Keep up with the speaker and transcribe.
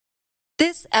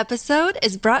This episode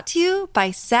is brought to you by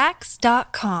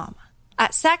Sax.com.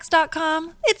 At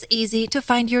Sax.com, it's easy to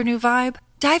find your new vibe.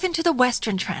 Dive into the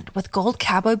Western trend with gold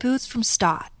cowboy boots from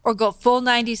Stott, or go full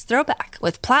 90s throwback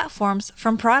with platforms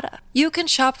from Prada. You can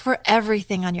shop for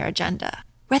everything on your agenda,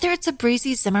 whether it's a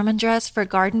breezy Zimmermann dress for a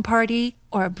garden party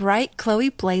or a bright Chloe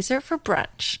blazer for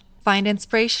brunch. Find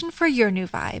inspiration for your new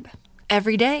vibe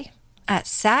every day at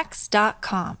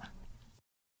Sax.com.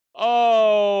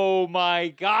 Oh my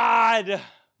God!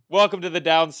 Welcome to The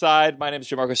Downside. My name is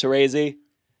Jamarco Cerezi.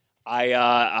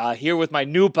 I here with my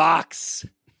new box.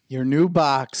 Your new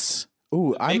box.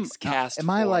 Ooh, I'm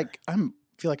feel like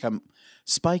I'm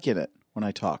spiking it when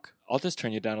I talk. I'll just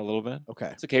turn you down a little bit.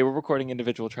 Okay. It's okay. We're recording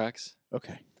individual tracks.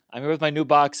 Okay. I'm here with my new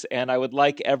box, and I would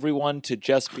like everyone to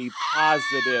just be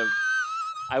positive.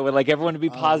 I would like everyone to be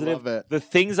positive. I love it. The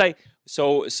things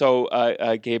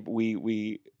Gabe,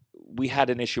 we had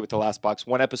an issue with the last box.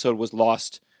 One episode was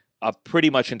lost pretty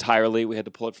much entirely. We had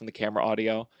to pull it from the camera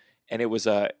audio, and it was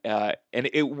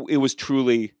it was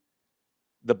truly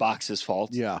the box's fault.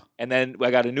 Yeah. And then I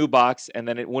got a new box, and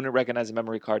then it wouldn't recognize a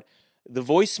memory card. The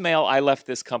voicemail I left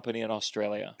this company in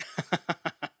Australia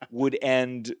would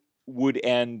end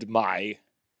my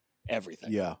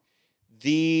everything. Yeah.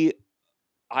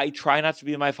 I try not to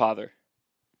be my father,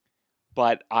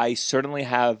 but I certainly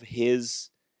have his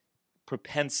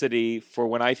propensity for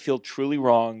when I feel truly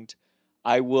wronged.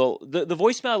 I will. The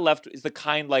voicemail I left is the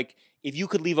kind like if you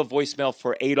could leave a voicemail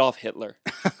for Adolf Hitler,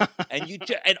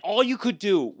 and all you could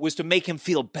do was to make him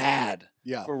feel bad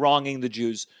for wronging the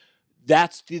Jews.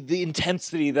 That's the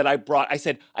intensity that I brought. I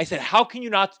said, how can you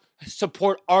not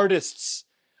support artists?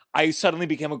 I suddenly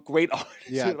became a great artist.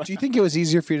 Yeah. Do you think it was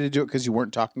easier for you to do it because you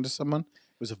weren't talking to someone?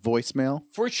 It was a voicemail?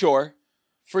 For sure.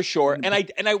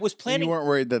 And I was planning. You weren't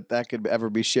worried that could ever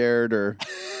be shared or,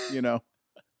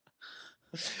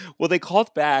 Well, they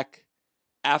called back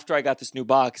after I got this new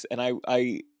box, and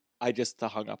I just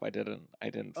hung up. I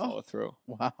didn't follow through.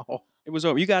 Wow. It was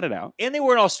over. You got it out. And they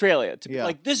were in Australia. To be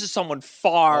like, this is someone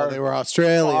far. Oh, they were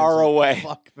Australians. Far away.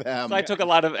 Fuck them. So I took a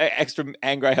lot of extra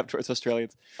anger I have towards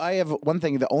Australians. I have one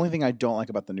thing. The only thing I don't like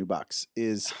about the new box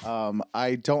is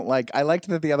I liked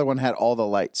that the other one had all the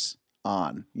lights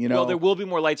on, Well, there will be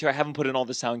more lights here. I haven't put in all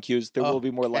the sound cues. There will be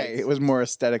more lights. It was more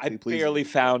aesthetically pleasing. I barely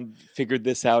figured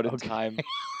this out in time.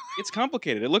 It's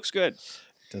complicated. It looks good.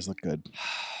 It does look good.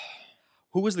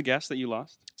 Who was the guest that you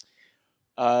lost?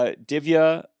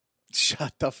 Divya.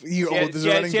 Shut the f- She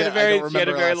had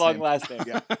a very long last name.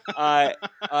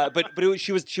 But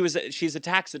she's a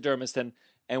taxidermist and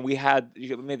we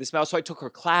made this mouse. So I took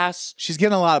her class. She's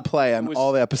getting a lot of play on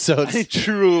all the episodes.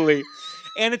 Truly.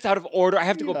 And it's out of order. I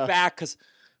have to go back because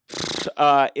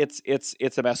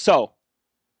it's a mess. So,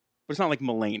 but it's not like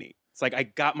Mulaney. It's like I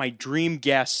got my dream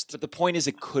guest. But the point is,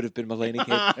 it could have been Mulaney,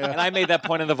 and I made that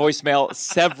point in the voicemail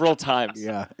several times.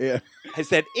 Yeah. I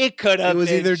said it could have. It was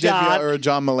been either John. Divya or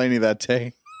John Mulaney that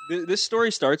day. This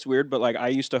story starts weird, but like I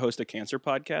used to host a cancer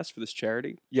podcast for this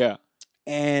charity. Yeah,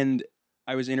 and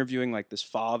I was interviewing like this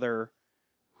father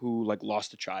who like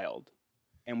lost a child.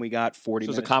 And we got 40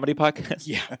 minutes. It was a comedy podcast?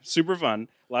 Yeah, super fun.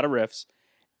 A lot of riffs.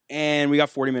 And we got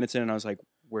 40 minutes in, and I was like,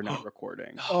 we're not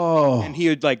recording. Oh. And he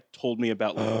had, like, told me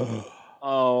about, like,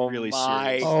 really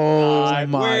serious. Oh, my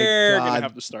We're God. going to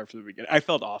have to start from the beginning. I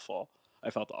felt awful.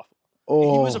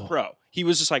 Oh. He was a pro. He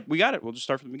was just like, we got it. We'll just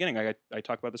start from the beginning. I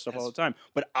talk about this stuff all the time.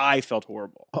 But I felt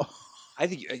horrible. Oh. I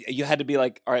think you had to be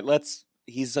like, all right,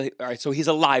 so he's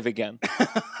alive again.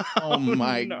 Oh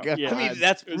my God! Yeah. I mean,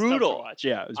 that's brutal.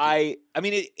 Yeah, I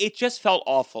mean, it just felt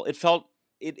awful. It felt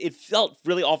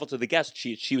really awful to the guest.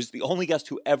 She was the only guest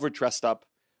who ever dressed up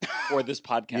for this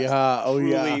podcast. Yeah. Oh,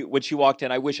 Truly, yeah. When she walked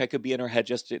in, I wish I could be in her head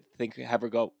just to have her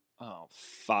go, oh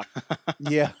fuck.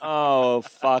 Yeah. Oh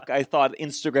fuck. I thought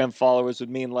Instagram followers would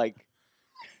mean like,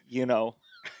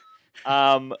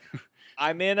 I'm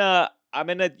in a.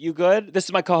 You good? This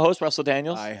is my co-host, Russell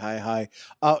Daniels. Hi.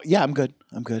 Yeah, I'm good.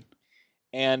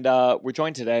 And we're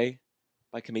joined today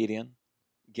by comedian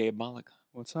Gabe Mollica.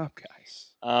 What's up,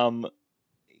 guys?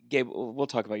 Gabe, we'll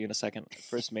talk about you in a second.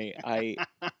 First, me. I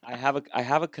have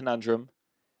a conundrum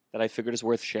that I figured is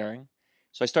worth sharing.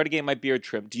 So I started getting my beard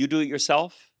trimmed. Do you do it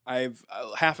yourself? I've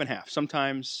half and half.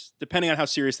 Sometimes, depending on how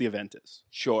serious the event is.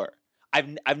 Sure.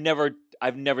 I've never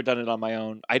done it on my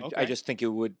own. I just think it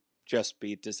would just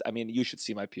be you should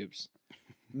see my pubes.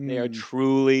 They are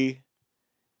truly.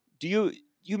 Do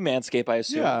you manscape? I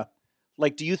assume. Yeah.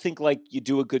 Like, do you think like you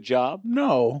do a good job?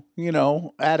 No,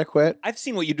 adequate. I've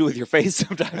seen what you do with your face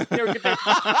sometimes. There's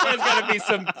got to be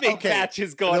some big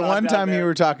patches going on. The one down time there. you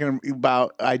were talking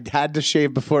about, I had to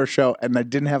shave before a show, and I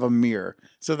didn't have a mirror,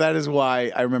 so that is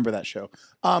why I remember that show.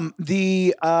 But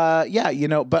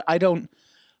I don't.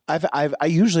 I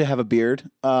usually have a beard,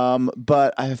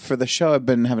 but for the show I've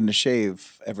been having to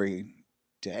shave every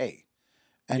day,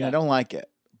 and I don't like it.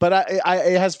 But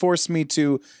it has forced me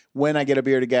to, when I get a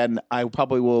beard again, I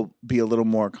probably will be a little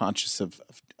more conscious of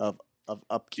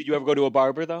upkeep. Did you ever go to a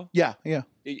barber though? Yeah. And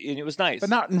it was nice, But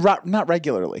not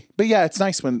regularly. But yeah, it's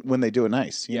nice when they do it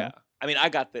nice. you know? I mean, I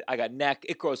got neck.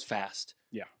 It grows fast.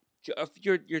 Yeah.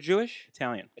 You're Jewish?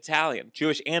 Italian.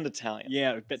 Jewish and Italian.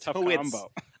 Yeah, a bit tough So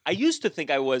combo. I used to think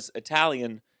I was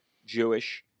Italian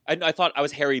Jewish. I thought I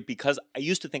was hairy because I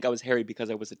used to think I was hairy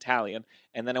because I was Italian,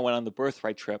 and then I went on the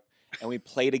birthright trip and we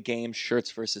played a game,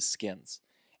 shirts versus skins,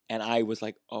 and I was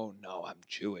like, oh no, I'm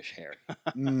Jewish hair.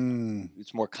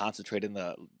 It's more concentrated in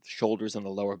the shoulders and the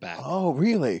lower back. Oh,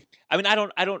 really? I mean, I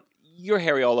don't. You're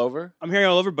hairy all over. I'm hairy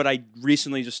all over, but I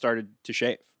recently just started to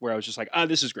shave. Where I was just like,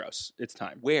 this is gross. It's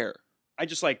time. Where? I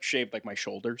just like shaved like my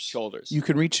shoulders. You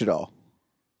can reach it all.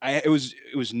 It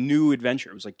was new adventure.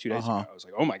 It was like 2 days ago. I was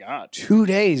like, oh my god, 2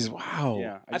 days. Wow.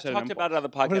 yeah. I've talked about it on the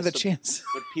podcast. What are the chances?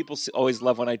 But people always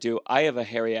love when I do. I have a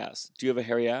hairy ass. Do you have a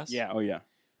hairy ass? Yeah. Oh yeah.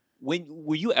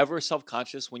 Were you ever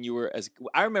self-conscious when you were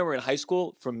I remember in high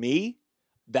school, for me,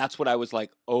 that's what I was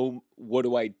like, oh, what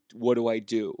do I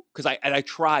do? Because I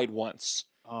tried once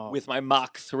with my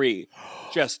Mach 3,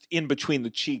 just in between the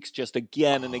cheeks, just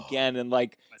again and again, and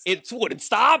like it wouldn't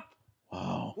stop.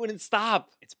 Wow. Wouldn't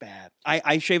stop. It's bad.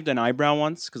 I shaved an eyebrow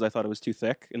once because I thought it was too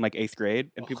thick in like 8th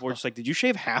grade, and people were just like, "Did you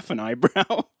shave half an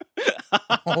eyebrow?"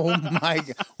 Oh my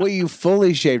god! Well, you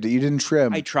fully shaved it. You didn't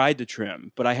trim. I tried to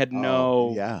trim, but I had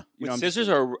no. Yeah. With scissors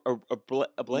or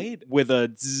a blade? With a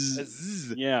A zzz.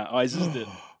 zzz. Yeah, I zizzed it.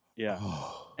 Yeah,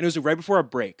 and it was right before a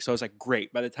break, so I was like,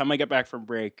 "Great! By the time I get back from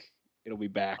break, it'll be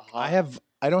back."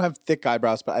 I don't have thick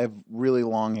eyebrows, but I have really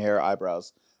long hair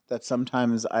eyebrows that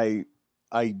sometimes I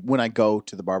when I go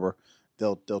to the barber,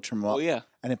 they'll trim them up. Oh yeah.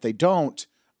 And if they don't,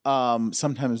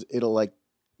 sometimes it'll like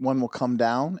one will come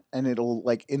down and it'll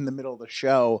like in the middle of the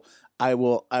show, I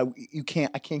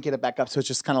can't get it back up. So it's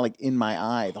just kind of like in my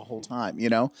eye the whole time,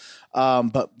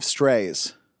 but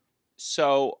strays.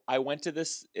 So I went to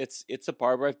this. It's a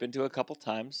barber I've been to a couple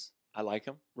times. I like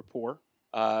him. Rapport.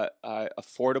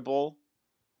 Affordable,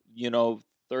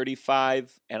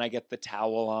 35, and I get the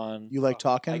towel on. You like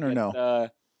talking or no?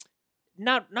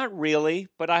 Not really,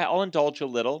 but I'll indulge a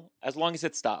little as long as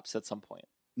it stops at some point.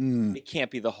 It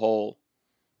can't be the whole.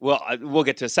 Well, we'll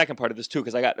get to the second part of this too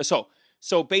because I got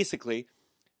so basically,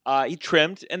 he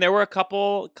trimmed and there were a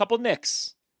couple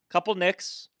nicks. Some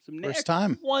nicks. First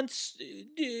time. Once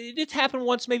it's happened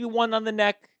once, maybe one on the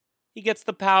neck. He gets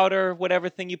the powder, whatever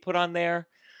thing you put on there.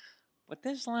 But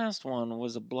this last one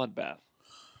was a bloodbath,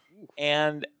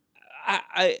 and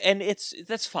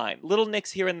that's fine. Little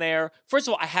nicks here and there. First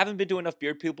of all, I haven't been to enough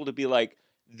beard people to be like,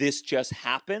 this just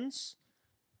happens,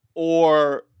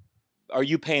 or are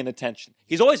you paying attention?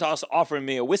 He's always also offering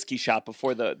me a whiskey shot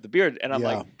before the beard, and I'm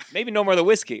like, maybe no more of the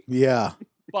whiskey. Yeah.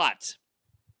 But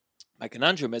my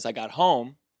conundrum is, I got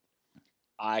home.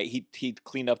 He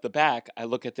cleaned up the back. I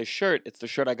look at this shirt. It's the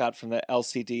shirt I got from the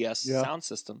LCDS sound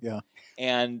system. Yeah.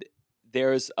 And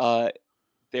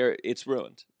it's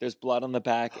ruined. There's blood on the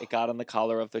back. It got on the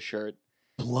collar of the shirt.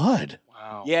 Blood.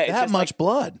 Wow. Yeah, it's That just much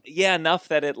blood. Yeah, enough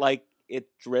that it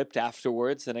dripped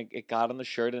afterwards, and it got on the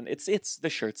shirt, and it's the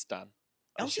shirt's done.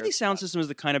 The LCD shirt's Sound done. System is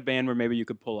the kind of band where maybe you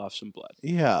could pull off some blood.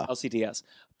 Yeah. LCDS,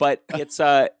 but it's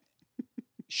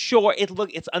sure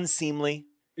it's unseemly.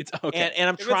 It's okay.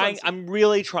 And I'm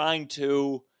really trying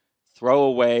to throw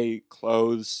away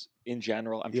clothes in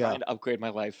general. I'm trying to upgrade my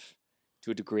life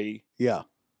to a degree. Yeah.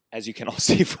 As you can all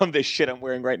see from this shit I'm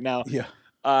wearing right now. Yeah.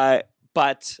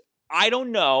 But I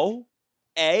don't know,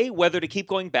 whether to keep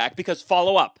going back, because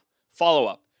follow up.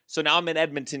 So now I'm in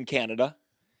Edmonton, Canada.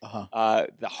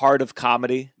 The heart of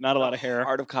comedy. Not a lot of hair.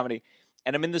 Heart of comedy.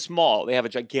 And I'm in this mall. They have a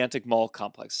gigantic mall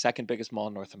complex, second biggest mall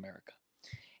in North America.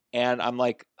 And I'm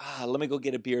like, let me go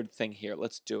get a beard thing here.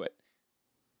 Let's do it.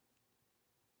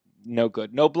 No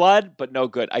good. No blood, but no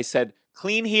good. I said,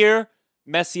 clean here,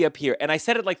 messy up here. And I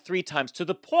said it like 3 times, to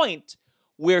the point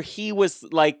where he was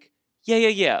like,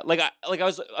 yeah. Like I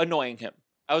was annoying him.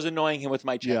 I was annoying him with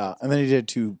my chest. Yeah. And then he did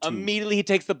two. Immediately he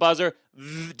takes the buzzer,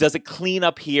 does it clean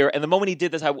up here. And the moment he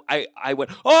did this, I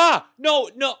went,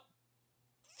 no,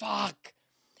 fuck.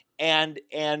 And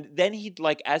then he,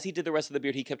 like, as he did the rest of the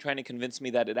beard, he kept trying to convince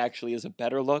me that it actually is a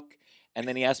better look. And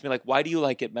then he asked me, like, why do you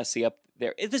like it messy up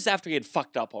there? This is after he had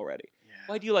fucked up already. Yeah.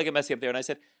 why do you like it messy up there? And I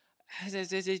said,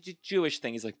 it's a Jewish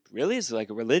thing. He's like, really? Is it like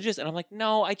a religious? And I'm like,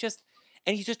 no, and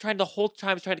he's just the whole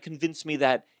time trying to convince me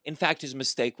that, in fact, his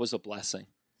mistake was a blessing.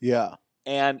 Yeah.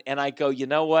 And I go, you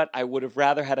know what? I would have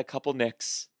rather had a couple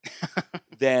nicks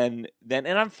than, and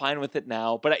I'm fine with it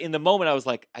now. But in the moment, I was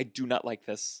like, I do not like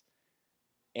this.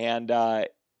 And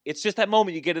it's just that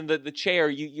moment you get in the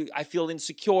chair. I feel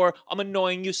insecure. I'm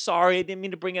annoying you. Sorry, I didn't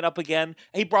mean to bring it up again.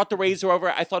 He brought the razor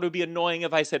over. I thought it would be annoying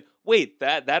if I said, wait,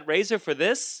 that razor for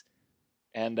this?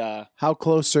 And how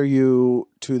close are you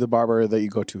to the barber that you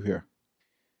go to here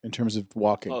in terms of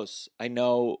walking? Close. I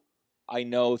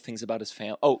know things about his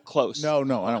family. Oh, close. No,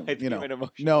 I don't. I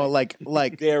No, like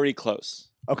very close.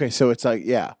 Okay, so it's like,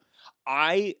 yeah.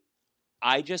 I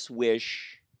just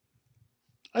wish.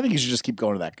 I think you should just keep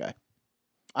going to that guy.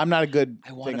 I'm not a good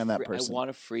I want thing on that person. I want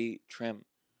a free trim.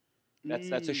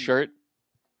 That's a shirt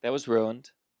that was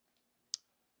ruined.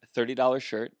 A $30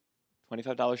 shirt,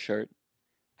 $25 shirt.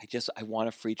 I want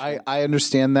a free trim. I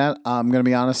understand that. I'm gonna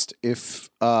be honest. If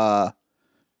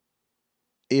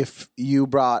you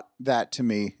brought that to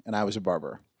me and I was a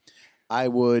barber, I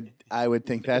would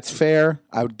think that's fair.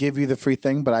 I would give you the free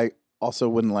thing, but I also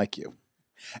wouldn't like you.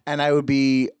 And I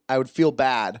would feel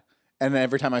bad. And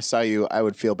every time I saw you, I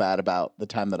would feel bad about the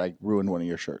time that I ruined one of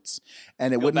your shirts.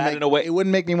 And it wouldn't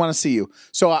make me want to see you.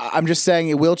 So I'm just saying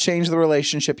it will change the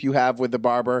relationship you have with the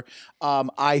barber.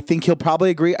 I think he'll probably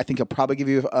agree. I think he'll probably give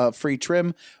you a free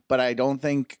trim, but I don't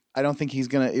think you're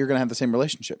gonna have the same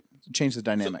relationship. Change the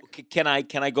dynamic. So can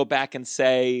I go back and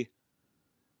say,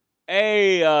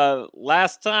 hey,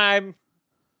 last time,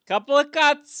 couple of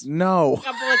cuts. No.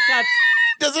 Couple of cuts.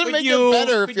 Doesn't make it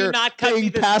better if you're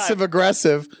being passive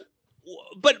aggressive.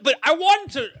 But I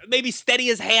want to maybe steady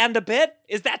his hand a bit.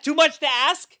 Is that too much to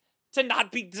ask? To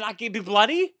not be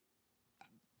bloody?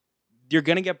 You're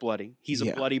gonna get bloody. He's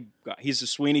a bloody guy. He's a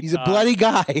Sweeney. He's a bloody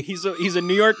guy. He's a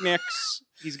New York Knicks.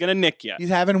 He's gonna nick you. He's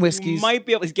having whiskeys. He might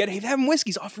be able to he's having whiskey.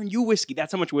 He's offering you whiskey.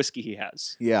 That's how much whiskey he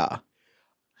has. Yeah.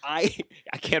 I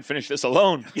can't finish this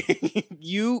alone.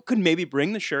 You could maybe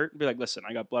bring the shirt and be like, listen,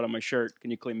 I got blood on my shirt.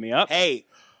 Can you clean me up? Hey.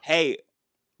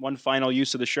 One final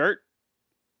use of the shirt.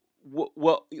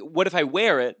 Well, what if I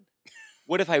wear it?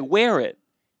 What if I wear it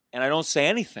and I don't say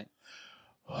anything?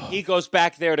 He goes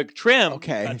back there to trim.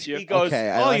 Okay. He goes,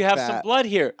 okay, oh, like you have some blood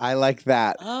here. I like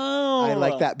that. Oh. I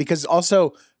like that. Because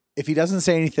also, if he doesn't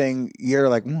say anything, you're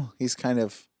like, he's kind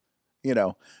of,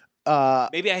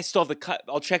 maybe I still have the cut.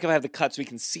 I'll check if I have the cut so we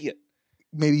can see it.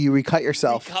 Maybe you recut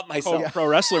yourself. Recut myself. Pro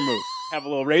wrestler move. Have a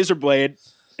little razor blade.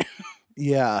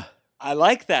 Yeah. I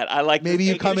like that. I like maybe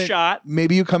you come in. Shot.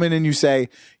 Maybe you come in and you say,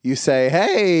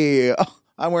 hey,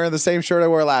 I'm wearing the same shirt I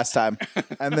wore last time,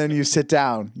 and then you sit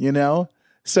down.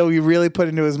 So you really put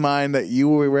into his mind that you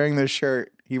were wearing this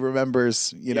shirt. He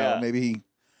remembers. Maybe he.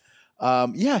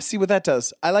 See what that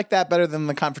does. I like that better than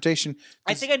the confrontation.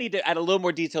 I think I need to add a little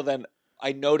more detail than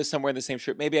I noticed I'm wearing the same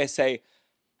shirt. Maybe I say,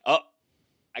 oh,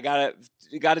 I got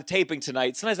a taping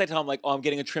tonight. Sometimes I tell him like, oh, I'm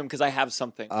getting a trim because I have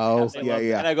something. Oh,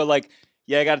 yeah. And I go like,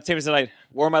 yeah, I got a taping tonight.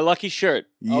 Wore my lucky shirt.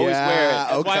 Always wear it.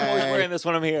 That's why I'm always wearing this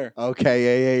when I'm here.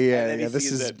 Okay, yeah.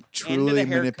 This is truly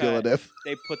manipulative.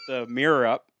 They put the mirror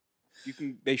up.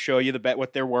 They show you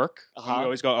what their work. Uh-huh. You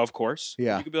always go, of course.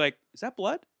 Yeah. You could be like, is that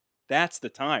blood? That's the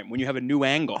time when you have a new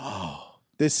angle. Oh,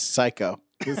 this is psycho.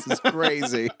 This is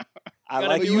crazy. I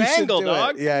like a new angle,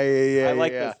 dog. Yeah. I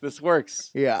like this. This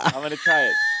works. Yeah. I'm gonna try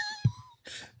it.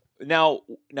 Now,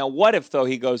 what if though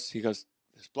he goes, there's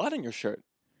blood in your shirt,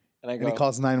 and I go, and he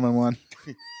calls 911.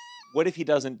 What if he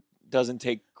doesn't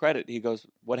take credit? He goes,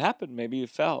 what happened? Maybe you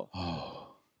fell.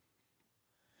 Oh.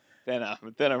 Then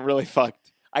I'm really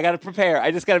fucked. I got to prepare.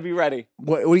 I just got to be ready.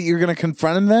 What you're going to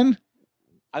confront him then?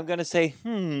 I'm going to say,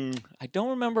 I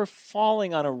don't remember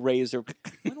falling on a razor.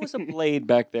 When was a blade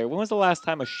back there? When was the last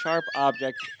time a sharp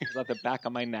object was at the back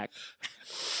of my neck?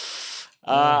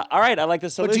 All right, I like the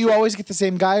solution. But do you always get the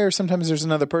same guy, or sometimes there's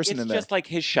another person in there? It's just like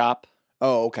his shop.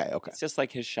 Oh, okay. It's just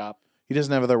like his shop. He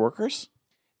doesn't have other workers?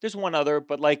 There's one other,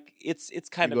 but like it's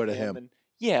kind you of go to him.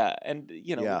 And,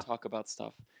 we talk about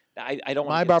stuff. I don't.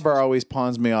 My barber always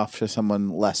pawns me off to someone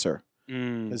lesser.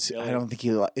 Really? I don't think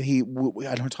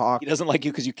I don't talk. He doesn't like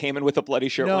you because you came in with a bloody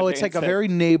shirt. No, it's like a very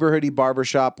neighborhoody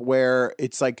barbershop where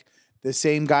it's like the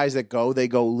same guys that they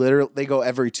go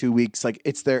every 2 weeks. Like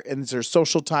it's their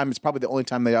social time. It's probably the only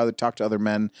time they either talk to other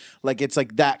men. Like it's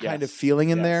like that kind of feeling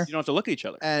in there. You don't have to look at each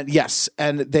other. And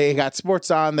and they got sports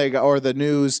on, or the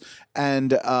news,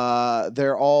 and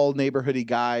they're all neighborhoody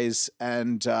guys,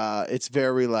 and it's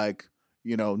very like,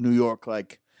 New York,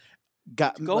 like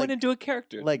going into a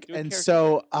character. Like, and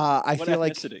so I feel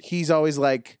like he's always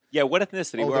like, what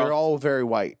ethnicity? they're all very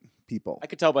white people. I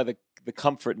could tell by the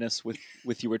comfortness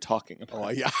with you were talking about. Oh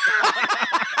yeah.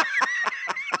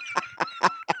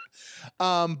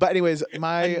 But anyways, A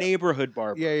neighborhood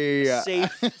barber. yeah.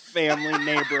 Safe family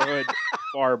neighborhood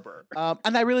barber.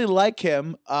 And I really like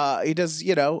him. He does,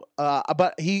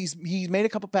 but he's made a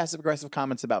couple passive aggressive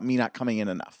comments about me not coming in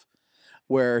enough.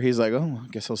 Where he's like, "Oh, I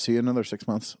guess I'll see you in another 6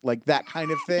 months," like that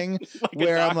kind of thing.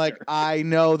 Where I'm like, I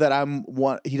know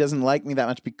that he doesn't like me that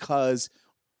much because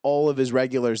all of his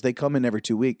regulars, they come in every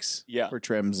 2 weeks for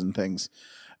trims and things,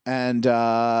 and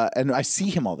I see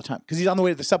him all the time because he's on the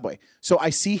way to the subway. So I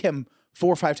see him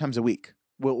 4 or 5 times a week.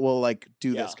 We'll like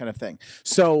do this kind of thing.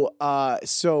 So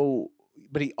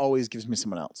but he always gives me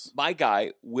someone else. My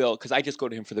guy will, because I just go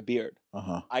to him for the beard.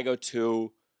 I go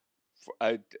to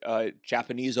a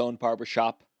Japanese-owned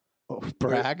barbershop. Oh,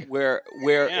 brag. Where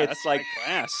it's like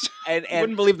class. And you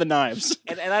wouldn't believe the knives.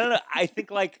 And I don't know. I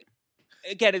think like,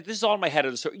 again, this is all in my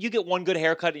head. So you get one good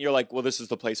haircut and you're like, well, this is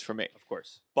the place for me. Of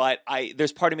course. But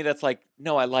there's part of me that's like,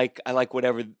 no, I like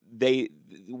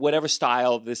whatever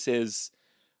style this is.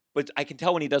 But I can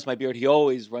tell when he does my beard, he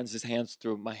always runs his hands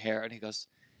through my hair and he goes,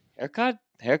 haircut.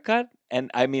 And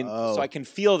I mean, so I can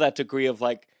feel that degree of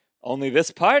like, only this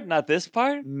part, not this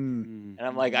part. And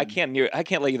I'm like, I can't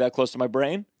lay you that close to my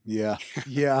brain. Yeah.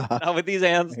 Not with these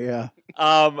hands. Yeah.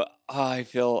 I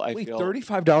feel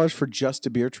 $35 for just a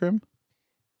beard trim.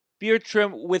 Beard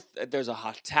trim with there's a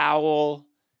hot towel.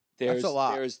 That's a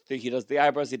lot. He does the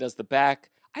eyebrows. He does the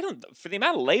back. For the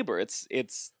amount of labor. It's.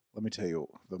 Let me tell you,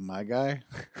 my guy,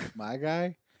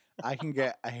 I can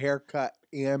get a haircut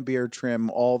and beard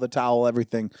trim, all the towel,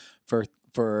 everything for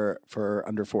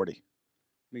under 40.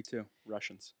 Me too.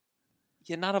 Russians.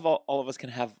 Yeah, not all of us can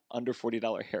have under $40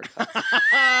 haircuts.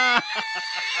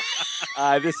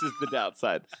 This is the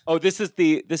downside. Oh, this is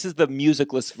the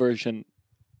musicless version.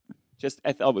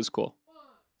 I thought it was cool. 1,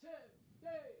 2, 3.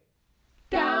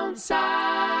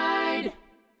 Downside.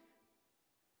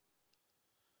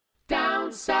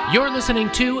 You're listening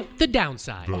to The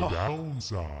Downside. The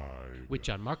Downside. With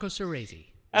Gianmarco Cerezi.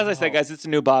 As I said, guys, it's a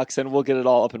new box, and we'll get it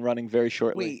all up and running very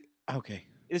shortly. Wait, okay.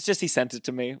 It's just he sent it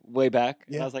to me way back.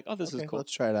 Yeah. And I was like, oh, this is cool.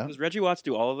 Let's try it out. Does Reggie Watts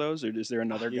do all of those, or is there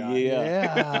another guy?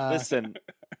 Yeah. Listen,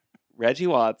 Reggie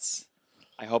Watts,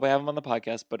 I hope I have him on the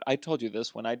podcast, but I told you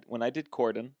this when I did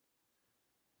Corden,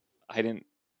 I didn't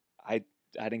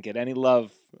get any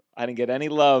love. I didn't get any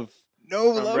love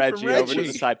No from love Reggie from over to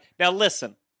the side. Now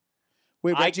listen.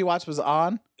 Wait, Reggie Watts was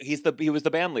on? He was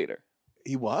the band leader.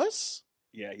 He was?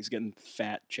 Yeah, he's getting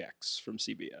fat checks from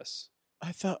CBS.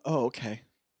 I thought, oh, okay.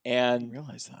 I And didn't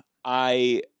realize that.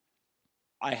 I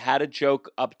had a joke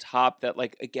up top that,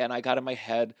 like, again, I got in my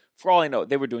head. For all I know,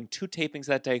 they were doing 2 tapings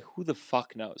that day. Who the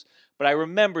fuck knows? But I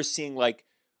remember seeing, like,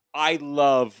 I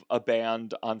love a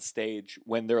band on stage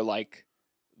when they're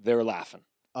laughing.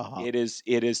 It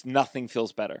is nothing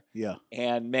feels better. Yeah.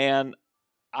 And man,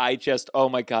 oh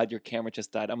my God, your camera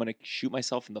just died. I'm going to shoot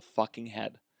myself in the fucking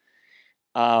head.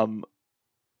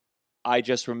 I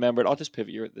just remembered, I'll just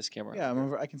pivot this camera. Yeah, I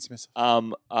remember. I can see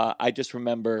myself. I just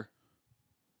remember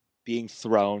being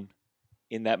thrown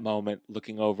in that moment,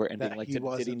 looking over and being like,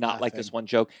 did he not like this one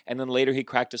joke? And then later he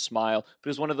cracked a smile. But it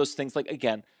was one of those things, like,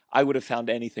 again, I would have found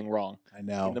anything wrong I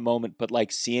know. in the moment. But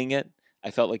like seeing it,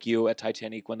 I felt like you at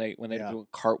Titanic when they do a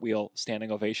cartwheel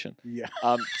standing ovation. Yeah.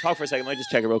 Talk for a second. Let me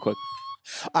just check it real quick.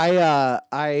 I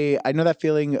know that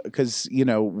feeling because,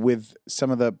 with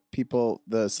some of the people,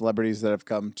 the celebrities that have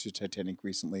come to Titanic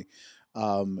recently,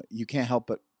 you can't help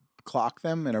but clock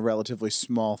them in a relatively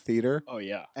small theater. Oh,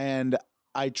 yeah. And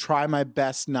I try my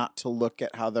best not to look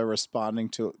at how they're responding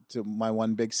to my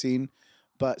one big scene,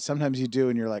 but sometimes you do,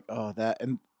 and you're like, oh, that,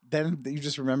 and then you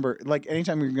just remember, like,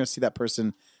 anytime you're going to see that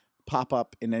person pop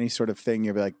up in any sort of thing,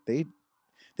 you'll be like, they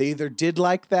either did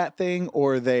like that thing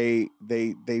or they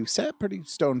sat pretty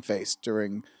stone faced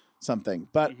during something.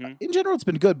 But in general, it's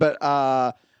been good. But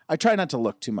I try not to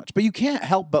look too much. But you can't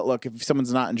help but look if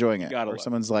someone's not enjoying it, or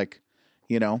someone's like,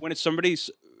 when it's somebody's.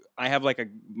 I have like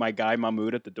my guy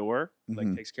Mahmoud at the door,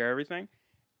 like takes care of everything.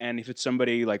 And if it's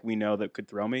somebody like we know that could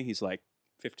throw me, he's like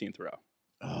 15th row.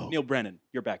 Oh. Neil Brennan,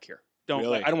 you're back here.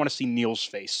 Really? I don't want to see Neil's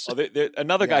face. Oh,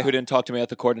 another guy who didn't talk to me at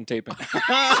the Corden taping.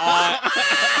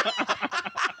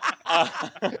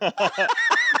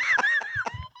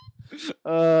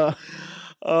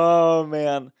 Oh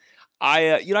man,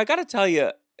 I got to tell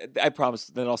you, I promise.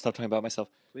 Then I'll stop talking about myself.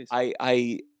 Please.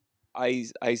 I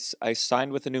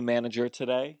signed with a new manager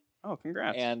today. Oh,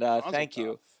 congrats! And thank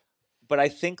you. But I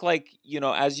think, like,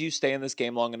 as you stay in this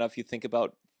game long enough, you think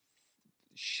about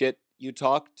shit you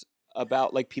talked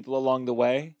about, like, people along the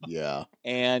way. Yeah.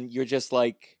 And you're just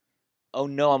like, oh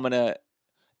no,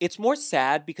 it's more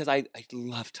sad because I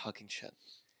love talking shit.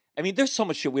 I mean, there's so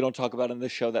much shit we don't talk about in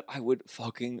this show that I would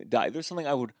fucking die. There's something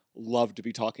I would love to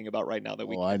be talking about right now that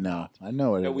we I know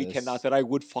what that it we is. cannot, that I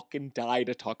would fucking die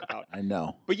to talk about. I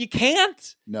know. But you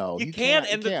can't. No, You can't.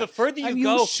 And you the further you You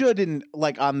go, shouldn't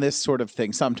like on this sort of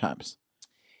thing sometimes.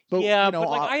 But, yeah, you know,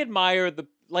 but like I admire the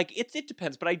like it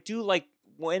depends, but I do like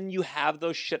when you have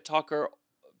those shit talker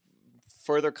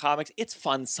further comics, it's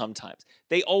fun sometimes.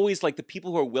 They always like the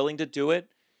people who are willing to do it,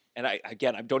 and I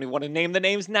don't even want to name the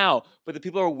names now, but the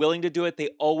people who are willing to do it, they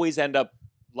always end up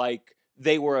like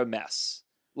they were a mess.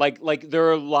 Like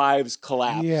their lives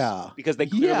collapse. Yeah. Because they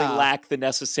clearly lack the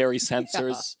necessary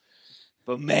sensors.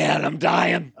 But man, I'm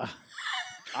dying.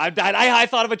 I've died. I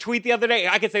thought of a tweet the other day.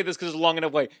 I can say this because it's a long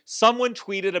enough way. Someone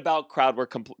tweeted about crowd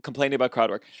work, complaining about crowd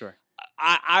work. Sure.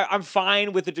 I'm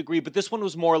fine with the degree, but this one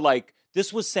was more like,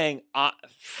 this was saying,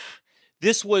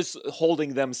 this was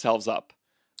holding themselves up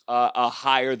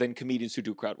higher than comedians who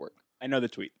do crowd work. I know the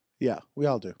tweet. Yeah, we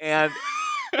all do. And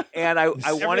I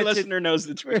Every wanted listener knows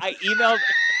the tweet. I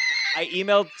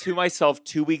emailed to myself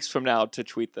 2 weeks from now to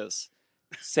tweet this,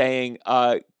 saying,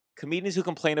 comedians who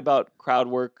complain about crowd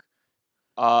work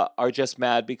are just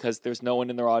mad because there's no one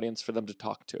in their audience for them to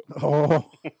talk to. Oh.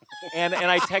 And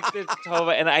I texted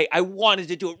Tova, and I wanted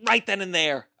to do it right then and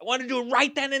there.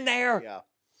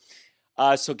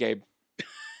 Yeah. So Gabe.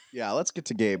 Yeah, let's get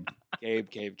to Gabe.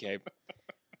 Gabe.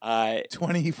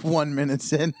 21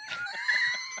 minutes in.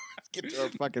 Let's get to our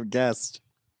fucking guest.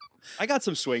 I got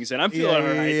some swings in. I'm feeling all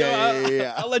right.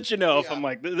 Yeah. I'll let you know if I'm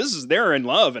like, this is they're in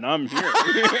love and I'm here.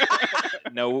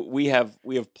 No, we have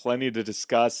plenty to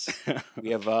discuss.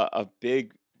 We have a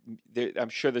big. I'm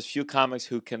sure there's few comics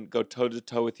who can go toe to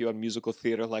toe with you on musical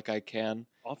theater like I can.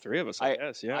 All three of us, I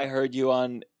guess. Yeah. I heard you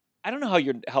on. I don't know how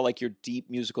your deep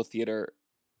musical theater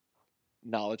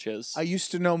knowledge is. I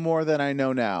used to know more than I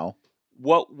know now.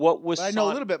 What was? But I know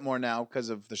a little bit more now because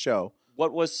of the show.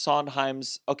 What was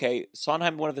Sondheim's? Okay,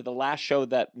 Sondheim. One of the last show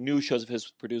that new shows of his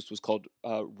produced was called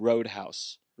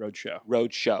Roadhouse.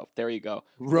 Roadshow. There you go.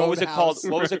 What was it called?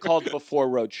 What was it called before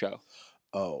Roadshow?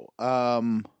 Oh, I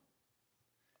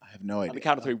have no idea. On the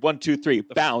count of three. 1, 2, 3.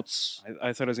 Bounce.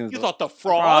 I thought I was going to. You thought the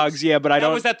frogs? Yeah, but I don't.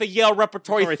 That was at the Yale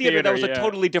Repertory Theater. That was a yeah.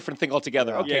 totally different thing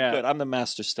altogether. Okay, Yeah. good. I'm the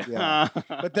master still. Yeah.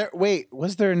 But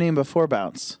was there a name before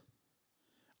Bounce?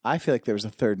 I feel like there was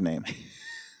a third name.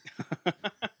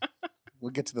 We'll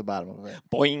get to the bottom of it.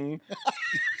 Boing.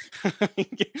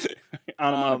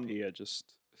 Onomatopoeia, just.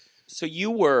 So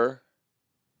you were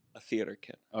a theater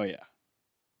kid. Oh yeah.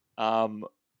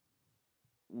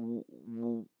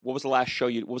 What was the last show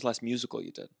what was the last musical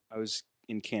you did? I was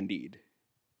in Candide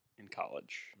in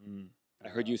college. I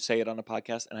heard you say it on a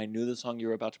podcast, and I knew the song you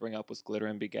were about to bring up was Glitter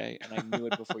and Be Gay, and I knew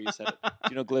it before you said it.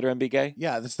 Do you know Glitter and Be Gay?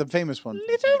 Yeah, that's the famous one.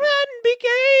 Glitter and Be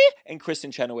Gay! And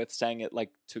Kristen Chenoweth sang it like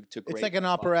to great. It's like an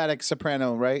operatic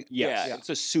soprano, right? Yeah, Yeah. it's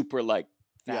a super like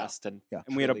fast and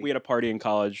And we had a party in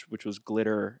college which was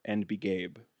Glitter and Be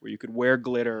Gabe, where you could wear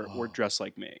glitter or dress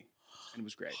like me, and it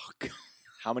was great.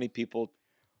 How many people?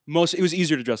 It was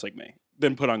easier to dress like me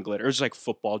than put on glitter. It was like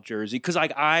football jersey because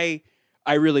like I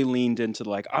really leaned into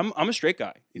like I'm a straight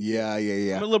guy. Yeah.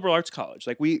 I'm a liberal arts college.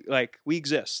 We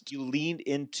exist. You leaned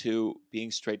into being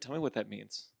straight. Tell me what that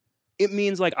means. It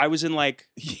means like I was in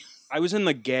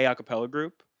the gay a cappella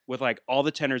group with like all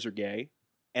the tenors are gay,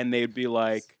 and they'd be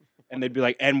like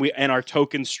and our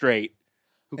token straight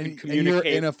who can And communicate. you're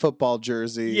in a football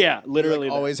jersey. Yeah, literally.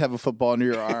 You, like, always have a football under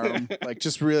your arm. Like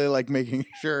just really like making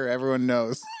sure everyone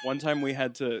knows. One time we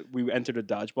entered a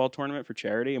dodgeball tournament for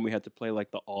charity, and we had to play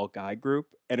like the all guy group,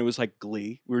 and it was like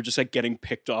Glee. We were just like getting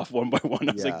picked off one by one.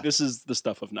 I was like, this is the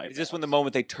stuff of night. Is this when the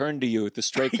moment they turned to you, the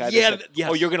straight guy? Yeah, said, yes.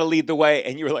 Oh, you're gonna lead the way,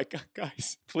 and you were like,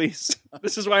 guys, Please,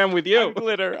 this is why I'm with you. I'm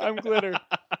glitter.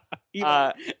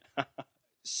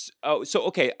 So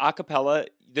okay, a cappella.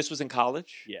 This was in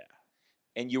college. Yeah,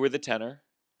 and you were the tenor.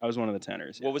 I was one of the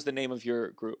tenors. Yeah. What was the name of your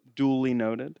group? Duly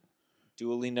noted.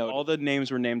 Duly noted. All the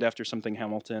names were named after something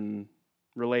Hamilton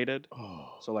related.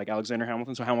 Oh. So like Alexander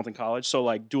Hamilton, so Hamilton College. So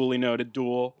like Duly noted,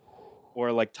 Duel,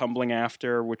 or like Tumbling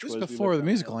After, which This was was before the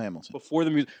musical Hamilton. Before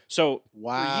the music. So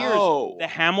Wow. for years,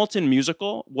 the Hamilton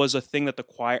musical was a thing that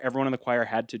everyone in the choir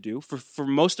had to do. For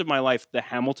most of my life, the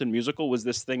Hamilton musical was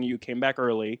this thing you came back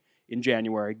early in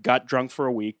January, got drunk for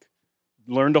a week,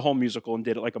 learned a whole musical and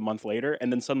did it like a month later.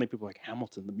 And then suddenly people were like,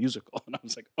 Hamilton, the musical. And I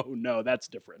was like, oh no, that's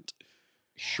different.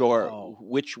 Sure. Wow.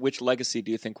 Which legacy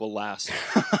do you think will last?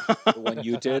 The one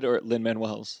you did or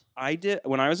Lin-Manuel's? I did.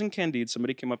 When I was in Candide,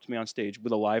 somebody came up to me on stage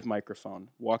with a live microphone,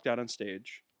 walked out on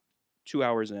stage 2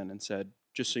 hours in and said,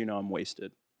 just so you know, I'm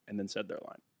wasted. And then said their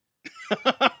line.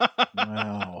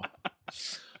 Wow.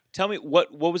 Tell me,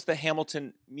 what was the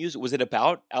Hamilton music? Was it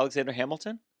about Alexander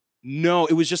Hamilton? No,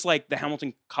 it was just like the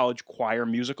Hamilton College Choir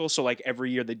musical. So like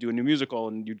every year they'd do a new musical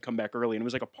and you'd come back early. And it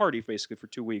was like a party basically for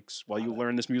 2 weeks while you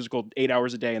learn this musical 8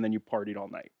 hours a day and then you partied all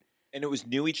night. And it was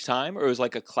new each time, or it was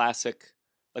like a classic?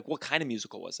 Like, what kind of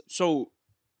musical was it? So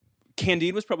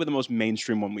Candide was probably the most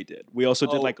mainstream one we did. We also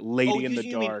did like Lady in the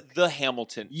you mean Dark. the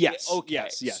Hamilton. Yes. Yeah, okay.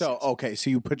 Yes. So okay, so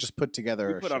you put together.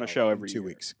 We put on a show every 2 year.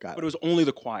 weeks. Got But it. it was only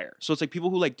the choir. So it's like people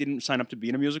who like didn't sign up to be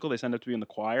in a musical, they signed up to be in the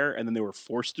choir, and then they were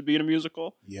forced to be in a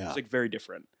musical. Yeah. It's like very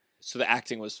different. So the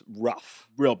acting was rough.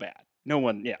 Real bad. No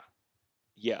one,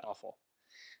 Yeah. awful.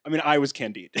 I mean, I was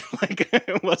Candide. Like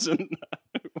it wasn't.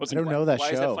 I don't know that Why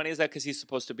show. is that funny? Is that because he's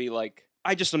supposed to be like,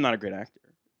 I just am not a great actor.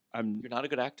 I'm you're not a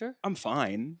good actor?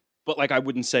 fine, but like I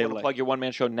wouldn't say Want to like. plug your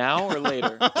one-man show now or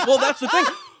later? Well, that's the thing.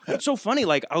 It's so funny.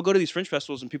 Like I'll go to these fringe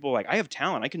festivals and people are like, I have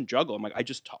talent. I can juggle. I'm like, I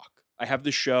just talk. I have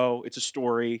the show. It's a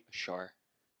story. Sure.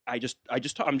 I just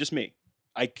talk. I'm just me.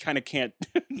 I kind of can't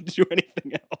do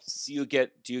anything else. Do you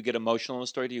get emotional in the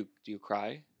story? Do you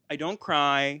cry? I don't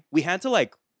cry. We had to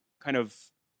like kind of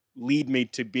lead me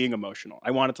to being emotional.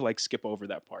 I wanted to like skip over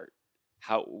that part.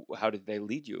 How did they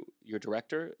lead you? Your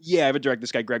director? Yeah, I have a director,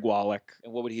 this guy Greg Wallach.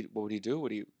 And what would he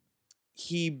do?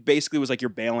 He basically was like, you're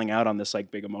bailing out on this like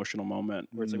big emotional moment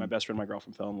where it's like my best friend, my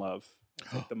girlfriend fell in love.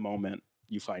 It's like the moment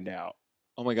you find out.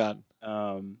 Oh my God.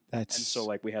 And That's so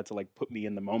like we had to like put me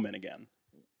in the moment again.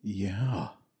 yeah.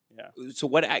 Yeah. So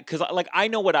what? Because like I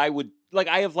know what I would like.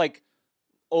 I have like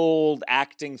old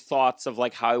acting thoughts of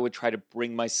like how I would try to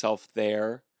bring myself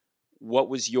there. What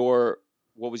was your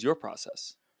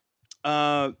process?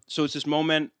 So it's this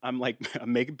moment. I'm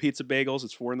making pizza bagels.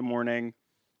 It's 4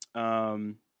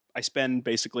 a.m. I spend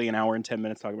basically an hour and 10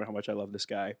 minutes talking about how much I love this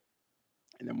guy,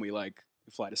 and then we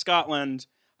fly to Scotland.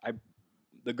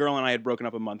 The girl and I had broken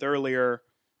up a month earlier.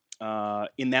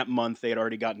 In that month, they had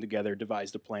already gotten together,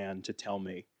 devised a plan to tell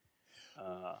me.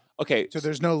 Okay, So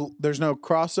there's no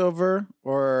crossover,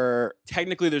 or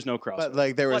Technically, there's no crossover. but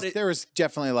like there But was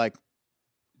definitely like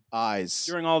eyes.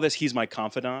 during all this, he's my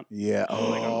confidant. Yeah. Like,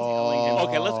 I'm telling him.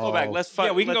 okay. Let's go back. Let's find.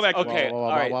 Yeah, we can go back to Okay, that. all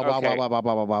right.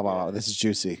 Okay. This is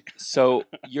juicy. So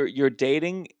you're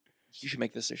dating. You should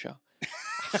make this a show.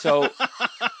 So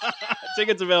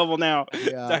Tickets available now.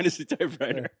 Yeah. Dynasty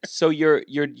Typewriter. so you're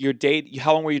date.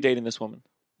 How long were you dating this woman?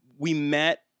 We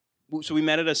met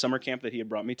at a summer camp that he had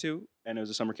brought me to, and it was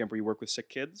a summer camp where you work with sick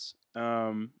kids.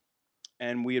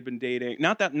 And we had been dating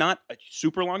not a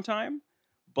super long time,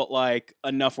 but like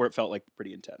enough where it felt like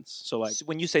pretty intense. So like So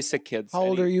when you say sick kids, How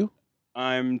old are you?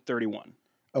 I'm 31,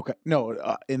 Okay.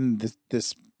 No, in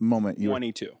this moment you were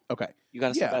 22. okay. You got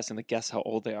to stop Yeah. asking the guests how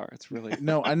old they are. It's really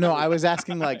No, I know. I was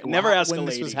asking like Never ask a when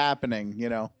this was lady. happening. You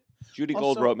know. Judy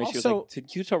Also- Gold wrote me. She was also- like,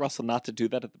 "Did you tell Russell not to do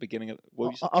that at the beginning of?" What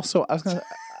were you saying? Also, I was gonna.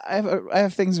 I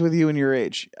have things with you and your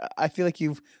age. I feel like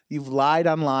you've lied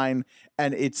online,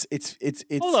 and it's.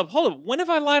 Hold up. When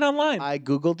have I lied online? I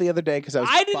googled the other day because I was.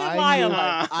 I didn't buying lie you,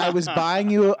 online. I was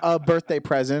buying you a birthday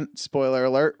present. Spoiler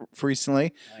alert!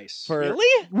 Recently, Nice. for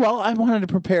Really? well, I wanted to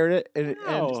prepare it, and,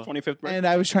 No. His 25th birthday. and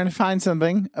I was trying to find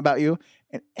something about you,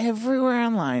 and everywhere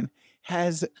online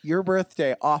has your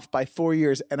birthday off by 4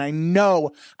 years, and I know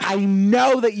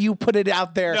that you put it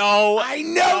out there. No, I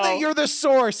know that you're the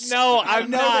source. No, I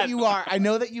I'm know not. that you are. I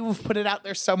know that you've put it out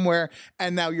there somewhere,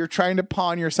 and now you're trying to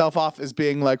pawn yourself off as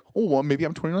being like, oh, well, maybe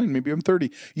I'm 29, maybe I'm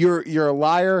 30. You're a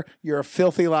liar. You're a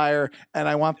filthy liar, and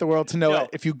I want the world to know No, it.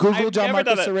 If you Google I've John never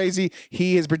done Marcus it. Cerezi,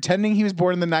 he is pretending he was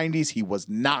born in the 90s. He was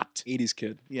not. 80s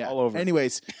kid. Yeah. All over.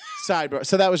 Anyways, sidebar.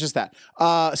 So that was just that.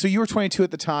 So you were 22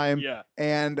 at the time. Yeah.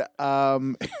 And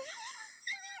I'm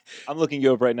looking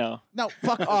you up right now. no,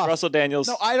 fuck off. Russell Daniels.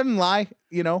 No, I didn't lie.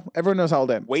 You know, everyone knows how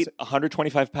old I am. Weight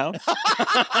 125 pounds.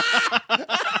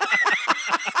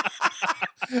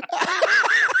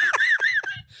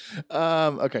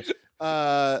 Okay.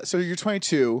 So you're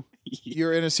 22.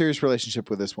 You're in a serious relationship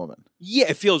with this woman. Yeah,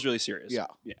 it feels really serious. Yeah.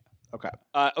 Yeah. Okay.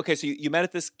 Okay, so you met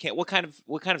at this camp. What kind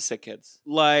of sick kids?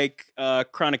 Like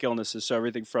chronic illnesses, so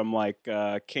everything from like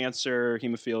cancer,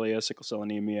 hemophilia, sickle cell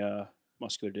anemia,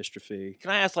 muscular dystrophy.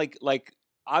 Can I ask, like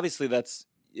obviously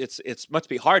it's must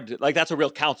be hard. Like that's a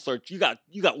real counselor. You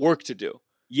got work to do.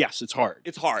 Yes, it's hard.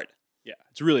 It's hard. Yeah,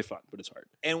 it's really fun, but it's hard.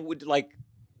 And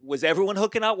was everyone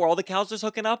hooking up? Were all the counselors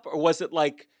hooking up, or was it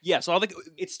like Yeah, so all the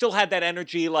it still had that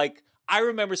energy? Like I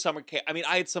remember summer camp. I mean,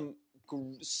 I had some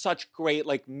such great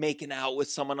like making out with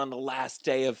someone on the last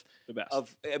day of the best.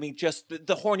 I mean, just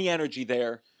the horny energy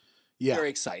there. Yeah. Very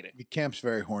exciting. The camp's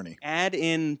very horny. Add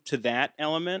in to that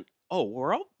element. Oh,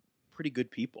 we're all pretty good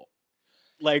people.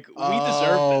 Like we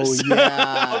deserve this.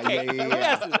 Yeah. Okay, yeah, let me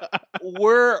yeah. ask this.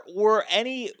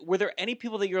 Were there any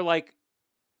people that you're like,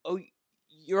 oh,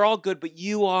 you're all good, but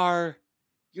you're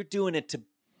doing it to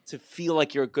to feel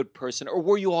like you're a good person, or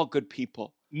were you all good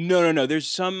people? No. There's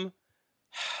some.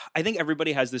 I think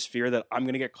everybody has this fear that I'm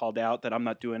going to get called out, that I'm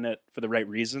not doing it for the right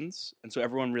reasons, and so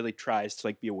everyone really tries to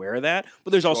like be aware of that.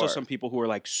 But there's also some people who are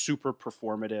like super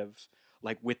performative,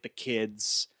 like with the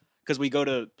kids, because we go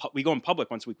in public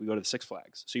once a week. We go to the Six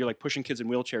Flags, so you're like pushing kids in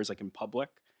wheelchairs like in public,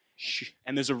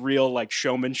 and there's a real like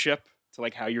showmanship to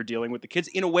like how you're dealing with the kids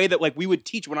in a way that like we would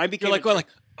teach when I became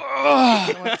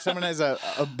Someone has a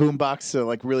boombox to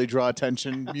like really draw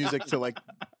attention, music to like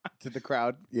to the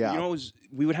crowd. Yeah, you know,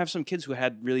 we would have some kids who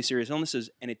had really serious illnesses,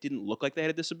 and it didn't look like they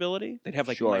had a disability. They'd have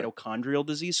like mitochondrial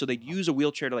disease, so they'd use a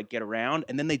wheelchair to like get around,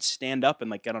 and then they'd stand up and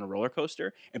like get on a roller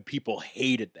coaster, and people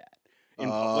hated that. In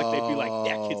public, they'd be like,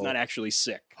 "That kid's not actually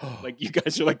sick. Like you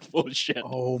guys are like full of shit."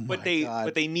 Oh my God!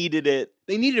 But they needed it.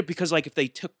 They needed it because like if they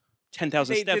took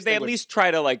 10,000 steps, did they at least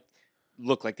try to like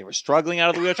look like they were struggling out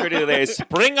of the wheelchair? Did they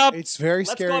spring up? It's very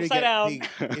scary to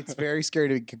it's very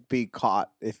scary to be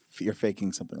caught if you're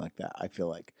faking something like that. I feel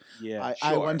like. Yeah.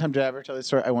 I one time, did I ever tell this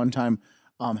story? I one time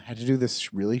had to do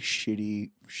this really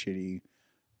shitty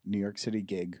New York City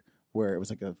gig where it was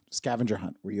like a scavenger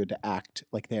hunt where you had to act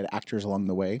like they had actors along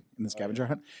the way in the scavenger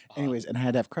hunt. Anyways, and I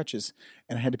had to have crutches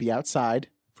and I had to be outside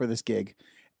for this gig.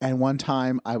 And one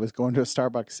time I was going to a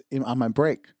Starbucks on my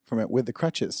break from it with the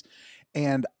crutches,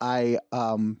 and I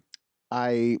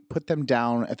put them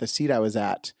down at the seat I was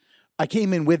at. I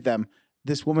came in with them.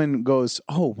 This woman goes,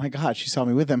 "Oh my God," she saw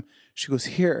me with them. She goes,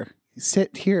 "Here,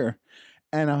 sit here."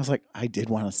 And I was like, I did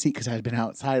want a seat because I had been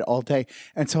outside all day.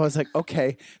 And so I was like,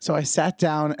 okay. So I sat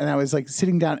down and I was like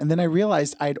sitting down. And then I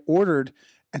realized I'd ordered.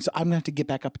 And so I'm going to have to get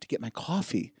back up to get my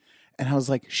coffee. And I was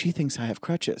like, she thinks I have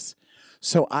crutches.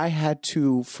 So I had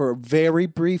to, for very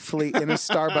briefly in a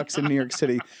Starbucks in New York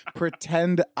City,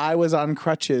 pretend I was on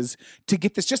crutches to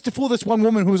get this, just to fool this one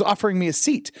woman who was offering me a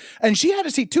seat. And she had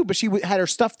a seat too, but she had her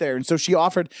stuff there. And so she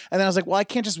offered. And then I was like, well, I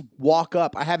can't just walk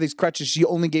up. I have these crutches. She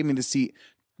only gave me the seat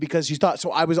because she thought,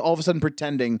 so I was all of a sudden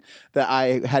pretending that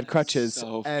I had crutches,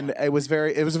 and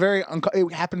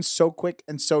it happened so quick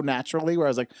and so naturally where I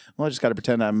was like, well, I just got to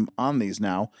pretend I'm on these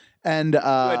now. And you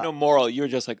had no moral. You were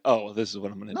just like, oh, this is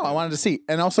what I'm going to do. No, I wanted a seat.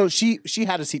 And also she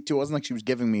had a seat too. It wasn't like she was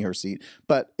giving me her seat,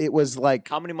 but it was like.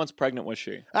 How many months pregnant was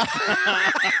she?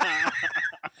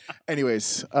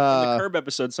 Anyways. In the Curb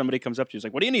episode, somebody comes up to you and is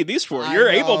like, what do you need these for? You're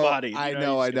able-bodied. I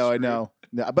know.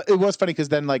 No, but it was funny because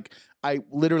then like I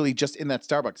literally just in that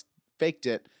Starbucks faked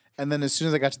it. And then as soon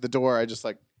as I got to the door, I just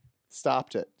like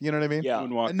stopped it. You know what I mean? Yeah.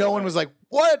 And no one was like,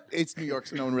 what? It's New York,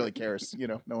 so no one really cares. You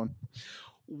know, no one.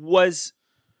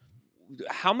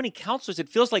 How many counselors? It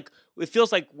feels like with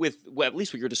at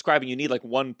least what you're describing, you need like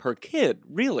one per kid.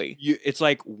 Really, it's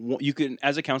like you can,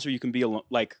 as a counselor, you can be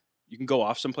like you can go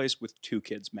off someplace with 2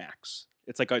 kids max.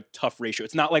 It's like a tough ratio.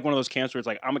 It's not like one of those camps where it's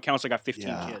like I'm a counselor, I got 15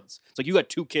 kids. It's like you got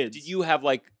 2 kids. Did you have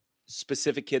like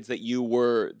specific kids that you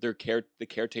were the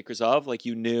caretakers of? Like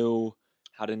you knew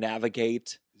how to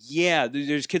navigate? Yeah,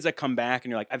 there's kids that come back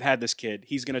and you're like, I've had this kid.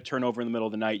 He's gonna turn over in the middle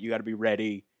of the night. You got to be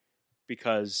ready.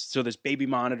 Because so there's baby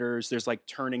monitors, there's like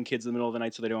turning kids in the middle of the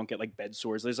night so they don't get like bed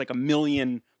sores. There's like a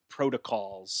million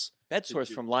protocols. Bed sores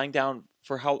from lying down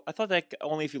for how? I thought that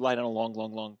only if you lie down a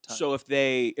long time. So if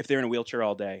they're in a wheelchair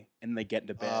all day and they get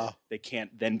into bed, they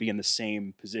can't then be in the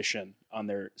same position on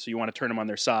their. So you want to turn them on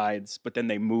their sides, but then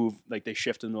they move, like they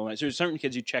shift in the middle of the night. So there's certain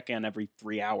kids you check in every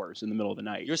 3 hours in the middle of the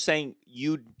night. You're saying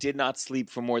you did not sleep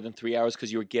for more than 3 hours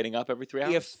because you were getting up every 3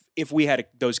 hours? If we had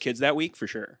those kids that week, for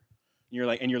sure. You're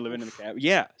like, and you're living in the cab.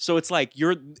 Yeah. So it's like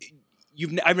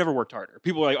I've never worked harder.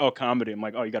 People are like, oh, comedy. I'm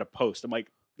like, oh, you got to post. I'm like,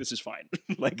 this is fine.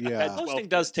 Like, yeah. Posting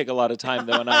does take a lot of time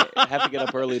though, and I have to get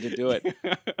up early to do it.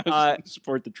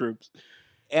 Support the troops.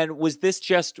 And was this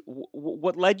just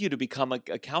what led you to become a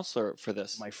counselor for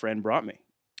this? My friend brought me.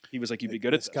 He was like, you'd be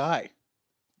good at this. Guy.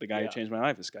 The guy who changed my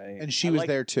life. This guy. And she was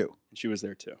there too. And she was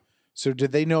there too. So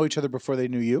did they know each other before they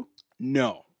knew you?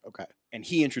 No. Okay. And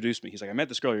he introduced me. He's like, I met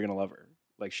this girl. You're gonna love her.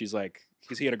 Like she's like,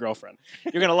 because he had a girlfriend.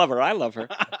 You're gonna love her. I love her.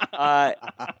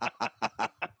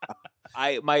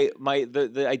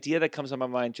 The idea that comes to my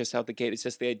mind just out the gate is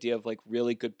just the idea of like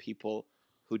really good people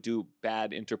who do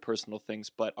bad interpersonal things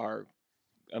but are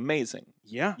amazing.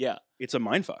 Yeah. Yeah. It's a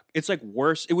mindfuck. It's like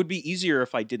worse. It would be easier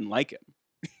if I didn't like him.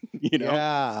 You know?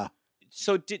 Yeah.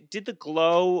 So did the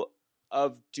glow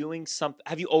of doing something,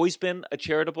 have you always been a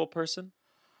charitable person?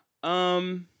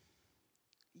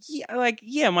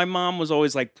 Yeah, my mom was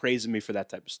always like praising me for that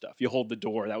type of stuff. You hold the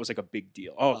door. That was like a big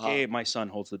deal. Oh, Gabe, my son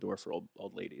holds the door for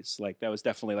old ladies. Like that was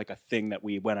definitely like a thing that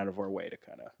we went out of our way to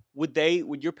kind of.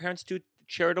 Would your parents do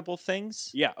charitable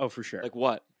things? Yeah. Oh, for sure. Like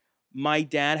what? My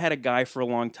dad had a guy for a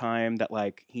long time that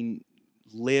like he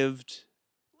lived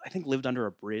I think, lived under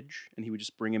a bridge, and he would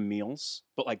just bring him meals,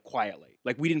 but like quietly.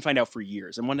 Like we didn't find out for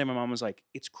years. And one day my mom was like,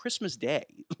 "It's Christmas Day.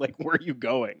 Like, where are you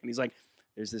going?" And he's like,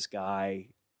 "There's this guy.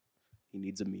 He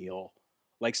needs a meal."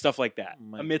 Like stuff like that. Oh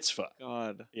my a mitzvah.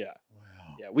 God. Yeah.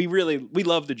 Wow. Yeah. We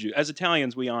love the Jews. As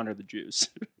Italians, we honor the Jews.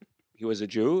 He was a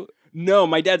Jew? No,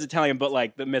 my dad's Italian, but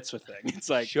like the mitzvah thing. It's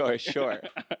like Sure.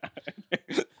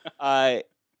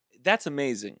 That's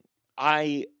amazing.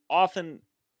 I often,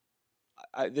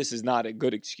 this is not a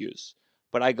good excuse,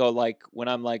 but I go like, when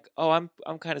I'm like, oh, I'm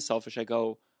kind of selfish. I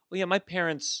go, well, yeah, my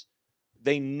parents,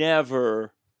 they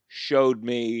never showed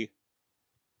me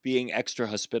being extra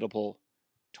hospitable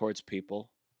towards people.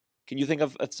 Can you think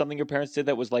of something your parents did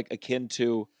that was like akin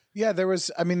to? Yeah, there was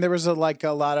a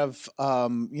lot of,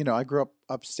 I grew up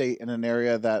upstate in an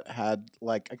area that had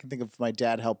like, I can think of my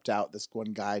dad helped out this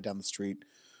one guy down the street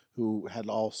who had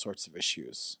all sorts of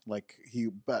issues. Like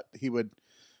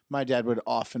my dad would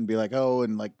often be like, oh,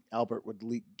 and like Albert would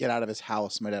get out of his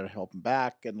house. My dad would help him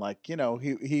back. And like,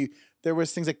 there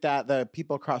was things like that. The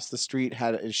people across the street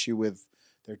had an issue with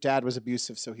their dad was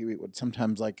abusive. So he would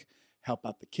sometimes like help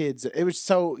out the kids. It was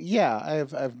so, yeah, I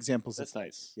have examples. That's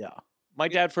nice. Yeah. My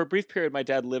dad, for a brief period, my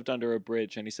dad lived under a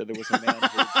bridge, and he said there was a man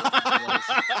who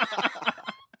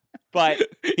but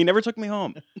he never took me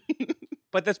home.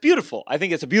 But that's beautiful. I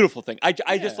think it's a beautiful thing. I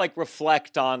just like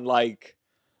reflect on like,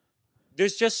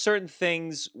 there's just certain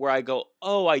things where I go,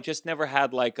 oh, I just never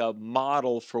had like a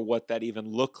model for what that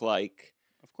even looked like.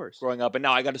 Of course. Growing up. And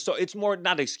now I got to, so it's more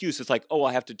not an excuse. It's like, oh,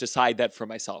 I have to decide that for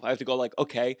myself. I have to go like,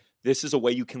 okay, this is a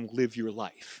way you can live your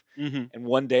life. Mm-hmm. And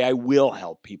one day I will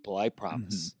help people. I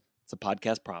promise. Mm-hmm. It's a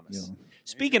podcast promise. Yeah.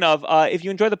 Speaking of, if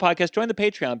you enjoy the podcast, join the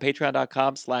Patreon,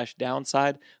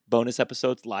 patreon.com/downside. Bonus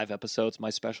episodes, live episodes, my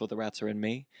special, The Rats Are In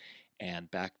Me. And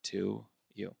back to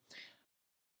you.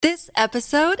 This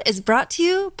episode is brought to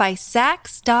you by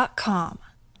Sax.com.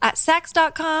 At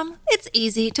Sax.com, it's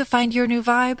easy to find your new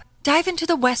vibe. Dive into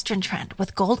the Western trend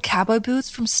with gold cowboy boots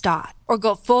from Stott, or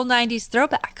go full 90s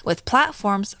throwback with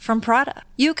platforms from Prada.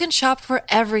 You can shop for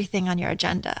everything on your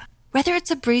agenda, whether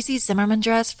it's a breezy Zimmermann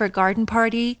dress for a garden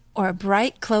party or a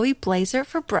bright Chloe blazer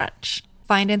for brunch.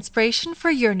 Find inspiration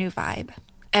for your new vibe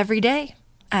every day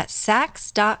at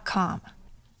Sax.com.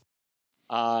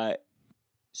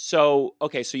 So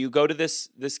you go to this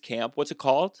camp. What's it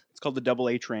called? It's called the Double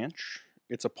H Ranch.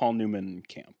 It's a Paul Newman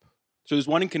camp. So there's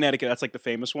one in Connecticut. That's like the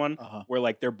famous one where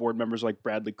like their board members like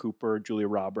Bradley Cooper, Julia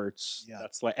Roberts. Yeah.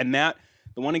 That's like, and the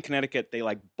one in Connecticut, they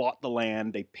like bought the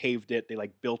land, they paved it, they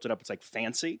like built it up. It's like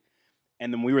fancy.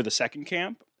 And then we were the second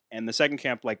camp. And the second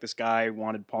camp, like this guy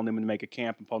wanted Paul Newman to make a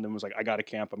camp. And Paul Newman was like, I got a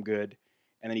camp, I'm good.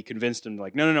 And then he convinced him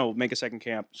like, no, make a second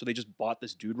camp. So they just bought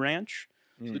this dude ranch.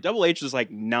 So the Double H is like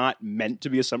not meant to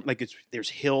be like there's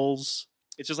hills.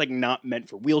 It's just like not meant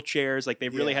for wheelchairs. Like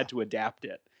they've really had to adapt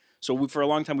it. So for a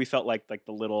long time we felt like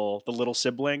the little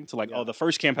sibling to like, oh, the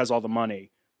first camp has all the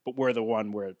money, but we're the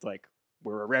one where it's like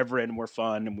we're irreverent and we're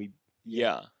fun and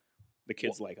the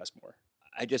kids like us more.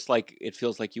 I just like, it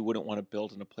feels like you wouldn't want to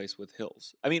build in a place with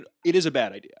hills. I mean, it is a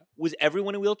bad idea. Was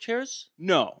everyone in wheelchairs?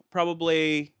 No,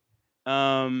 probably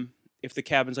if the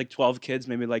cabin's like 12 kids,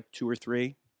 maybe like 2 or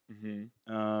 3.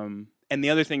 Mm-hmm. And the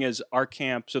other thing is our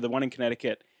camp, so the one in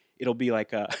Connecticut, it'll be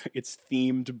like it's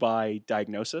themed by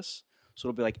diagnosis. So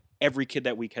it'll be like every kid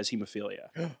that week has hemophilia,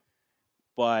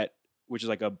 which is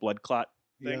like a blood clot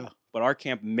thing. Yeah. But our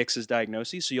camp mixes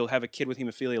diagnoses. So you'll have a kid with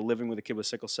hemophilia living with a kid with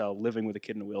sickle cell, living with a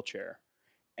kid in a wheelchair.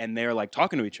 And they're like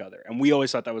talking to each other. And we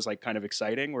always thought that was like kind of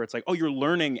exciting where it's like, oh, you're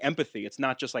learning empathy. It's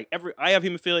not just like I have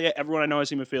hemophilia. Everyone I know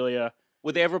has hemophilia.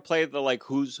 Would they ever play the like,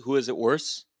 who is it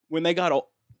worse? When they got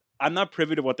I'm not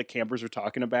privy to what the campers are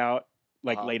talking about,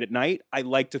 like late at night. I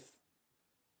like to,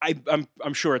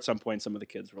 I'm sure at some point some of the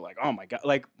kids were like, oh my God.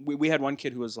 Like we had one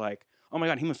kid who was like, oh my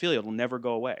God, hemophilia will never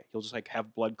go away. You'll just like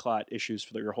have blood clot issues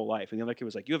for your whole life. And the other kid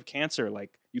was like, you have cancer.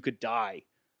 Like you could die.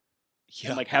 Yeah.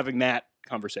 And like having that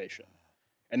conversation.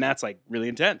 And that's like really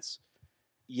intense.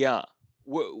 Yeah.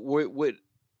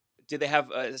 Did they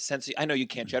have a sense I know you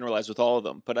can't generalize with all of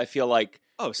them, but I feel like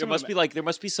there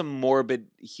must be some morbid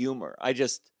humor.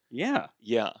 Yeah.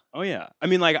 Yeah. Oh yeah. I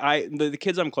mean, like the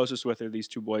kids I'm closest with are these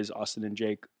 2 boys, Austin and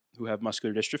Jake, who have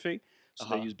muscular dystrophy. So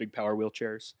they use big power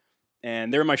wheelchairs.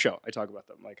 And they're in my show. I talk about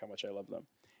them, like how much I love them.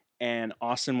 And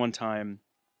Austin, one time,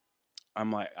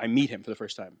 I meet him for the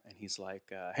first time, and he's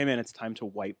like, "Hey man, it's time to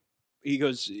wipe." He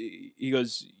goes,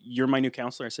 "You're my new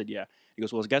counselor?" I said, "Yeah." He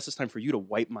goes, "Well, I guess it's time for you to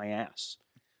wipe my ass."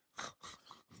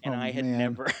 And I had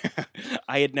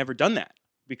never done that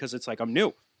because it's like I'm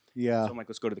new. Yeah. So I'm like,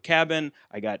 let's go to the cabin.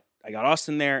 I got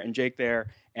Austin there and Jake there,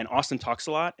 and Austin talks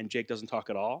a lot, and Jake doesn't talk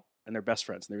at all. and they're best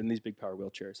friends. And they're in these big power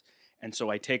wheelchairs. And so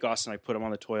I take Austin, I put him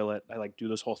on the toilet. I like do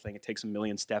this whole thing. It takes a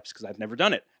million steps because I've never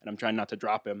done it. And I'm trying not to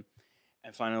drop him.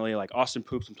 And finally, like Austin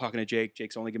poops. I'm talking to Jake.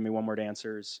 Jake's only giving me one word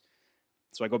answers.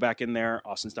 So I go back in there.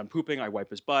 Austin's done pooping. I wipe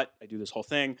his butt. I do this whole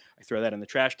thing. I throw that in the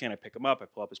trash can. I pick him up. I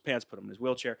pull up his pants, put him in his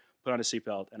wheelchair, put on his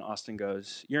seatbelt. And Austin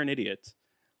goes, "You're an idiot.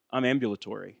 I'm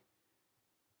ambulatory.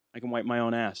 I can wipe my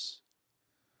own ass."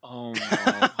 Oh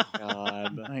my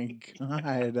God. My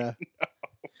God.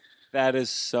 That is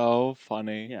so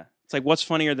funny. Yeah. It's like, what's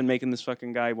funnier than making this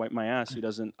fucking guy wipe my ass who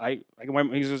doesn't, I can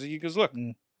wipe, he goes, look,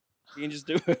 you can just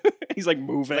do it. He's like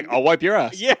moving. Like, I'll wipe your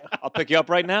ass. Yeah. I'll pick you up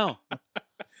right now.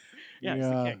 Yeah, he's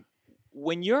the king.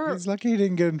 When you're He's lucky he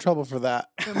didn't get in trouble for that.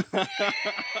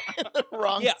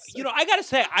 Wrong. Yeah, you know, I gotta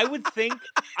say, I would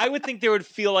think there would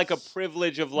feel like a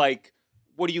privilege of like,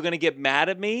 what are you gonna get mad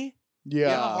at me? You know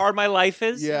how Yeah. hard my life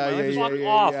is? Yeah, My life is yeah, fuck yeah,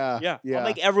 off. yeah, Yeah. I'll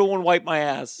make everyone wipe my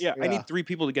ass. Yeah, I Yeah. need 3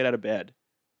 people to get out of bed.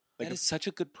 That is such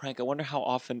a good prank. I wonder how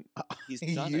often he's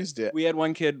He done used it. We had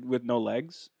one kid with no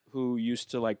legs who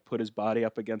used to like put his body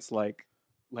up against like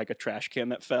a trash can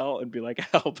that fell and be like,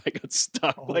 "Help, I got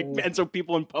stuck." Like, Oh. and so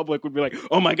people in public would be like,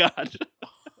 "Oh my God."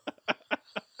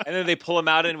 And then they pull him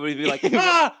out and we'd be like,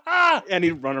 ah! And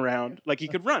he'd run around. Like he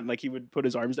could run. Like he would put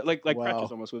his arms like Wow. practice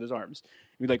almost with his arms.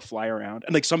 He'd like fly around.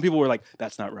 And like some people were like,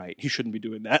 "That's not right. He shouldn't be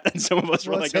doing that." And some of us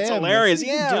were Well, like, it's "That's him. hilarious." He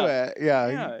can do it. Yeah.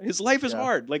 Yeah. His life is Yeah.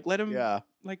 hard. Like let him Yeah.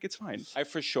 like it's fine. I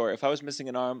for sure, if I was missing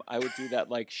an arm, I would do that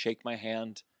like shake my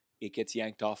hand, it gets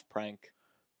yanked off prank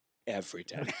every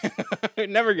day.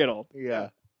 Never get old. Yeah.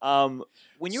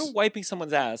 When you're wiping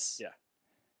someone's ass, Yeah.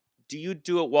 do you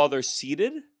do it while they're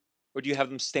seated? Or do you have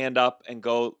them stand up and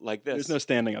go like this? There's no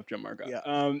standing up, Jim Marco. Yeah.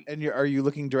 Um, And are you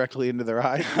looking directly into their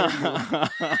eyes?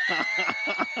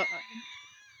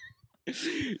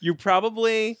 you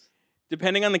probably,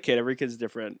 depending on the kid, every kid's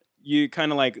different. You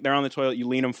kind of like, they're on the toilet, you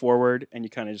lean them forward, and you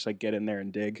kind of just like get in there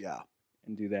and dig Yeah.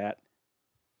 and do that.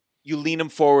 You lean them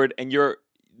forward and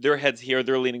their head's here,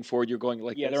 they're leaning forward, you're going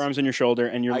like Yeah, this. their arms on your shoulder,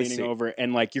 and you're I leaning see. over,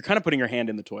 and like you're kind of putting your hand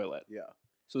in the toilet. Yeah.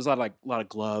 So there's a lot of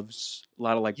gloves, a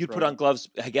lot of like. You'd put throw- on gloves,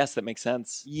 I guess that makes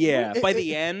sense. Yeah. It- By it-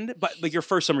 the end, but like your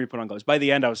first summer you put on gloves. By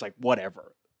the end, I was like,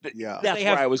 whatever. Yeah. That's they where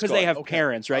have, I was because going. they have Okay.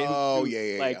 parents, right? Oh, Who-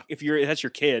 yeah, Like yeah. if that's your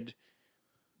kid,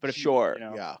 but if Sure. you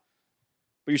know, Yeah.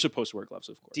 but you're supposed to wear gloves,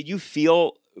 of course. Did you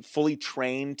feel fully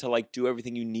trained to like do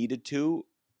everything you needed to?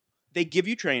 They give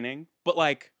you training, but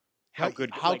like how good?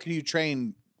 How like, can you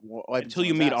train wiping Until you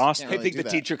someone's meet ass? Austin. Can't I really think do the that.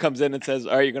 teacher comes in and says,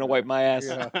 "All right, you're going to wipe my ass."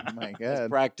 Yeah. My Let's God.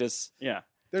 practice. Yeah.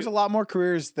 There's a lot more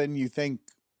careers than you think,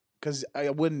 because I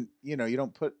wouldn't, you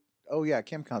don't put, oh yeah,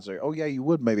 camp counselor. Oh yeah, you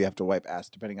would maybe have to wipe ass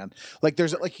depending on, like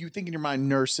there's like you think in your mind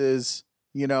nurses,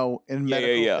 in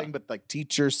medical yeah. thing, but like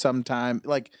teachers sometime,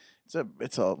 like it's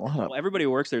a lot of, Well, everybody who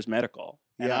works there is medical,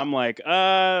 and Yeah. I'm like,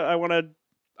 I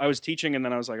was teaching, and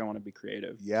then I was like, I want to be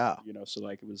creative. yeah. So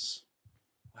like it was.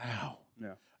 Wow.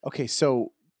 Yeah. Okay,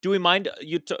 so Do we mind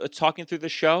you talking through the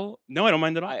show? No, I don't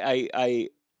mind at all. I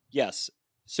yes.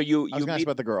 So you I was gonna ask meet,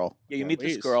 about the girl. yeah, you Yeah, meet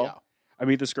this please. girl. Yeah. I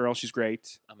meet this girl. She's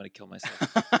great. I'm gonna kill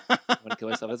myself. I'm gonna kill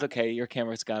myself. It's okay. Your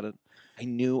camera's got it. I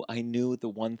knew the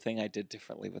one thing I did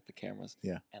differently with the cameras.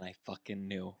 Yeah. And I fucking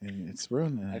knew. And it's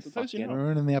ruining I it. Sometimes you fucking know.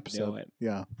 Ruining the episode. knew it.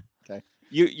 Yeah.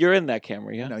 You're in that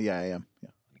camera, yeah? No, yeah, I am. Yeah.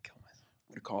 I'm gonna kill myself.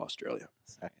 I'm gonna call Australia.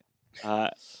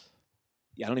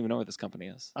 Yeah, I don't even know what this company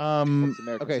is. Um. It's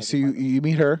American Okay, so Central you Market. you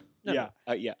meet her. No, Yeah.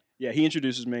 yeah. Yeah, he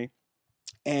introduces me,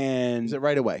 and Is it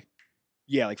right away?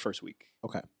 yeah, like first week.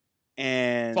 Okay.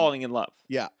 And Falling in love.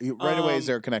 Yeah. Right away. Is Um,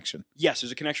 there a connection? yes,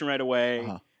 there's a connection right away.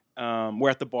 Uh-huh. We're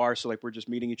at the bar, so like we're just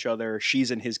meeting each other. She's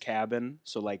in his cabin,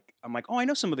 so like I'm like, oh, I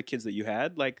know some of the kids that you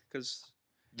had, like because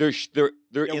They're in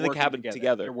the working cabin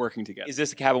together. They're working together. Is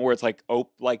this a cabin where it's like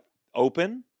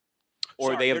open, or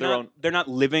Sorry, they have they're their not- own? They're not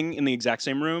living in the exact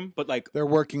same room, but like They're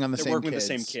working on the they're same working kids.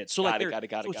 with the same kids. So Got like it, got it,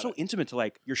 got it, so got it's so it. intimate to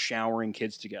like you're showering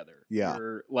kids together. Yeah.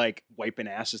 You're like wiping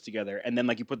asses together, and then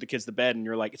like you put the kids to bed, and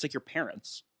you're like, it's like your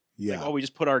parents. It's Yeah. like, oh, we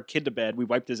just put our kid to bed. We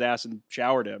wiped his ass and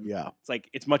showered him. Yeah. It's like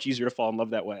it's much easier to fall in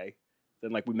love that way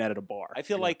than like we met at a bar. I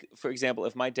feel like, for example,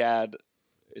 if my dad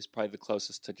is probably the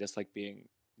closest to just like being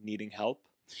needing help.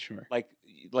 sure. Like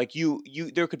you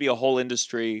there could be a whole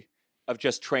industry of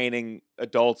just training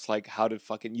adults like how to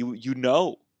fucking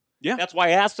Yeah. That's why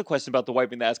I asked the question about the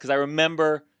wiping the ass, because I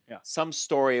remember Yeah. some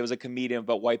story. It was a comedian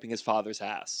about wiping his father's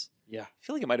ass. Yeah. I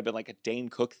feel like it might have been like a Dane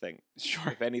Cook thing,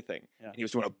 Sure. if anything. Yeah. And he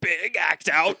was doing a big act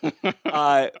out.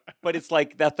 But it's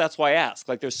like that's why I ask.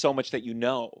 Like there's so much that you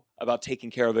know about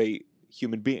taking care of a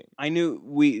human being. I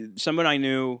knew someone I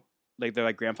knew, like their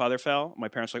like grandfather fell. My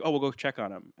parents were like, oh, we'll go check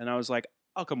on him, and I was like,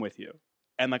 I'll come with you.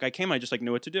 And like I came, I just like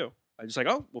knew what to do. I just like,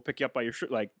 oh, we'll pick you up by your shirt.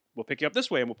 Like, we'll pick you up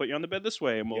this way and we'll put you on the bed this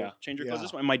way and we'll Yeah. change your clothes Yeah.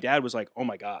 this way. And my dad was like, oh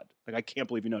my God, like, I can't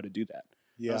believe you know how to do that.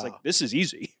 I was like, this is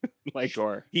easy. Like,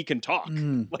 Sure. he can talk.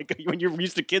 Mm. Like, when you're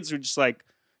used to kids who are just like,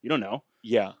 you don't know.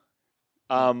 Yeah.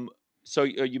 So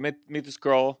you meet this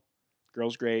girl.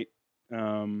 Girl's great.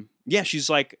 Yeah, she's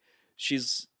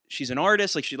an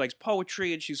artist. Like, she likes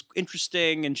poetry and she's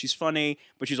interesting and she's funny,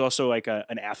 but she's also like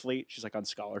an athlete. She's like on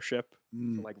scholarship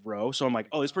for like row. So I'm like,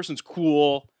 oh, this person's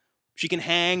cool. She can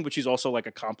hang, but she's also like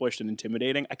accomplished and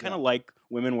intimidating. I kind of like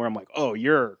women where I'm like, oh,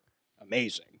 you're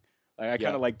amazing. Like, I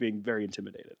kind of like being very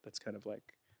intimidated. That's kind of like,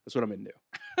 that's what I'm into.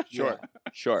 Sure.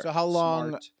 Sure. So how long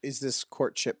Smart. is this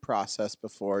courtship process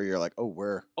before you're like, oh,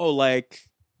 we're Oh, like,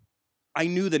 I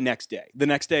knew the next day. The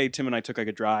next day, Tim and I took like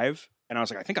a drive, and I was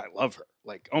like, I think I love her.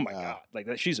 Like, oh my God, like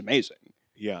that, she's amazing.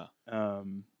 Yeah.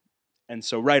 And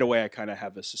so right away, I kind of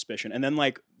have a suspicion. And then,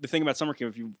 like, the thing about summer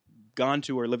camp, if you've gone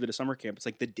to or lived at a summer camp, it's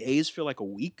like the days feel like a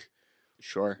week.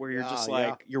 Sure. Where you're just Yeah,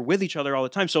 like, you're with each other all the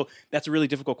time. So that's a really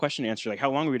difficult question to answer. Like, how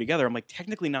long were we together? I'm like,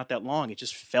 technically not that long. It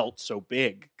just felt so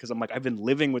big because I'm like, I've been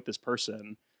living with this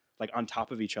person, like, on top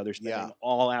of each other, spending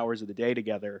all hours of the day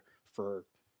together for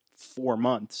 4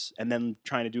 months, and then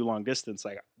trying to do long distance.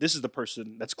 Like, this is the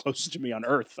person that's closest to me on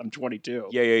earth. I'm 22.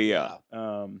 Yeah.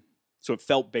 So it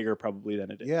felt bigger probably than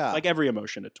it did. Yeah. Like every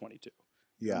emotion at 22.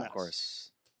 yeah. Of course.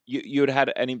 You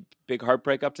had any big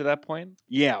heartbreak up to that point?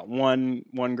 Yeah, one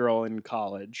girl in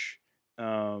college,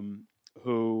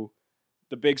 who,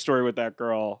 the big story with that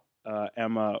girl,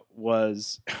 Emma,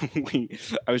 was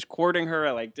I was courting her.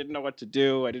 I like didn't know what to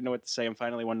do. I didn't know what to say. And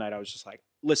finally one night I was just like,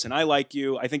 listen, I like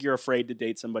you. I think you're afraid to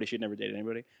date somebody. She'd never dated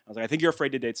anybody. I was like, I think you're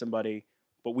afraid to date somebody,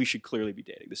 but we should clearly be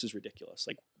dating. This is ridiculous.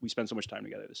 Like, we spend so much time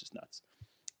together. This is nuts.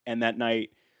 And that night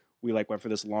we like went for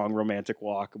this long romantic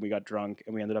walk and we got drunk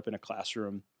and we ended up in a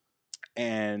classroom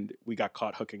and we got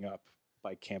caught hooking up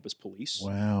by campus police.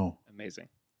 Wow. Amazing.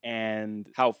 And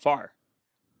How far?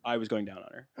 I was going down on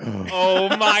her. Oh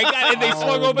my God! And they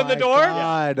swung open the door.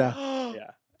 God.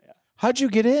 Yeah. How'd you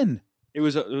get in? It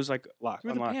was like locked.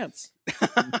 Through the Unlocked. pants.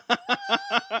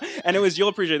 And it was, you'll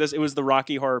appreciate this, it was the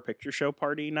Rocky Horror Picture Show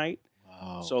party night.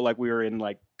 Wow. So like we were in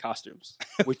like costumes.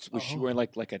 Was she wearing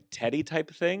like a teddy type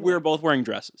of thing? We were both wearing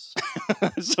dresses.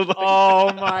 So like,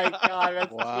 Oh my God!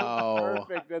 That's Wow. too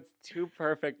perfect. That's too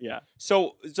perfect. yeah.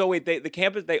 So wait, the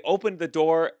campus, they opened the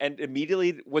door and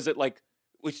immediately was it like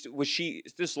was she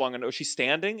this long enough? Was she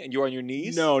standing and you're on your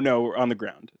knees? No, we're on the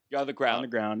ground. You're on the On ground. the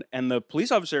ground. And the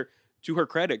police officer, to her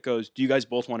credit, goes, do you guys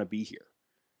both want to be here?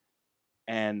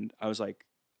 And I was like,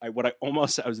 I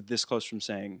was this close from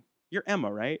saying, you're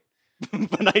Emma, right?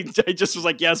 But I just was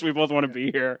like, yes, we both want to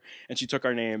be here. And she took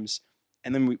our names.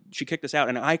 And then she kicked us out.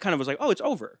 And I kind of was like, oh, it's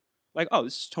over. Like, oh,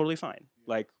 this is totally fine.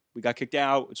 Like, we got kicked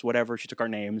out. It's whatever. She took our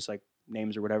names, like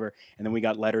names or whatever. And then we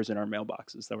got letters in our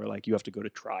mailboxes that were like, you have to go to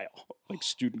trial, like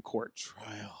student court.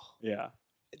 Trial. Yeah.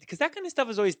 Because that kind of stuff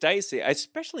is always dicey.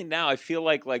 Especially now, I feel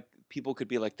like people could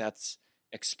be like, that's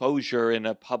exposure in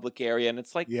a public area, and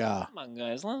it's like, Yeah. come on,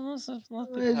 guys, let's have fun.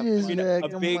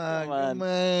 A big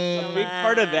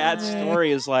part of that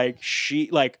story is like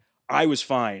I was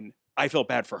fine. I felt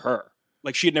bad for her.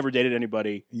 Like, she had never dated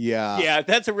anybody. Yeah. Yeah,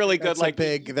 that's a really good That's a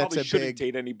big- you that's probably a shouldn't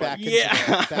big date anybody.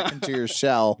 Back into your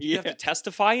shell. You have to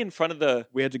testify in front of the.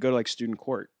 We had to go to like student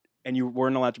court, and you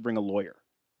weren't allowed to bring a lawyer.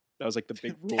 That was like the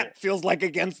big rule. That feels like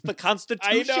against the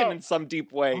Constitution in some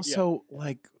deep way. Also,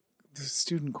 like the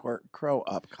student court, grow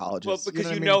up, colleges. Well, because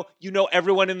what I mean?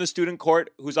 everyone in the student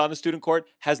court who's on the student court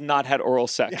has not had oral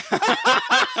sex, so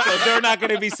they're not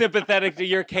going to be sympathetic to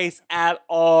your case at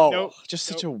all. Nope. Just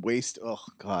such a waste. Oh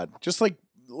God. Just like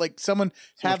someone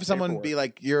So have much someone paperwork. be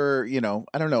like, you're,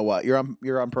 I don't know what, you're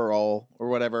on parole or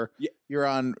whatever. Yeah. You're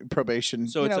on probation.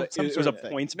 So some it was sort a of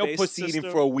thing. points No based pussy eating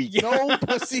system. for a week. No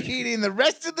pussy eating the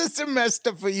rest of the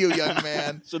semester for you, young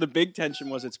man. So the big tension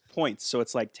was it's points. So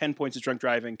it's like 10 points is drunk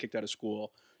driving, kicked out of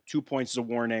school. 2 points is a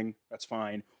warning. That's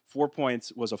fine. 4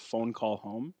 points was a phone call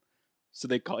home. So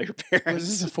they call your parents.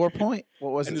 Was this a 4-point?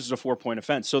 What was and it? this is a 4-point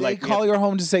offense. So They like call your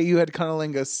home to say you had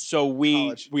cunnilingus. so we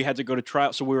college. had to go to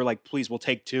trial. So we were like, please, we'll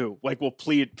take 2. Like, we'll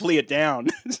plea it down.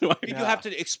 So Did you have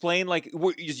to explain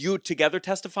is you together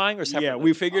testifying or separately? yeah,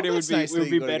 we figured it would that's be nice it would that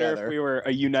be you go better together. if we were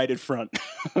a united front.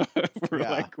 We're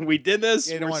Yeah. like, we did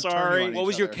this. You don't We're want to turn you sorry. on What each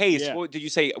was your other. case? Yeah. What did you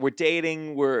say? We're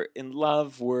dating. We're in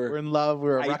love. We're in love.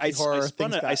 We're a Rocky Horror.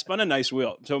 I spun a nice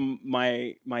wheel. So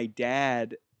my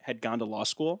dad had gone to law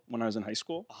school when I was in high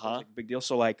school. So it was like a big deal.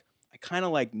 So like I kind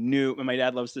of like knew, and my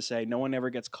dad loves to say, no one ever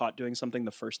gets caught doing something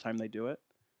the first time they do it.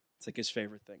 It's like his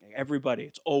favorite thing. Everybody,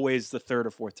 it's always the third or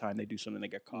fourth time they do something, they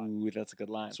get caught. Ooh, that's a good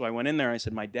line. So I went in there. I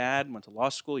said, my dad went to law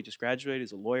school. He just graduated.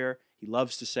 He's a lawyer. He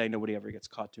loves to say nobody ever gets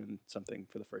caught doing something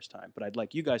for the first time. But I'd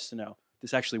like you guys to know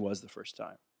this actually was the first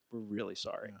time. We're really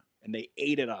sorry. Yeah. And they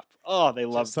ate it up. Oh, they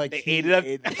loved it. They ate it up.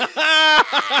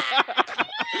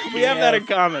 We have that in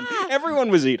common.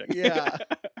 Everyone was eating. Yeah.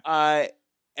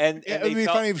 And it would be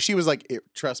funny if she was like,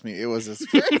 trust me, it was his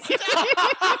first time.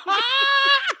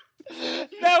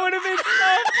 That would have been so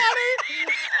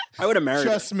funny. I would have married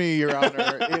Trust me, Your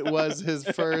Honor, it was his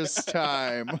first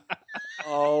time.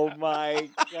 Oh my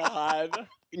God.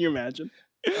 Can you imagine?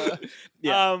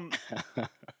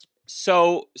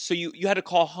 So you had to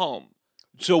call home.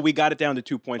 So we got it down to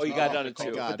 2 points. Oh, you got it down to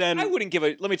 2. God. But then I wouldn't give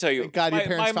it. Let me tell you, God, your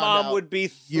parents my found mom out would be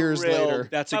thrilled. years later.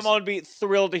 My mom would be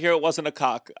thrilled to hear it wasn't a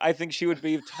cock. I think she would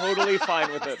be totally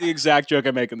fine with it. The exact joke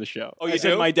I make in the show. Oh, you I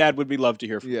said do? my dad would be loved to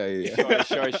hear from. Yeah.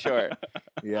 Sure.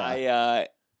 Yeah.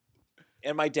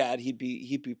 And my dad, he'd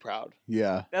be proud.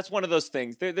 Yeah. That's one of those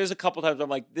things. There's a couple times I'm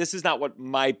like, this is not what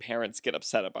my parents get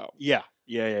upset about. Yeah.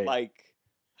 Like,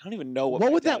 I don't even know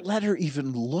what would that letter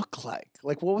even look like?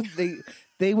 Like, what would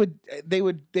they would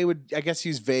I guess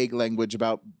use vague language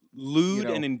about lewd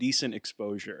and indecent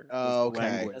exposure. Oh, okay.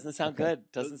 Language. Doesn't sound good.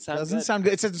 Doesn't sound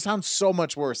good. It sounds so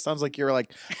much worse. Sounds like you're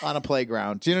like on a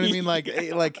playground. Do you know what I mean?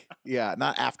 Like yeah,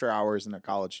 not after hours in a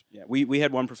college. Yeah, we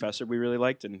had one professor we really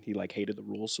liked, and he like hated the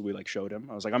rules, so we like showed him.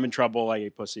 I was like, I'm in trouble. I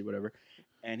ate pussy, whatever.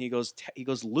 And he goes,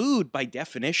 lewd by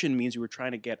definition means you were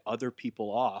trying to get other people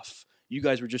off. You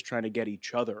guys were just trying to get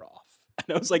each other off.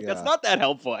 And I was like, that's not that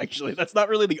helpful, actually. That's not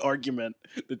really the argument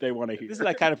that they want to hear. This is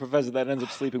that kind of professor that ends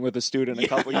up sleeping with a student a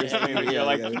couple years later. You're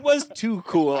like, he was too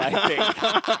cool, I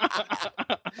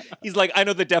think. He's like, I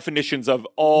know the definitions of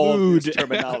all this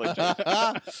terminology.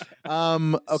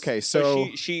 Okay, so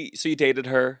you dated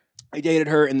her. I dated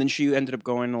her, and then she ended up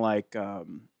going to like, it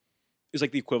was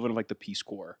like the equivalent of like the Peace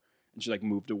Corps. And she like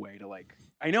moved away to like,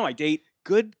 I know I date.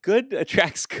 Good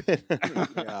attracts good.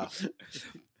 Yeah.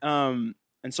 And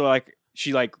so like,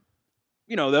 she like,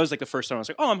 that was like the first time I was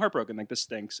like, oh, I'm heartbroken. Like this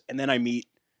stinks. And then I meet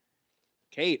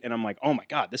Kate and I'm like, oh my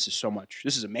God, this is so much.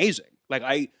 This is amazing.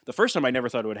 Like the first time I never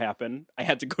thought it would happen. I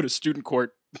had to go to student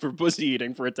court for pussy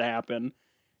eating for it to happen.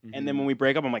 Mm-hmm. And then when we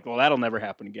break up, I'm like, well, that'll never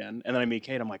happen again. And then I meet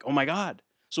Kate. I'm like, oh my God.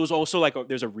 So it's also like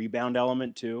there's a rebound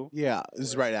element too. Yeah, this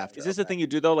is right after. Is this the thing you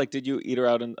do though? Like, did you eat her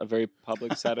out in a very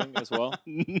public setting as well?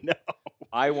 No.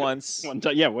 I once. One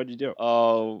time, yeah. What did you do?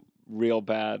 Oh, real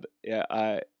bad.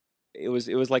 Yeah. It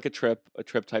was like a trip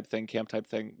type thing, camp type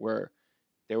thing, where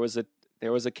there was a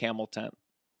camel tent,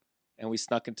 and we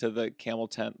snuck into the camel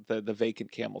tent, the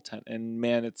vacant camel tent, and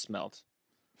man, it smelled.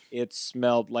 It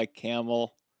smelled like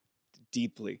camel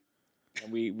deeply.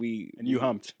 And we and you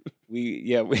humped.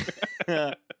 We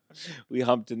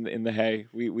humped in the hay.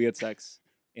 We had sex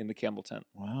in the camel tent.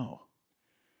 Wow.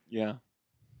 Yeah.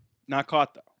 Not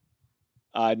caught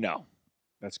though. No.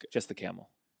 That's good. Just the camel.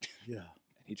 Yeah.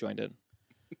 And he joined in.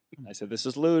 I said, "This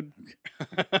is lewd."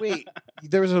 Wait,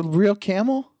 there was a real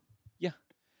camel? Yeah.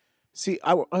 See,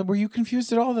 were you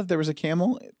confused at all that there was a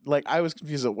camel? Like, I was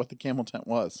confused at what the camel tent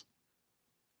was.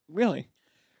 Really?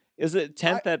 Is it a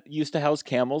tent that used to house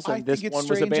camels, and this one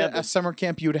was abandoned? At a summer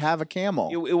camp, you would have a camel.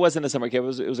 It wasn't a summer camp.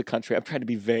 It was a country. I'm trying to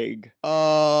be vague.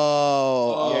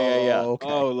 Oh. Yeah. Okay.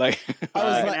 Oh, like I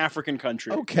was an like, African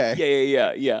country. Okay.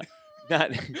 Yeah.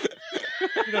 Not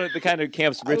the kind of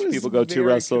camps rich people go to,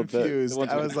 Russell. The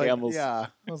ones I with was like, camels. yeah.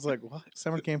 I was like, what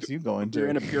summer camps are you going to? You're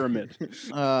in a pyramid.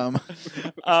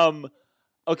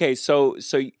 Okay, so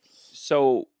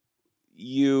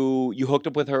you hooked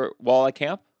up with her while at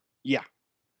camp? Yeah.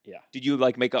 Did you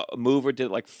like make a move, or did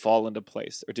it like fall into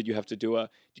place, or did you have to do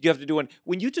one?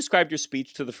 When you described your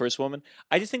speech to the first woman,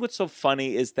 I just think what's so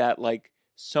funny is that like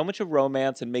so much of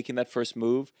romance and making that first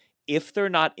move, if they're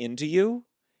not into you,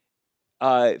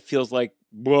 it feels like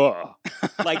blah.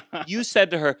 Like you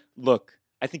said to her, look,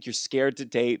 I think you're scared to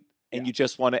date and you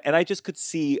just want to, and I just could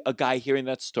see a guy hearing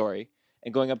that story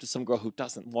and going up to some girl who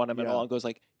doesn't want him at all and goes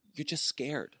like, you're just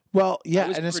scared. Well, yeah, I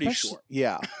was and pretty especially, sure.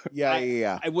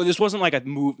 Yeah. Well, this wasn't like a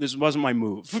move. This wasn't my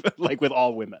move. Like with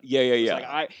all women. Yeah.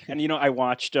 Like I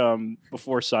watched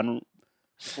Before Sunrise.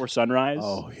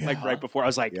 Oh, yeah. Like right before, I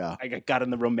was like, Yeah. I got in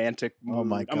the romantic mood. Oh,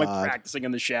 my I'm like God. practicing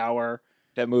in the shower.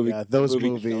 That movie. Yeah, those kills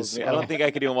movies. me. I don't think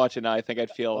I could even watch it now. I think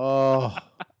I'd feel. Oh,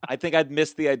 I think I'd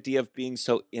miss the idea of being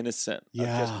so innocent.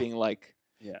 Yeah. Of just being like.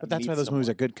 Yeah. but that's why those movies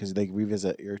are good, because they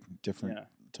revisit your different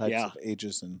types Yeah. of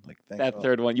ages and like things. That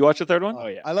third one. You watch the third one? Oh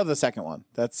yeah. I love the second one.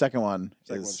 That second one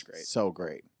Second is one's great. so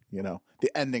great. You know,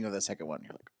 the ending of the second one,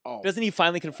 you're like, oh. Doesn't he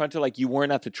finally confront her like you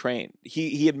weren't at the train?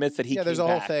 He admits that he. Yeah, there's a came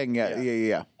whole back. thing.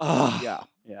 Yeah. Ah. Yeah.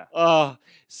 Yeah.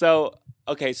 So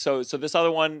okay, so this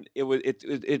other one,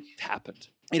 it happened.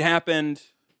 It happened.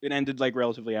 It ended like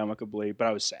relatively amicably, but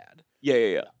I was sad.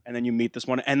 Yeah. And then you meet this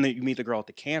one, and then you meet the girl at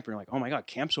the camp, and you're like, oh my God,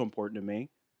 camp's so important to me.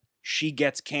 She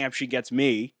gets camp, she gets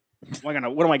me. What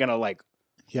am I gonna like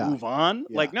move on?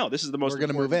 Yeah. Like, no, this is the most We're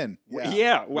gonna move in.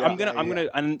 Yeah. I'm gonna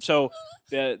and so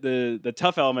the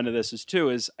tough element of this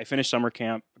is I finished summer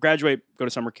camp, graduate, go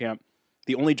to summer camp.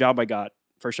 The only job I got,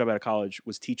 first job out of college,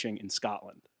 was teaching in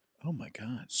Scotland. Oh my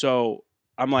God. So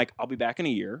I'm like, I'll be back in a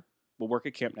year. We'll work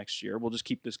at camp next year. We'll just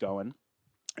keep this going.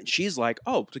 And she's like,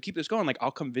 oh, to keep this going, like,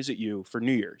 I'll come visit you for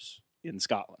New Year's in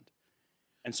Scotland.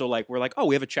 And so, like, we're like, oh,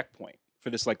 we have a checkpoint for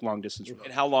this, like, long distance road.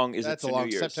 And how long is That's it a to long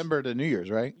New Year's? September to New Year's,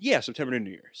 right? Yeah, September to New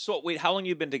Year's. So wait, how long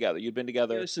you been together? You've been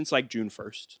together Since, like, June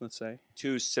 1st, let's say.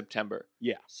 to September.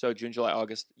 Yeah. So June, July,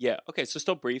 August. Yeah. Okay, so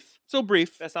still brief. Still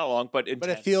brief. That's not long, but intense. But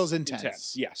it feels intense.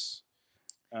 Intense. Yes.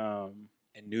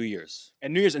 And New Year's.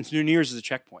 And New Year's is a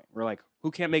checkpoint. We're like, who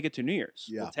can't make it to New Year's?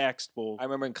 Yeah. We'll text. I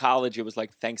remember in college, it was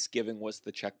like Thanksgiving was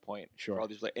the checkpoint. Sure. For all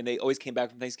these, and they always came back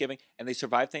from Thanksgiving, and they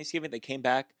survived Thanksgiving. They came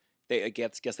back. They I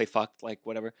guess they fucked, like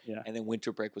whatever. Yeah. And then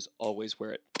winter break was always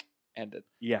where it ended.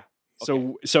 Yeah.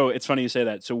 Okay. So it's funny you say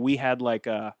that. So we had like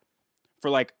for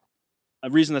like a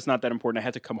reason that's not that important. I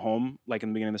had to come home like in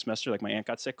the beginning of the semester. Like my aunt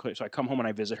got sick, so I come home and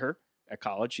I visit her at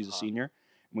college. She's a senior,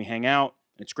 and we hang out.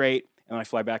 And it's great. And then I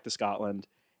fly back to Scotland,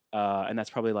 and that's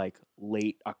probably like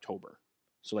late October.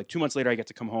 So like 2 months later, I get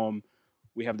to come home.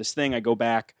 We have this thing. I go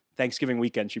back. Thanksgiving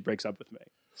weekend, she breaks up with me.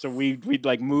 So we'd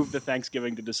like move the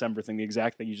Thanksgiving to December thing. The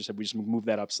exact thing you just said. We just moved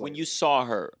that up slightly. When you saw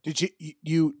her, Did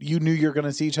you knew you were going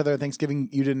to see each other at Thanksgiving?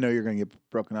 You didn't know you were going to get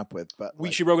broken up with, but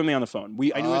she broke with me on the phone.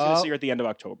 I knew I was going to see her at the end of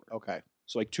October. Okay.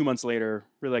 So like 2 months later,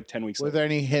 really like 10 weeks Were later. there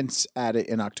any hints at it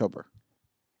in October?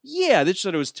 Yeah, they just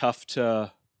said it was tough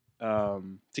to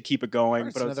keep it going.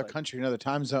 It's but I was another like, country, another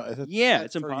time zone. Yeah,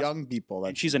 it's for impossible. young people.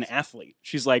 And she's an athlete.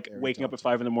 She's like Very waking up tough.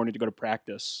 at 5 a.m. to go to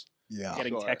practice, Yeah.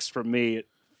 getting Sure. texts from me at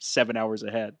 7 hours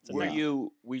ahead. It's were amazing.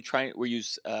 you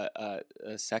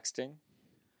sexting?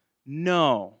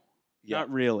 No, Yeah. not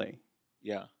really.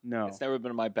 Yeah. No. It's never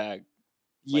been in my bag.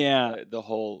 Like, Yeah, the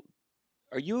whole.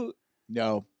 Are you?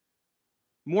 No.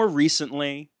 more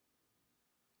recently,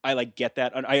 I like get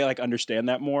that. I like understand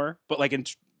that more. But like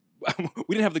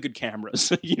we didn't have the good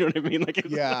cameras. You know what I mean? Like,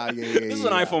 Yeah. this is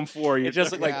an iPhone 4. It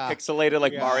just looked like Yeah. pixelated,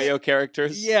 like Yeah. Mario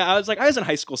characters. Yeah, I was in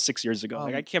high school 6 years ago.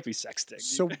 Like, Um, I can't be sexting.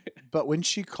 So, but when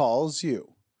she calls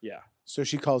you, yeah. so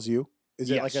she calls you. Is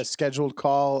it like Yes. a scheduled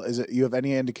call? Is it you have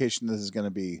any indication this is going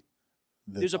to be?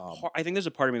 I think there's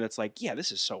a part of me that's like, yeah,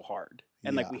 this is so hard.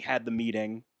 And like Yeah. we had the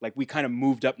meeting, like we kind of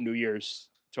moved up New Year's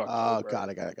to Oh, October. got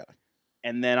it.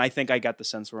 And then I think I got the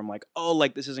sense where I'm like, oh,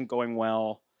 like this isn't going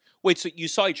well. Wait, so you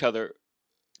saw each other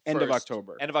End of first,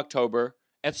 October. End of October.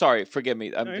 And sorry, forgive me.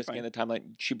 I'm No, you're just fine. getting the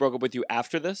timeline. She broke up with you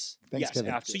after this?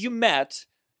 Thanksgiving. after. So you met,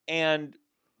 and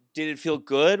did it feel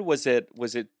good? Was it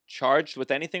charged with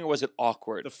anything, or was it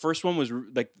awkward? The first one was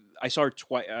like I saw her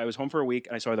twice. I was home for a week,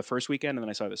 and I saw her the first weekend, and then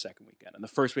I saw her the second weekend. And the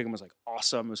first weekend was like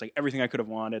awesome. It was like everything I could have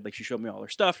wanted. Like she showed me all her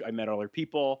stuff. I met all her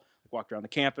people. Like, walked around the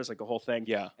campus, like the whole thing.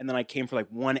 Yeah. And then I came for like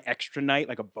one extra night,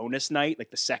 like a bonus night, like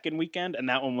the second weekend, and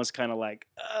that one was kind of like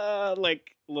a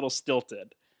little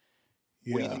stilted. What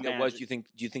do you Yeah. think that was? Do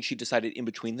you think she decided in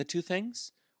between the two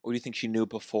things, or do you think she knew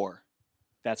before?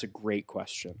 That's a great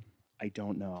question. I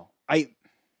don't know.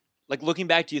 Like looking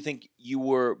back, do you think you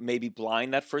were maybe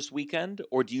blind that first weekend,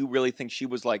 or do you really think she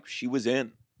was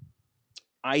in?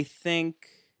 I think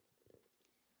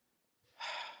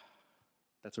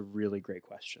that's a really great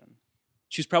question.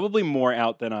 She's probably more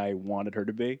out than I wanted her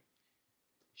to be.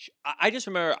 I just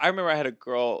remember. I remember I had a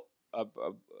girl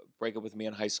break up with me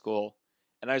in high school,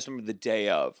 and I just remember the day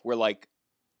of where like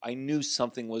I knew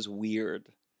something was weird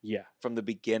Yeah. from the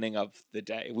beginning of the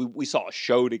day. We saw a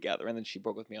show together, and then she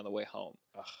broke with me on the way home,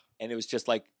 and it was just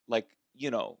like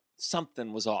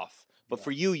something was off. But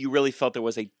for you, you really felt there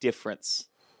was a difference.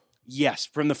 Yes,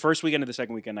 from the first weekend to the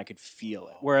second weekend, I could feel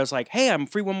it. Where I was like, "Hey, I'm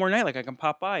free one more night. Like, I can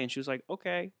pop by." And she was like,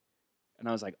 "Okay." And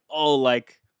I was like, "Oh,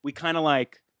 like we kind of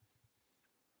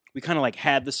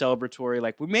had the celebratory.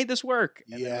 Like, we made this work."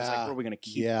 And then it was like, Yeah. "Are we gonna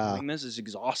keep Yeah. doing this? Is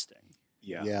exhausting.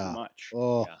 Yeah. Yeah. Too much."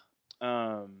 Oh.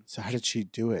 Yeah. So how did she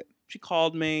do it? She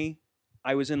called me.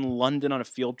 I was in London on a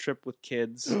field trip with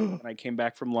kids, and I came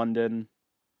back from London,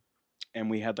 and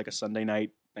we had like a Sunday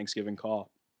night Thanksgiving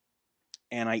call.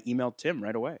 And I emailed Tim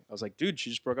right away. I was like, dude, she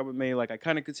just broke up with me. Like, I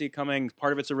kind of could see it coming.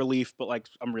 Part of it's a relief, but like,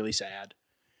 I'm really sad.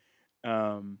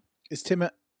 Is Tim?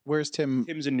 Where's Tim?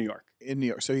 Tim's in New York. In New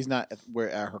York, so he's not at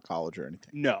her college or anything.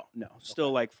 No,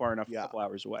 still like far enough, Yeah. a couple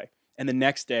hours away. And the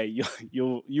next day,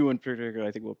 you in particular,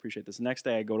 I think will appreciate this. The next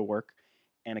day, I go to work,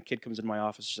 and a kid comes into my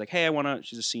office. She's like, "Hey,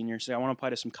 she's a senior. She's like, I want to apply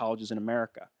to some colleges in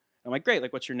America." I'm like, "Great.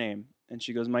 Like, what's your name?" And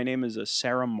she goes, "My name is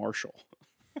Sarah Marshall."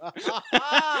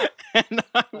 And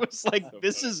I was like,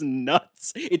 "This is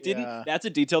nuts." It didn't. Yeah. That's a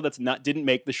detail didn't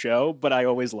make the show, but I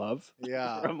always love.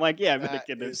 Yeah. I'm like, yeah, I'm gonna That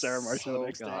kid named is Sarah Marshall so the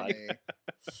next day.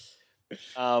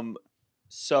 funny.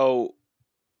 So,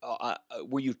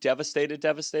 were you devastated?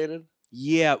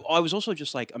 Yeah, I was also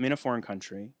just like, I'm in a foreign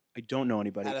country. I don't know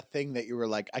anybody. Had a thing that you were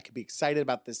like, I could be excited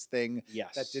about this thing.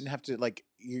 Yes, That didn't have to like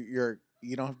you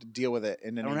don't have to deal with it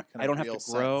in any kind I don't of have real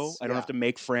to grow. sense. I don't have to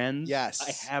make friends. Yes,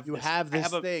 I have. You this, have this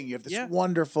I have thing. You have this yeah.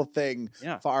 wonderful thing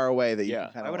Yeah. far away that you Yeah.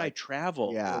 can kind Why of would I like,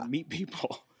 travel Yeah. or meet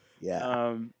people?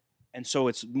 Yeah. And so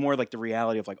it's more like the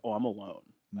reality of like, oh, I'm alone.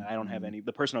 I don't have Mhm. any.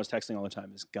 The person I was texting all the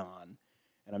time is gone,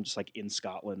 and I'm just like in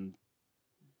Scotland,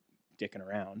 dicking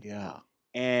around. Yeah.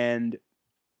 And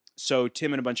so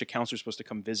Tim and a bunch of counselors are supposed to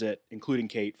come visit, including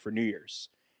Kate, for New Year's.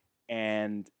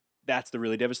 And that's the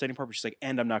really devastating part. But she's like,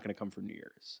 and I'm not going to come for New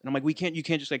Year's. And I'm like, you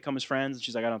can't just like come as friends. And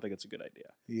she's like, I don't think it's a good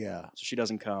idea. Yeah. So she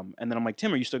doesn't come. And then I'm like,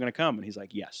 Tim, are you still going to come? And he's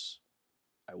like, yes,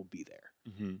 I will be there.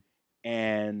 Mm-hmm.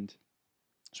 And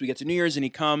so we get to New Year's and he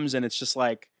comes and it's just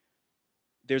like,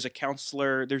 there's a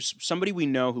counselor, there's somebody we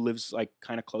know who lives like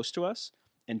kind of close to us.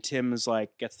 And Tim is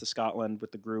like, gets to Scotland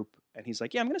with the group. And he's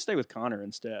like, yeah, I'm going to stay with Connor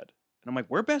instead. And I'm like,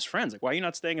 we're best friends. Like, why are you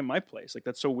not staying in my place? Like,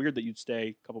 that's so weird that you'd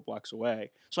stay a couple blocks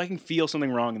away. So I can feel something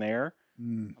wrong there.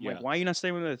 Mm. I'm like, why are you not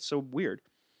staying with me? It's so weird.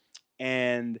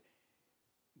 And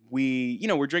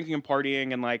we're drinking and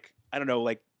partying. And like, I don't know,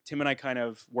 like Tim and I kind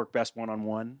of work best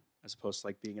one-on-one as opposed to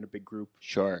like being in a big group.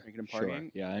 Sure. Drinking and Sure.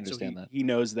 partying. Yeah, I understand So that. he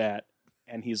knows that.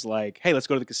 And he's like, hey, let's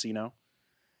go to the casino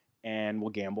and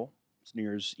we'll gamble. It's New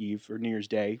Year's Eve or New Year's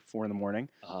Day, 4 a.m.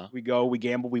 Uh-huh. We go, we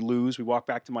gamble, we lose. We walk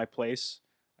back to my place.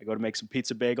 I go to make some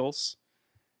pizza bagels.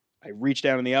 I reach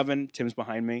down in the oven. Tim's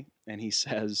behind me. And he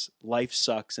says, life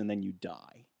sucks and then you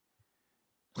die.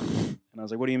 And I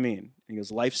was like, what do you mean? And he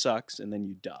goes, life sucks and then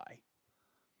you die.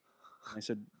 And I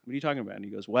said, what are you talking about? And he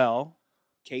goes, well,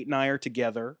 Kate and I are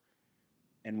together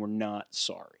and we're not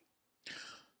sorry.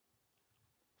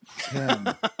 Tim.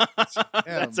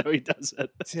 That's how he does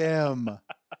it. Tim.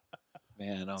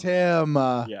 Man. Tim.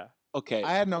 Yeah. Okay.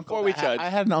 I had an uncle. Before we that had- judge, I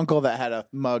had an uncle that had a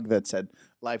mug that said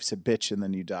 "Life's a bitch and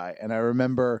then you die," and I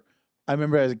remember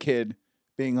as a kid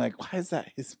being like, "Why is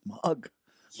that his mug?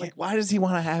 Like, why does he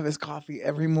want to have his coffee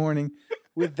every morning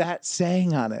with that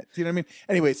saying on it?" Do you know what I mean?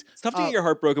 Anyways, It's tough to get your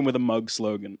heart broken with a mug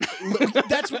slogan.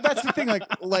 that's the thing.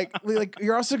 Like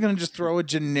you're also gonna just throw a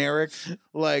generic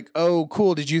like, "Oh,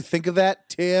 cool. Did you think of that,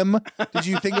 Tim? Did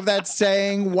you think of that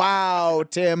saying? Wow,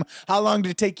 Tim. How long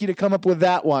did it take you to come up with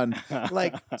that one?"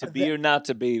 Like to be or not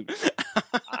to be,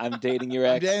 I'm dating your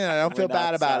ex. I don't feel We're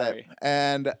bad not about sorry. it.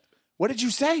 And what did you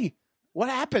say? What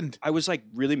happened? I was like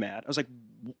really mad. I was like,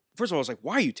 first of all, I was like,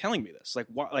 why are you telling me this? Like,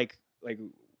 why? Like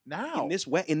Now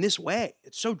in this way.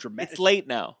 It's so dramatic. It's late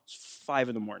now. It's 5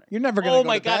 a.m. you're never gonna Oh go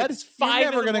my to God! bed. It's 5.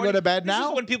 You're never gonna go to bed This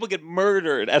now. is when people get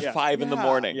murdered at Yeah. 5 in the Yeah.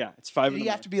 morning. Yeah, it's 5 Did in the you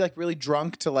have morning. to be like really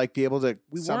drunk to like be able to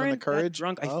We summon weren't the courage? that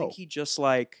drunk. I Oh. think he just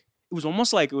like it was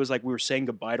almost like we were saying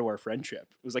goodbye to our friendship.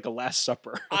 It was like a last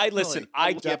supper. I listen.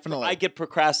 I Definitely. get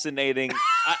procrastinating.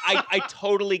 I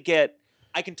totally get.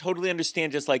 I can totally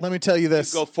understand. Just like Let me tell you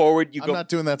this. you go forward. You I'm go. not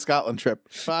doing that Scotland trip.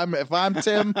 If I'm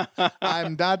Tim,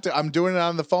 I'm not. I'm doing it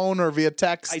on the phone or via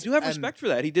text. I do have and respect for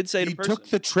that. He did say it He in person. took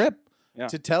the trip Yeah.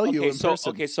 to tell you in person.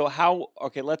 Okay. So how?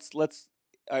 Okay. Let's.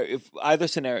 If either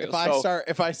scenario. If I start,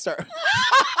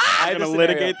 I'm either gonna scenario.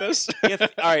 litigate this. All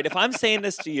right. If I'm saying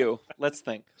this to you, let's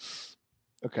think.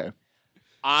 okay.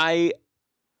 I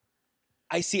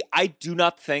see. I do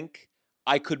not think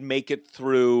I could make it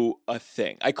through a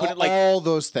thing. I couldn't all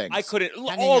those things. I couldn't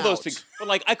Hanging all those out. things. But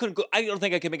like I couldn't go. I don't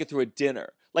think I could make it through a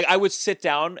dinner. Like I would sit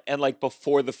down and like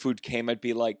before the food came, I'd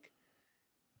be like,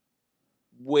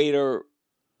 waiter,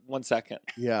 1 second,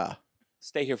 Yeah.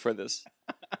 stay here for this.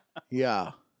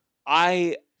 Yeah.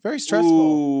 I Very stressful.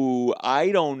 Ooh,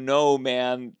 I don't know,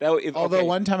 man. Although okay.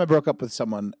 one time I broke up with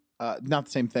someone, not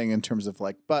the same thing in terms of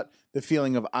like, but the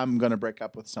feeling of I'm gonna break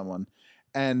up with someone,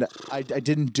 and I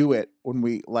didn't do it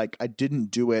I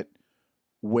didn't do it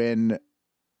when,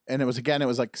 and it was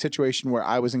like a situation where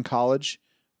I was in college,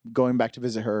 going back to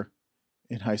visit her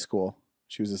in high school.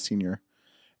 She was a senior,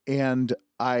 and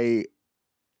I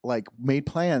like made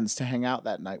plans to hang out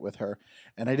that night with her,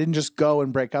 and I didn't just go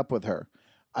and break up with her.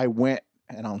 I went.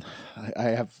 And I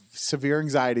have severe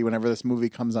anxiety whenever this movie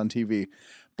comes on TV,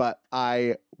 but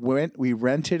we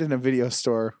rented in a video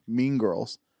store, Mean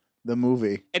Girls, the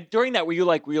movie. And during that, were you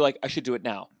like, I should do it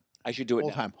now? I should do it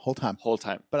Whole time. Whole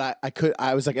time. But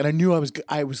I was like, and I knew I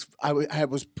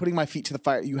was putting my feet to the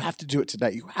fire. You have to do it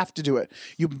tonight. You have to do it.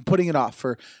 You've been putting it off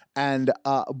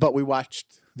but we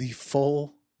watched the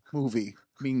full movie,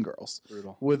 Mean Girls.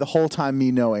 Brutal. With the whole time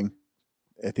me knowing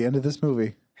at the end of this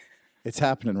movie, it's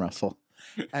happening, Russell.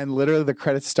 And literally the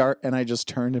credits start and I just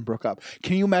turned and broke up.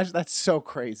 Can you imagine? That's so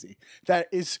crazy. That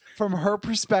is, from her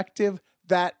perspective,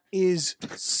 that is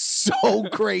so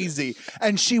crazy.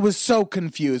 And she was so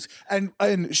confused. And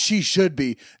she should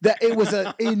be. That it was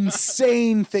an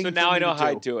insane thing. So now I know how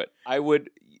I'd do it.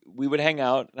 We would hang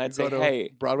out and I'd say,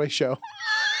 hey, Broadway show.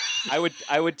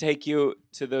 I would take you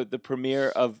to the premiere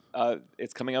of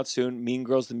it's coming out soon, Mean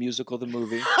Girls the musical, the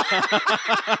movie.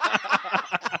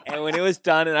 And when it was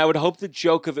done, and I would hope the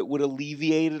joke of it would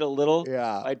alleviate it a little.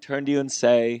 Yeah. I'd turn to you and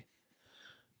say,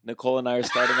 Nicole and I are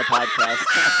starting a podcast.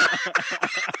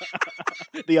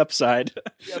 The upside.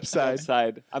 The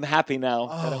upside. I'm happy now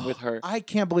that I'm with her. I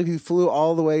can't believe he flew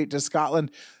all the way to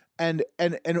Scotland, and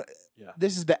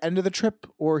this is the end of the trip,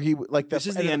 or this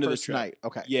is the end of the first trip. night.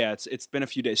 Okay, Yeah, it's been a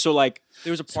few days. So like,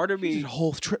 there was a part of he me. did a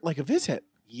whole trip like a visit.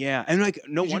 Yeah, and like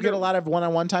no Did wonder. you get a lot of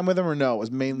one-on-one time with him, or no? It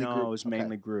was mainly No, group? it was Okay.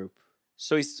 mainly group.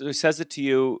 So he says it to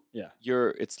you. Yeah.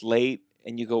 It's late,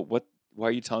 and you go, "What? Why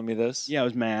are you telling me this?" Yeah, I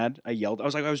was mad. I yelled. I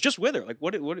was like, I was just with her. Like,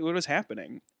 what was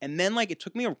happening? And then like, it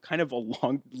took me a kind of a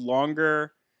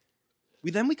longer.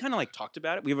 We kind of like talked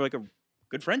about it. We have like a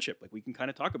good friendship. Like we can kind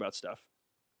of talk about stuff.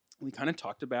 We kind of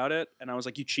talked about it, and I was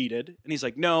like, "You cheated," and he's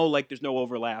like, "No, like there's no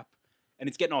overlap," and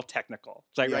it's getting all technical.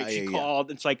 It's like, Yeah, right? She yeah. called.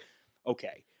 And it's like,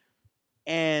 okay,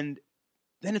 and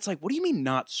then it's like, what do you mean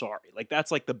not sorry? Like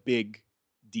that's like the big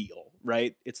deal,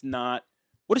 right? It's not.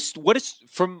 What is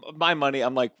from my money?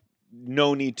 I'm like,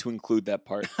 no need to include that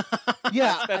part.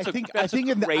 Yeah, That's I a think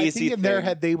crazy in their thing.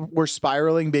 head they were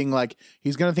spiraling, being like,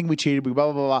 "He's gonna think we cheated. We blah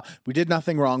blah blah blah. We did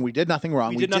nothing wrong. We did nothing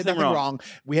wrong. We did nothing wrong.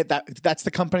 We had that. That's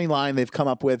the company line they've come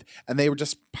up with, and they were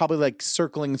just probably like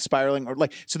circling, spiraling, or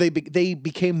like so they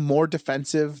became more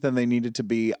defensive than they needed to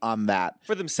be on that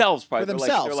For themselves, probably. for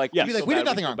themselves. They're like, Be "We like, feel we bad, did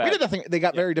nothing feel wrong. bad." We did nothing. They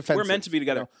got very defensive. We're meant to be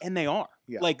together, you know? and they are.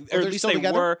 Yeah. Like, Oh, or at they're least still they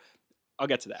together? were. I'll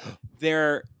get to that.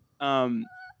 They're,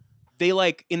 they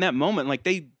like in that moment, like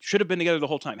they should have been together the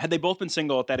whole time. Had they both been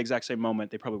single at that exact same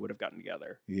moment, they probably would have gotten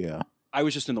together. Yeah, I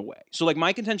was just in the way. So like,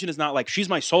 my contention is not like she's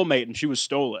my soulmate and she was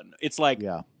stolen. It's like,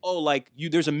 yeah, oh, like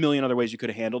there's a million other ways you could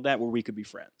have handled that where we could be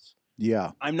friends.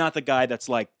 yeah, I'm not the guy that's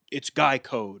like, it's guy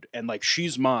code and like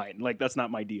she's mine. Like that's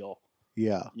not my deal.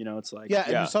 yeah. You know, it's like, Yeah,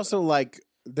 and it's also like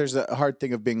there's a hard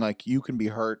thing of being like you can be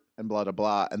hurt and blah blah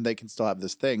blah, and they can still have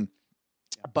this thing.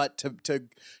 But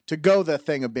to go the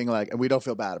thing of being like, and we don't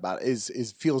feel bad about it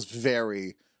is feels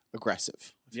very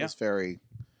aggressive. It feels very,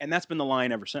 and that's been the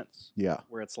line ever since. yeah.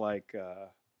 Where it's like,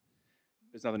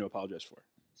 there's nothing to apologize for.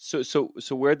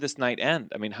 So where'd this night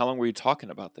end? I mean, how long were you talking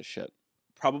about this shit?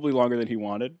 Probably longer than he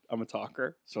wanted. I'm a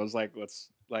talker, so I was like, let's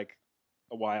like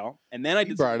a while, and then I You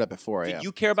did. brought it up before. Did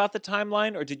you care about the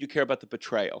timeline, or did you care about the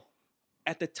betrayal?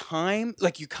 At the time,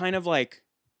 like you kind of like,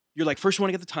 you're like, first you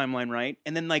want to get the timeline right,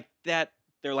 and then like that,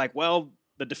 they're like, well,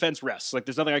 the defense rests. Like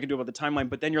there's nothing I can do about the timeline,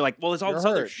 but then you're like, well, there's all You're this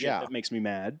other hurt, shit yeah. that makes me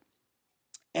mad,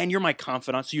 and you're my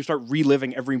confidant, so you start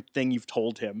reliving everything you've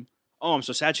told him. Oh, I'm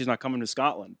so sad she's not coming to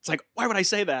Scotland. It's like, why would I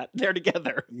say that? They're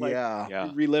together. Like, Yeah. Yeah.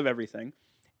 you relive everything.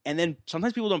 And then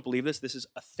sometimes people don't believe this. This is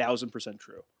 1,000%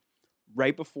 true.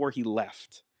 Right before he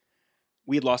left,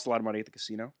 we had lost a lot of money at the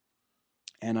casino.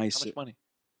 And I How said, much money?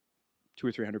 200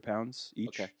 or 300 pounds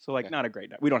each. Okay. So like Okay. not a great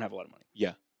night. We don't have a lot of money.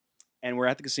 Yeah. And we're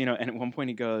at the casino. And at one point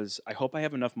he goes, I hope I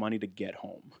have enough money to get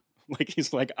home. Like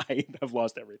he's like, I have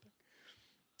lost everything.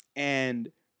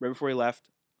 And right before he left,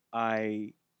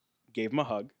 I gave him a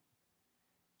hug.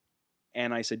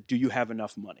 And I said, do you have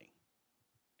enough money?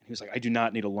 And he was like, I do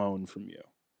not need a loan from you.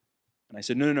 And I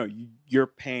said, no, you're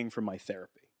paying for my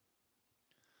therapy.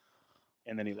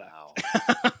 And then he left.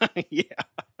 Yeah.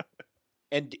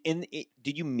 And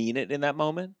did you mean it in that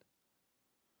moment?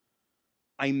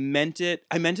 I meant it.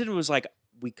 It was like,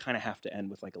 we kind of have to end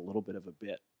with like a little bit of a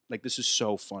bit. Like, this is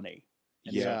so funny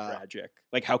and Yeah. so tragic.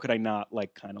 Like, how could I not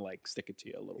like kind of like stick it to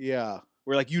you a little bit? Yeah.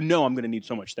 We're like, I'm going to need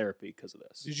so much therapy because of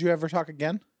this. Did you ever talk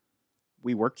again?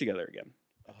 We worked together again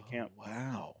at the camp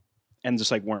Wow. and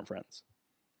just like weren't friends.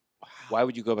 Why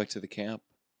would you go back to the camp?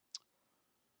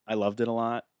 I loved it a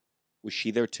lot. Was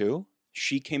she there too?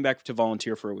 She came back to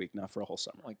volunteer for a week, not for a whole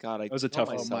summer. Oh my god, It was a tough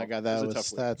myself. Oh my god, It that was a was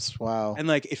tough week. that's wow. And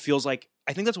like, it feels like,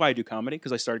 I think that's why I do comedy,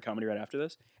 because I started comedy right after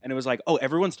this. And it was like, oh,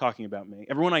 everyone's talking about me.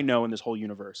 Everyone I know in this whole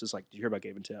universe is like, did you hear about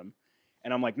Gabe and Tim?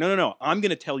 And I'm like, no. I'm going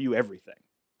to tell you everything.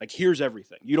 Like, here's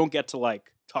everything. You don't get to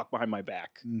like talk behind my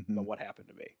back Mhm. about what happened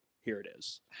to me. Here it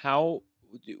is. How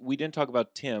we didn't talk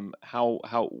about Tim. How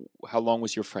long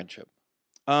was your friendship?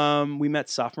 We met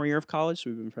sophomore year of college, so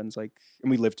we've been friends and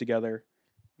we lived together,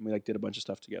 and we did a bunch of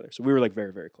stuff together. So we were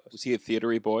very, very close. Was he a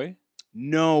theatery boy?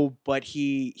 No, but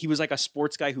he was a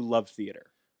sports guy who loved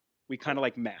theater. We kind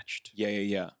of matched.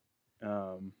 Yeah.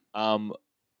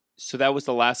 So that was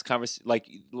the last conversation.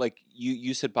 Like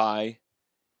you said bye.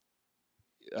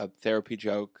 A therapy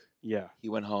joke. Yeah. He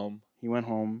went home. When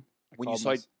you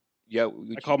saw, I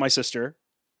called my sister,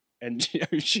 and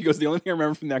she goes, "The only thing I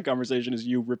remember from that conversation is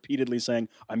you repeatedly saying,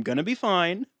 'I'm gonna be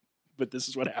fine,' but this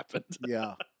is what happened."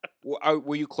 Yeah.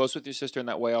 Were you close with your sister in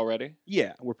that way already?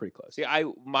 Yeah, we're pretty close. See,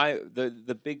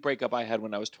 the big breakup I had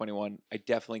when I was 21, I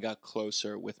definitely got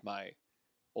closer with my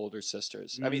older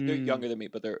sisters. I mean, they're younger than me,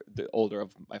 but they're the older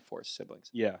of my 4 siblings.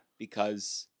 Yeah.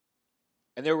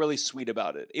 And they were really sweet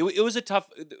about it. It was a tough.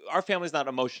 Our family's not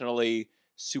emotionally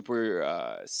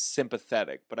super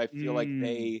sympathetic, but I feel like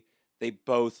they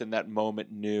both in that moment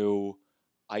knew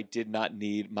I did not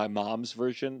need my mom's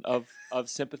version of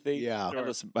sympathy. Yeah. Sure.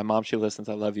 Listen, my mom, she listens.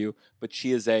 I love you, but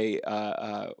she is a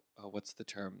what's the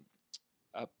term?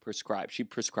 Prescribed. She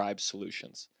prescribes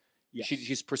solutions. Yes.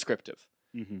 She's prescriptive,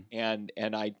 and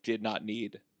I did not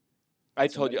need. I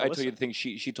told you the thing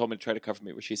she told me to try to cover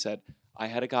me, where she said, I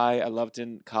had a guy I loved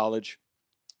in college.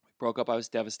 We broke up. I was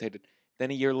devastated. Then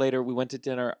a year later, we went to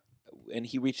dinner, and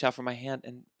he reached out for my hand,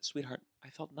 and sweetheart, I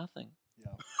felt nothing.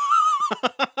 Yeah.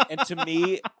 And to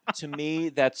me,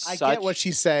 that's I such. get what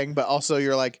she's saying, but also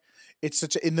you're it's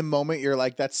such in the moment. You're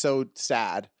that's so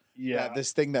sad. Yeah. That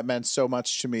this thing that meant so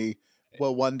much to me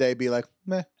will one day be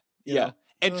meh. You know?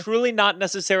 And truly not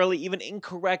necessarily even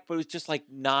incorrect, but it was just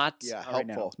not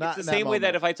helpful. It's the same way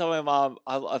that if I tell my mom,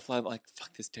 I'm like,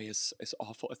 fuck, this day is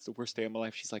awful. It's the worst day of my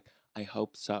life. She's like, I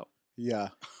hope so. Yeah.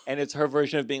 And it's her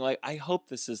version of being like, I hope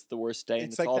this is the worst day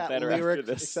and it's all better after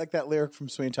this. It's like that lyric from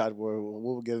Sweeney Todd where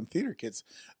we'll get in theater kids.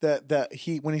 That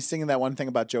when he's singing that one thing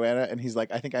about Joanna and he's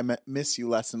like, I think I miss you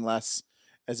less and less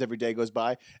as every day goes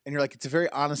by. And you're like, it's a very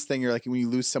honest thing. You're like, when you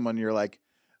lose someone, you're like,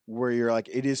 where you're like,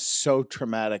 it is so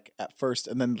traumatic at first.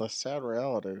 And then the sad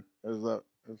reality is that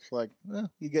it's like,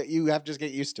 you have to just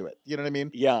get used to it. You know what I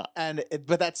mean? Yeah.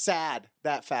 But that's sad.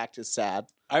 That fact is sad.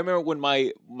 I remember when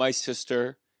my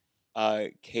sister,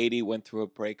 Katie, went through a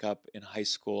breakup in high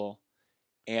school,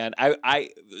 and I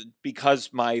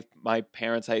because my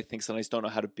parents, I think, sometimes don't know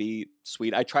how to be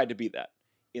sweet. I tried to be that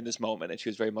in this moment, and she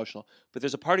was very emotional. But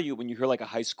there's a part of you when you hear a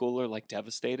high schooler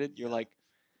devastated, you're like,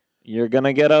 you're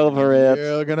gonna get over it.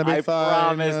 You're gonna be fine.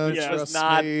 I promise this was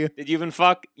not. Me. Did you even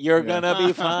fuck? You're gonna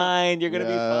be fine. You're gonna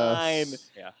be fine.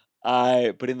 Yeah.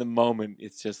 But in the moment,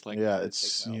 it's just like,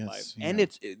 it's life. And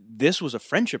this was a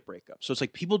friendship breakup, so it's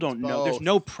people don't know. There's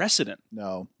no precedent.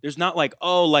 No, there's not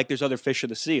there's other fish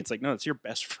in the sea. It's no, it's your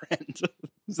best friend.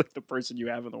 It's the person you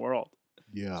have in the world.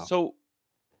 Yeah. So,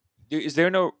 is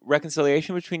there no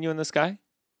reconciliation between you and this guy?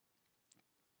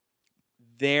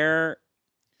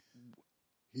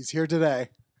 He's here today.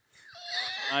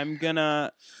 I'm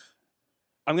gonna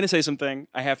say something.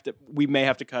 We may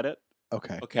have to cut it.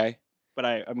 Okay. Okay. But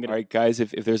I'm gonna. All right, guys.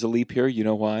 If there's a leap here, you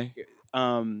know why.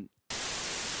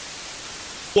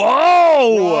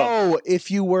 Whoa!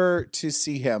 If you were to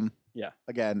see him,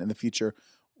 again in the future,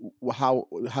 how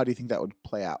do you think that would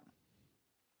play out?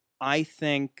 I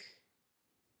think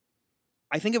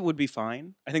it would be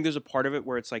fine. I think there's a part of it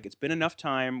where it's it's been enough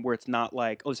time where it's not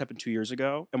this happened 2 years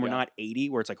ago, and we're not 80,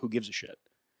 where it's who gives a shit.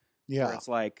 Yeah. Where it's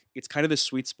it's kind of this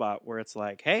sweet spot where it's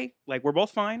hey, we're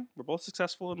both fine, we're both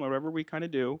successful in whatever we kind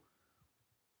of do,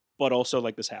 but also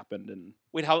this happened. And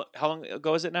wait, how long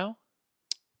ago is it now?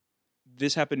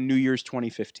 This happened New Year's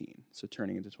 2015, so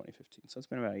turning into 2015. So it's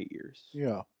been about 8 years.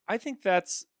 Yeah. I think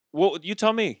that's you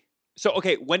tell me. So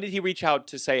okay, when did he reach out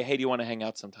to say, hey, do you want to hang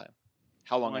out sometime?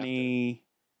 How long after?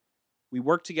 We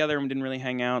worked together and didn't really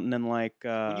hang out, and then when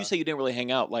you say you didn't really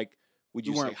hang out, would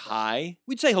you say hi?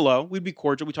 We'd say hello. We'd be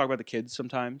cordial. We talk about the kids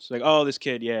sometimes. Oh, this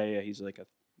kid, yeah, he's a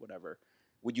whatever.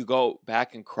 Would you go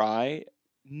back and cry?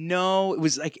 No, it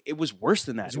was worse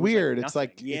than that. It's weird. It's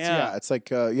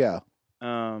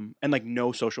and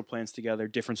no social plans together,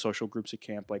 different social groups at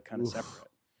camp, kind of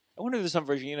separate. I wonder if there's some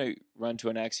version, you run to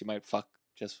an ex, you might fuck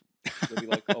just be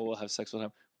oh, we'll have sex with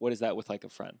him. What is that with a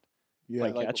friend?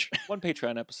 Yeah. Catch. One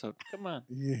Patreon episode. Come on.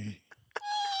 Yeah.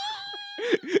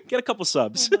 Get a couple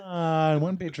subs. Come on,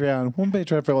 one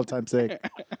Patreon for old time's sake.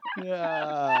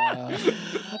 Yeah.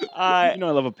 I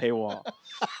love a paywall.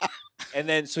 And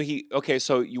then so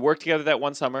you worked together that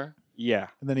one summer. Yeah.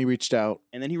 And then he reached out.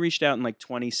 in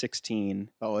 2016.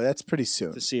 Oh, that's pretty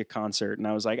soon. To see a concert, and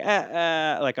I was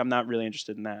I'm not really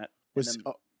interested in that.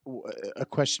 A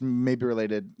question maybe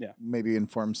related, maybe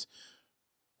informs.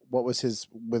 what was his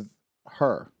with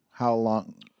her? How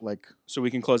long? Like So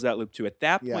we can close that loop too. At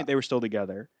that point, Yeah. they were still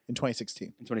together in 2016.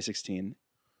 in 2016.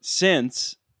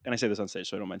 Since, and I say this on stage,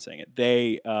 so I don't mind saying it,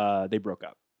 they broke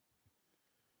up.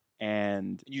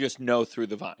 And You just know through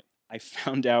the vine. I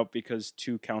found out because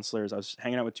I was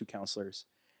hanging out with two counselors,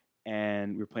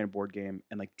 and we were playing a board game,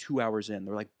 and like 2 hours in,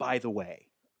 they were like, by the way,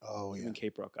 Oh you and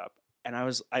Kate broke up. And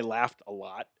I laughed a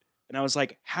lot. And I was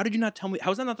like, how did you not tell me?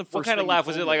 How was that not the first What kind of thing laugh you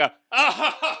was it? told Like me?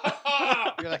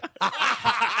 a You're like,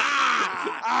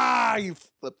 you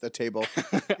flip the table.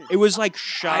 It was like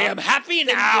shock. I am happy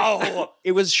now.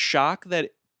 It was shock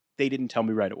that they didn't tell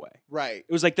me right away. Right.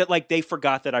 It was like that, like they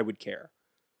forgot that I would care.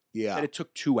 Yeah. That it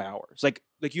took 2 hours. Like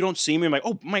you don't see me. I'm like,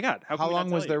 oh my God. How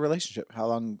long was their relationship? How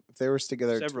long? If they were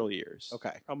together? Several years.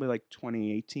 Okay. Probably like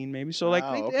 2018 maybe. So like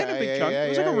Wow, they had a big okay. chunk. Yeah, It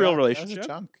was like yeah, a real yeah. relationship. That was a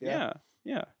chunk.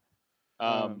 Yeah.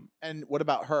 And what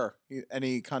about her?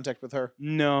 Any contact with her?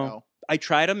 No. I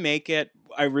try to make it.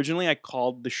 Originally, I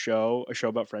called the show a show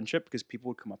about friendship because people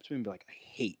would come up to me and be like, I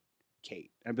hate Kate.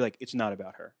 And I'd be like, it's not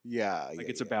about her. Yeah. Like, yeah,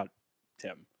 it's yeah. about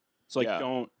Tim. So, like, Yeah.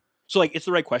 don't. So, like, it's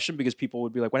the right question because people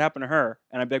would be like, what happened to her?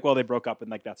 And I'd be like, well, they broke up and,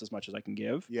 like, that's as much as I can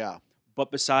give. Yeah.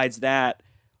 But besides that,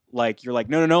 like, you're like,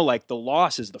 no. Like, the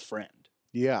loss is the friend.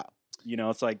 Yeah. You know,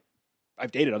 it's like,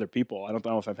 I've dated other people. I don't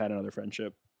know if I've had another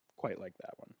friendship quite like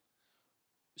that one.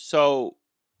 So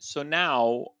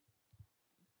now,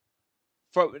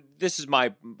 this is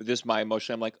my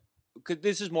emotion. I'm like, 'cause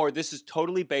this is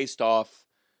totally based off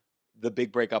the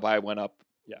big breakup I went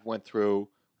through.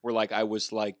 Where like I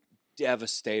was like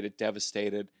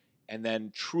devastated, and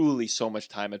then truly so much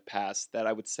time had passed that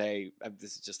I would say,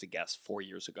 this is just a guess, 4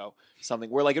 years ago, something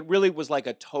where like it really was like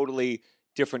a totally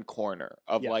different corner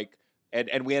of like,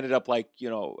 and we ended up like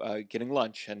getting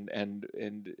lunch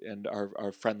and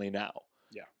are friendly now.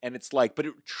 Yeah. And it's like, but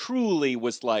it truly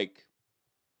was like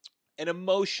an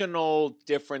emotional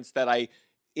difference that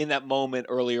in that moment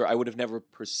earlier, I would have never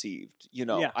perceived,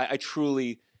 Yeah.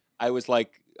 I was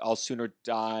like, I'll sooner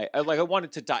die. I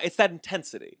wanted to die. It's that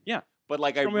intensity. Yeah. But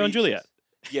like Romeo and Juliet.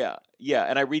 Yeah. Yeah.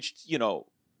 And I reached,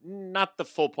 not the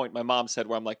full point my mom said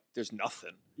where I'm like, there's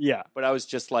nothing. Yeah. But I was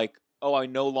just like, oh, it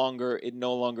no longer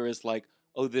is like,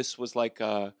 oh, this was like,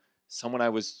 someone I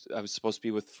was supposed to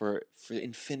be with for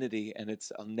infinity, and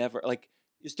I'll never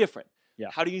it's different.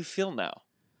 Yeah. How do you feel now?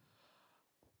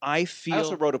 I I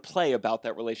also wrote a play about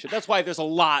that relationship. That's why there's a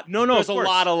lot. No, there's of a course.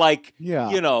 lot of like, Yeah.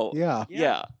 Yeah.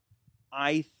 yeah.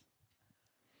 I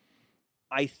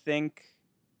think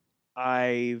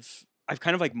I've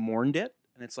kind of like mourned it,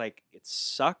 and it's like it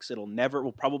sucks. It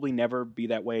will probably never be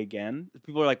that way again.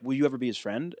 People are like, "Will you ever be his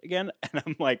friend again?" And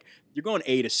I'm like, "You're going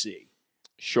A to C.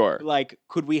 Sure. Like,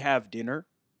 could we have dinner?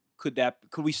 Could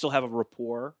we still have a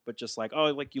rapport? But just like, oh,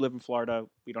 like you live in Florida,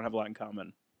 we don't have a lot in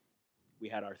common. We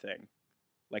had our thing,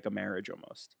 like a marriage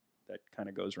almost that kind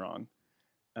of goes wrong.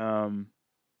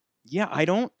 Yeah, I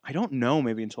don't know.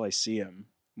 Maybe until I see him,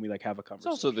 we like have a It's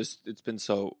conversation. also it's been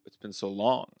so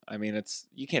long. I mean,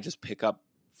 you can't just pick up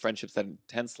friendships that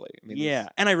intensely. I mean, Yeah,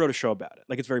 and I wrote a show about it.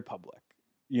 Like, it's very public.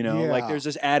 Like Yeah. there's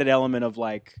this added element of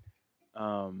like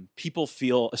people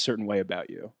feel a certain way about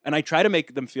you, and I try to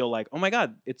make them feel like, oh my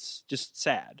God, it's just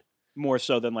sad, more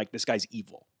so than like this guy's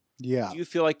evil. Yeah. Do you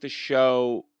feel like the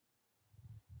show,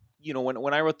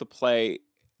 when I wrote the play,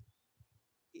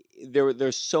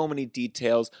 there's so many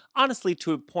details, honestly,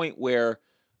 to a point where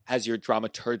as I was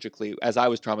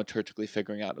dramaturgically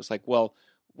figuring out, it was like, well,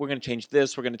 we're going to change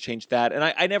this, we're going to change that. And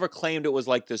I never claimed it was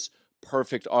like this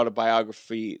perfect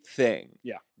autobiography thing.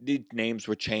 Yeah. The names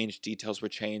were changed, details were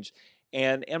changed.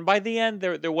 And by the end,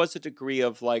 there was a degree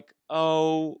of like,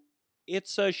 oh,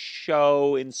 it's a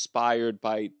show inspired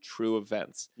by true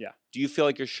events. Yeah. Do you feel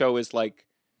like your show is like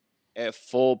a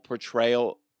full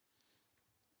portrayal?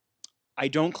 I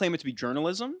don't claim it to be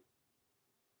journalism,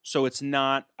 so it's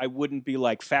not. I wouldn't be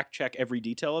like fact check every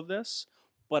detail of this,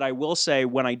 but I will say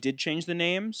when I did change the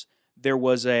names, there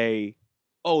was this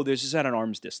is at an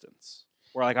arm's distance.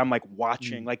 Where like I'm like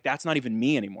watching, like that's not even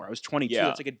me anymore. I was 22. Yeah.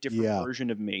 It's like a different Yeah. version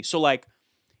of me. So like,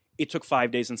 it took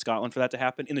 5 days in Scotland for that to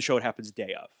happen. In the show, it happens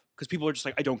day of because people are just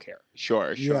like, I don't care.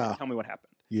 Sure. Yeah. Tell me what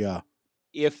happened. Yeah.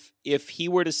 If he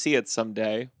were to see it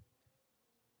someday,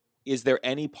 is there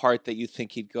any part that you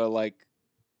think he'd go like,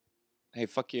 hey,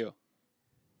 fuck you?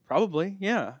 Probably,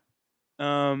 yeah.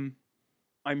 I'm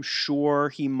sure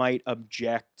he might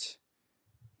object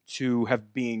to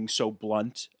being so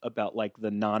blunt about like the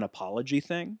non-apology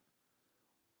thing.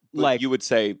 But like you would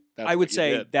say that's I would what you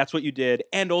say did. that's what you did,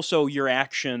 and also your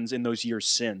actions in those years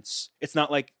since. It's not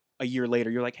like a year later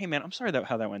you're like, "Hey man, I'm sorry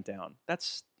how that went down."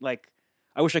 That's like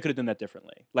I wish I could have done that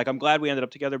differently. Like, I'm glad we ended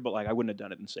up together, but like, I wouldn't have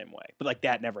done it in the same way. But like,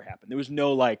 that never happened. There was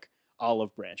no like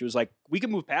olive branch. It was like, we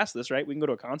can move past this, right? We can go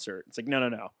to a concert. It's like,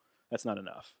 no. That's not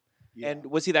enough. Yeah. And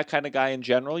was he that kind of guy in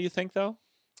general, you think, though?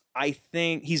 I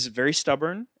think he's very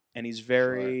stubborn and he's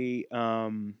very,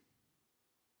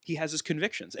 he has his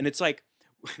convictions. And it's like,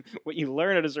 what you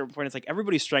learn at a certain point, it's like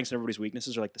everybody's strengths and everybody's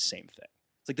weaknesses are like the same thing.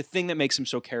 It's like the thing that makes him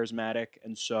so charismatic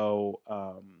and so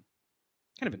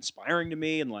kind of inspiring to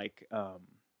me, and like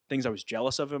things I was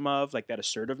jealous of him of, like that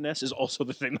assertiveness is also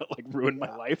the thing that like ruined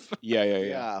my life.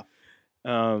 Yeah.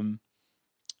 And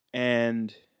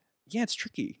yeah, it's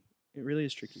tricky. It really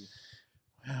is tricky.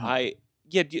 Wow.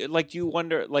 Do you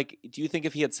wonder, like, do you think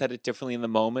if he had said it differently in the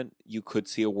moment, you could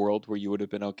see a world where you would have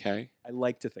been okay? I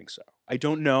like to think so. I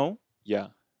don't know, Yeah.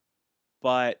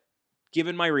 but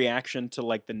given my reaction to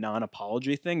like the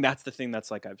non-apology thing, that's the thing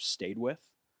that's like I've stayed with.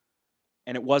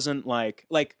 And it wasn't like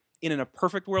in a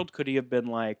perfect world, could he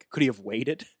have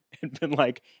waited and been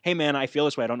like, hey man, I feel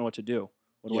this way. I don't know what to do.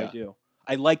 What do I do?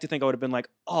 I like to think I would have been like,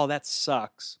 oh, that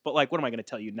sucks. But like, what am I going to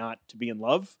tell you? Not to be in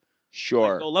love?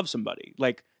 Sure. Like, go love somebody.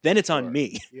 Like, then it's on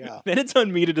me. Yeah. Then it's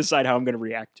on me to decide how I'm going to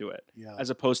react to it. Yeah. As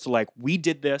opposed to like, we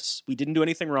did this. We didn't do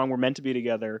anything wrong. We're meant to be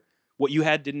together. What you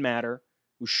had didn't matter.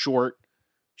 It was short.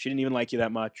 She didn't even like you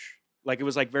that much. Like, it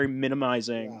was like very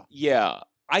minimizing. Yeah.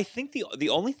 I think the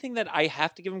only thing that I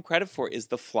have to give him credit for is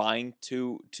the flying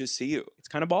to see you. It's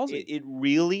kind of ballsy. It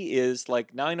really is.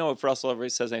 Like, now I know if Russell ever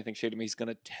says anything shady to me, he's going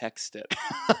to text it.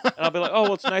 And I'll be like, oh,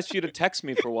 well, it's nice for you to text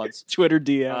me for once. Twitter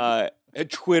DM. A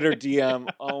Twitter DM.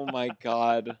 Oh, my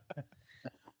God.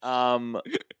 Oh,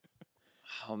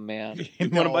 man. You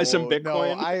want to buy some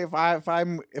Bitcoin? No,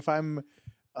 if I'm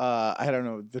I don't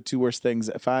know, the two worst things.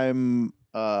 If I'm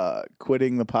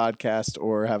quitting the podcast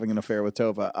or having an affair with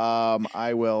Tova,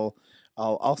 I'll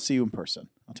see you in person.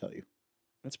 I'll tell you.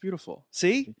 That's beautiful.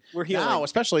 See? We're healing. Now,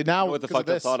 especially now. You know what the fucked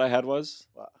up thought I had was?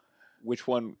 What? Which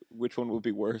one would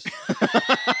be worse?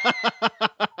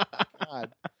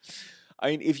 God. I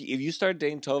mean, if you start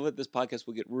dating Tova, this podcast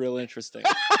will get real interesting.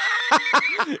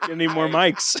 You need more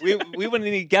mics. We wouldn't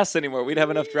need guests anymore. We'd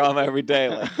have enough drama every day.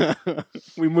 Like.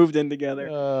 We moved in together.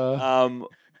 Well,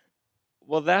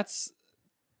 that's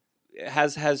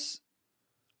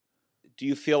do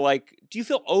you feel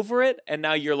over it? And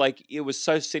now you're like, it was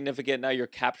so significant. Now you're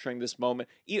capturing this moment.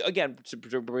 Again,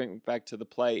 to bring it back to the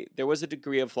play, there was a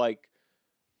degree of like,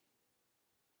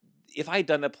 if I had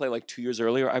done that play like 2 years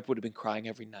earlier, I would have been crying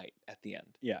every night at the end.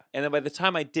 Yeah. And then by the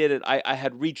time I did it, I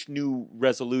had reached new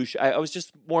resolution. I was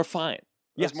just more fine.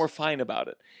 I was more fine about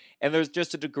it. And there's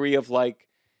just a degree of like,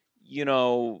 you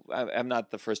know, I'm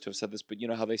not the first to have said this, but you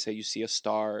know how they say you see a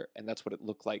star and that's what it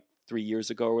looked like 3 years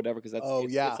ago or whatever? Because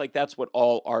it's like that's what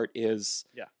all art is.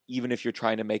 Yeah. Even if you're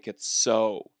trying to make it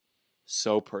so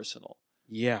personal.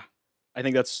 Yeah. I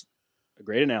think that's a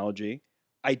great analogy.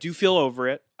 I do feel over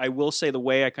it. I will say the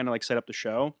way I kind of like set up the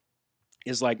show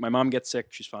is like my mom gets sick.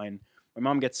 She's fine. My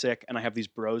mom gets sick and I have these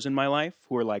bros in my life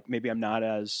who are like, maybe I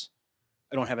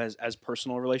don't have as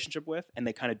personal a relationship with, and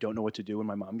they kind of don't know what to do when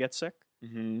my mom gets sick.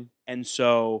 Mm-hmm. And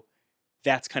so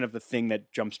that's kind of the thing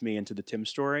that jumps me into the Tim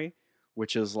story,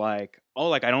 which is like, oh,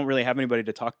 like I don't really have anybody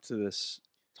to talk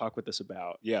with this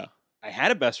about. Yeah. I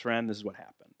had a best friend. This is what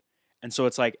happened. And so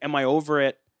it's like, am I over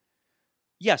it?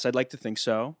 Yes, I'd like to think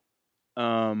so.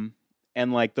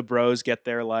 And like the bros get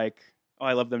there like, oh,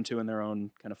 I love them too in their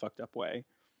own kind of fucked up way.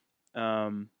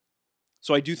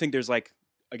 So I do think there's like,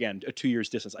 again, a 2 years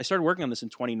distance. I started working on this in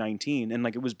 2019 and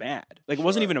like it was bad. Like it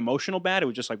wasn't even emotional bad. It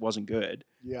was just like wasn't good.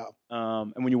 Yeah.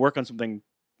 And when you work on something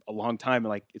a long time,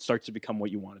 like it starts to become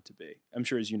what you want it to be. I'm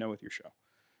sure, as you know, with your show.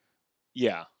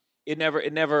 Yeah. It could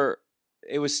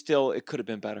have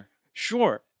been better.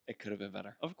 Sure. It could have been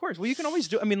better. Of course. Well, you can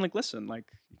always you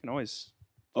can always.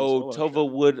 Oh,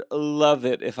 Tova would love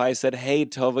it if I said, hey,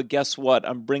 Tova, guess what?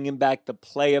 I'm bringing back the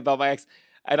play about my ex.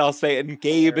 And I'll say, and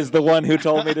Gabe is the one who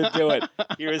told me to do it.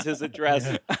 Here is his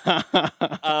address.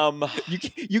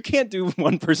 You can't do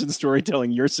one person's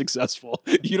storytelling. You're successful.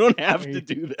 You don't have to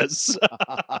do this.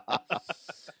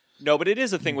 No, but it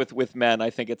is a thing with men.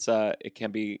 I think it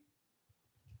can be.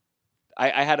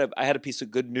 I had a piece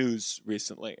of good news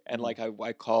recently, and like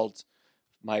I called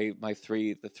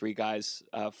the three guys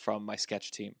from my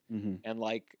sketch team, and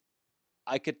like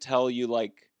I could tell you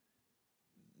like.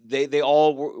 They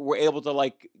all were able to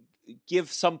like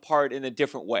give some part in a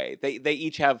different way. They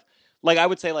each have, like I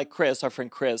would say like Chris, our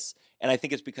friend Chris, and I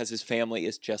think it's because his family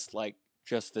is just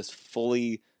this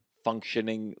fully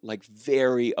functioning, like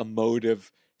very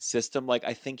emotive system. Like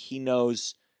I think he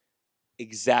knows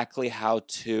exactly how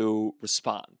to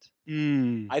respond.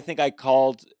 I think I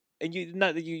called, and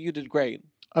you did great.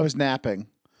 I was napping.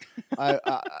 Had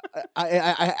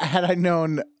I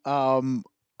known,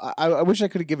 I wish I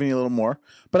could have given you a little more,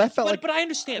 but I felt But I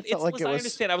understand. I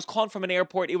understand. I was calling from an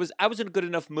airport. I was in a good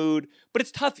enough mood, but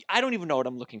it's tough. I don't even know what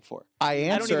I'm looking for. I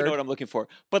don't even know what I'm looking for.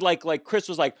 But like Chris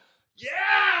was like,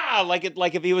 yeah, like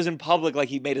if he was in public, like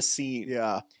he made a scene.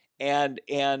 Yeah. And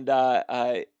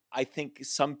I think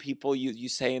some people you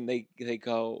say and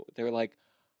they're like,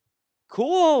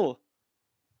 cool.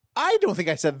 I don't think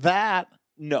I said that.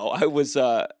 No, I was.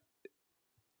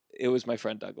 It was my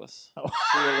friend Douglas. Oh.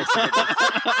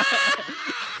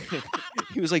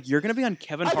 He was like, "You're gonna be on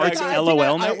Kevin I Hart's think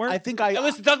LOL network." I think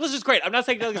listen, Douglas is great. I'm not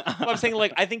saying Douglas. But I'm saying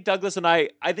like I think Douglas and I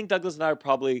are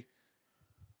probably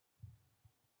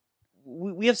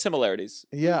we have similarities.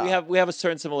 Yeah, we have a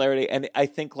certain similarity, and I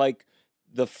think like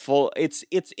the full. It's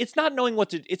not knowing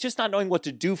what to. It's just not knowing what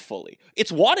to do fully.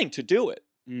 It's wanting to do it.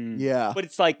 Yeah, but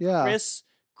it's like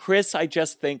Chris. I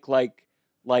just think like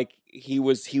he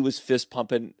was fist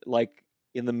pumping like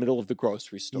in the middle of the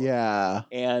grocery store. Yeah.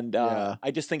 And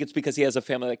I just think it's because he has a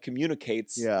family that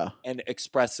communicates and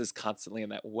expresses constantly in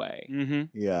that way. Mm-hmm.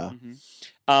 Yeah. Mm-hmm.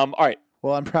 All right.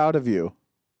 Well, I'm proud of you.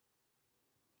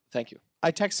 Thank you.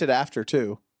 I texted after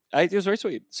too. It was very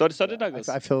sweet. So did Douglas.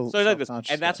 I feel so did Douglas.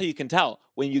 And that's how you can tell.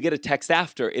 When you get a text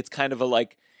after, it's kind of a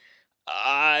like,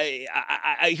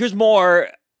 here's more.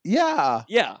 Yeah.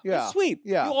 Yeah. Yeah. It's sweet.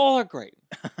 Yeah. You all are great.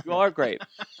 You all are great.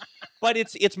 But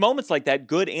it's moments like that,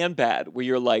 good and bad, where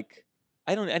you're like,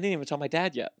 I didn't even tell my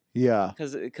dad yet. Yeah.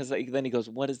 Because then he goes,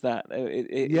 what is that?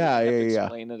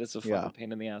 Explain it. It's a fucking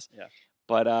pain in the ass. Yeah.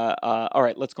 But all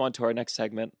right, let's go on to our next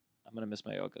segment. I'm gonna miss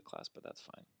my yoga class, but that's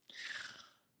fine.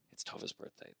 It's Tova's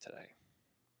birthday today.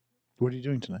 What are you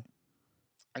doing tonight?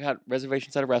 I got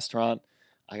reservations at a restaurant.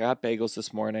 I got bagels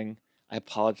this morning. I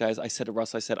apologize. I said to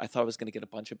Russ, I thought I was going to get a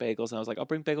bunch of bagels. And I was like, I'll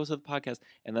bring bagels to the podcast.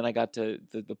 And then I got to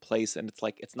the place, and it's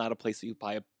like, it's not a place that you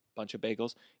buy a bunch of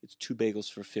bagels. It's 2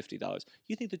 bagels for $50.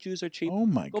 You think the Jews are cheap? Oh,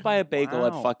 my God. Go buy a bagel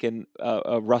at fucking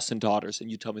Russ and Daughters, and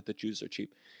you tell me the Jews are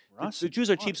cheap. The Jews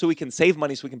are cheap so we can save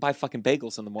money so we can buy fucking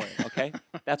bagels in the morning, okay?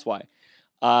 That's why.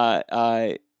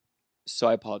 So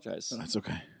I apologize. That's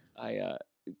okay.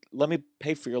 Let me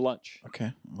pay for your lunch.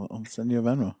 Okay. I'll send you a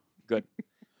Venmo. Good.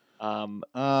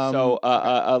 So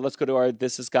let's go to our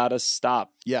This Has Gotta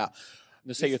Stop. Yeah.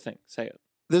 Just say your thing. Say it.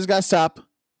 This has gotta stop.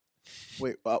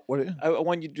 Wait, what? I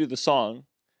want you to do the song.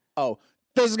 Oh,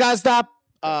 this has gotta stop.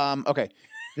 Okay.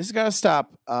 This has gotta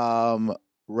stop.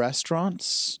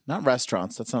 Restaurants, not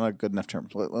restaurants. That's not a good enough term.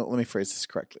 Let me phrase this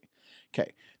correctly.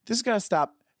 Okay. This has gotta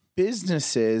stop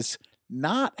businesses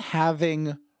not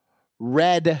having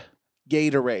red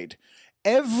Gatorade.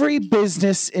 Every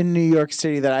business in New York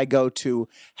City that I go to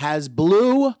has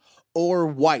blue or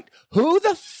white. Who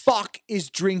the fuck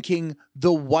is drinking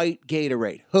the white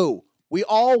Gatorade? Who? We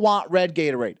all want red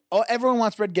Gatorade. Oh, everyone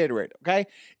wants red Gatorade, okay?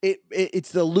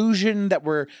 It's the illusion that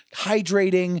we're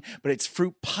hydrating, but it's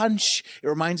fruit punch. It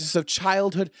reminds us of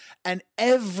childhood. And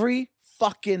every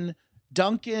fucking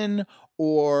Dunkin'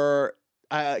 or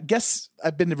I guess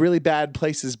I've been to really bad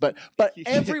places, but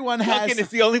everyone has. Dunkin' is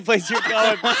the only place you're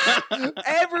going.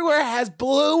 Everywhere has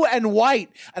blue and white,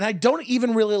 and I don't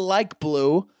even really like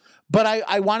blue, but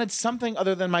I wanted something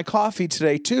other than my coffee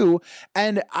today too,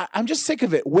 and I'm just sick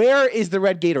of it. Where is the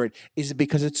red Gatorade? Is it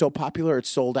because it's so popular it's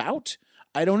sold out?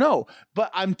 I don't know,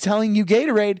 but I'm telling you,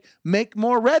 Gatorade, make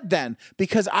more red then,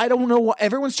 because I don't know what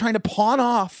everyone's trying to pawn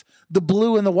off the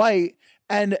blue and the white,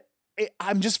 and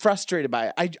I'm just frustrated by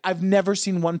it. I've never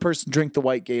seen one person drink the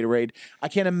white Gatorade. I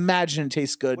can't imagine it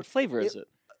tastes good. What flavor is it?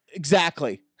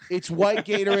 Exactly. It's white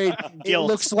Gatorade. It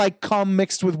looks like cum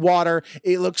mixed with water.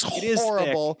 It looks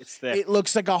horrible. It's thick. It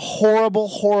looks like a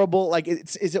horrible, like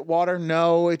is it water?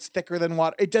 No, it's thicker than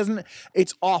water.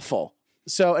 It's awful.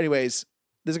 So anyways,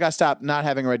 this got to stop not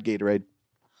having red Gatorade.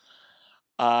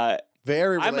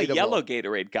 Very relatable. I'm a yellow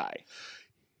Gatorade guy.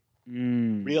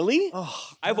 Really?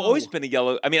 Oh, I've always been a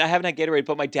yellow. I mean, I haven't had Gatorade,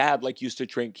 but my dad used to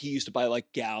drink. He used to buy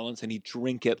gallons, and he'd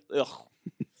drink it. Ugh,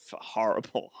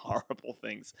 horrible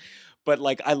things. But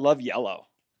I love yellow.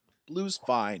 Blue's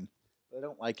fine. I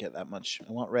don't like it that much.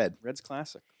 I want red. Red's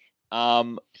classic.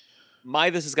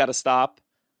 This has got to stop.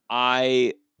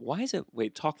 Why is it?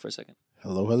 Wait, talk for a second.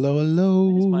 Hello.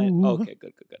 Okay,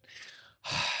 good. God,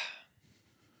 I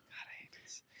hate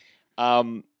this.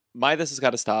 This has got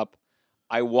to stop.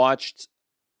 I watched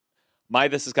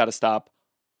This Has Got to Stop.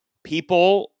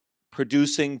 People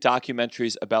producing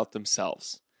documentaries about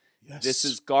themselves. Yes. This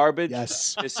is garbage.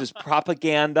 Yes. This is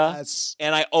propaganda. Yes.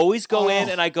 And I always go in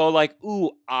and I go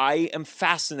ooh, I am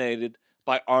fascinated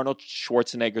by Arnold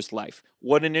Schwarzenegger's life.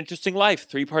 What an interesting life.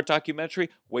 3-part documentary,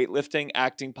 weightlifting,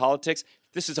 acting, politics.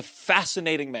 This is a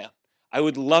fascinating man. I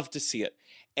would love to see it.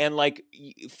 And like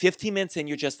 15 minutes in,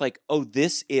 you're just like, oh,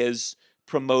 this is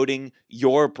promoting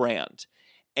your brand.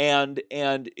 And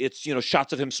it's, you know,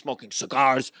 shots of him smoking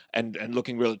cigars and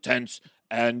looking real tense.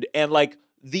 And like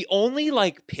the only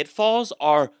like pitfalls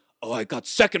are, oh, I got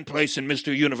second place in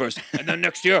Mr. Universe, and then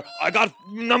next year I got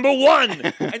number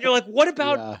 1. And you're like, what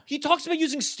about? He talks about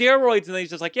using steroids, and then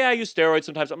he's just like, yeah, I use steroids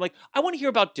sometimes. I'm like, I want to hear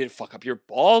about, did it fuck up your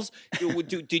balls?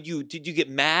 Did you get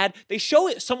mad? They show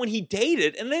it someone he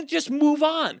dated, and then just move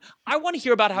on. I want to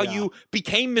hear about how you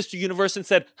became Mr. Universe and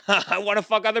said, I want to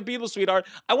fuck other people, sweetheart.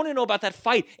 I want to know about that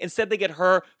fight. Instead, they get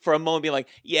her for a moment being like,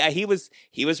 yeah, he was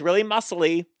really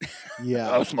muscly. Yeah,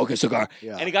 I was smoking a cigar.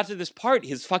 Yeah. And he got to this part.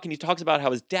 He talks about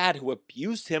how his dad, who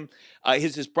abused him,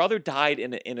 his brother died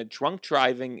in a drunk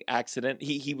driving accident.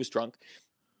 He was drunk,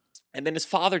 and then his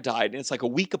father died, and it's like a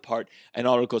week apart. And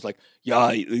Otto goes like,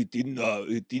 "Yeah, it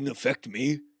didn't affect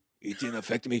me. It didn't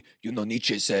affect me. You know,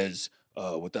 Nietzsche says,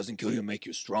 what doesn't kill you make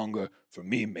you stronger. For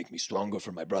me, make me stronger.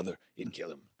 For my brother, it'd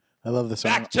kill him." I love this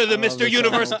song. Back to the Mr.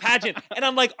 Universe pageant. And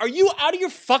I'm like, are you out of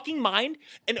your fucking mind?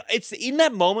 And it's in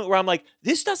that moment where I'm like,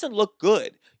 this doesn't look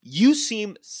good. You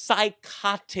seem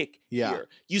psychotic here.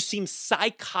 You seem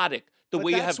psychotic the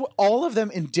way you have. All of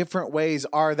them in different ways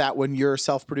are that when you're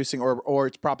self-producing or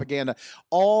it's propaganda.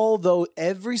 Although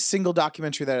every single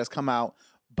documentary that has come out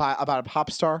about a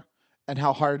pop star and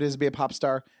how hard it is to be a pop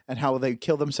star and how they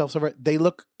kill themselves over it, they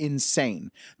look insane.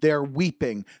 They're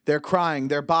weeping, they're crying,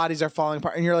 their bodies are falling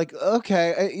apart, and you're like,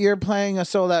 okay, you're playing a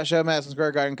sold-out show, Madison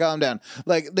Square Garden, calm down.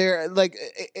 Like they're like,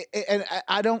 and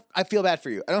I feel bad for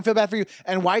you. I don't feel bad for you.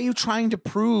 And why are you trying to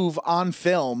prove on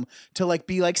film to like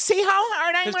be like, see how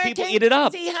hard I'm working? People eat it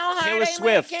up. See how hard Taylor I'm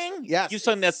Swift. working? Yes, You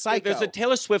saw that. psycho. There's a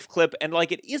Taylor Swift clip, and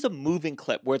like it is a moving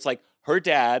clip where it's like her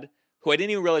dad, who I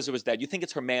didn't even realize it was dad. You think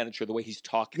it's her manager, the way he's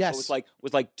talking. Yes. So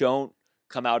was like, don't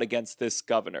come out against this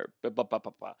governor.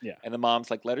 Yeah. And the mom's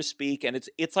like, let her speak. And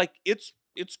it's like, it's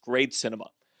great cinema.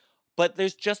 But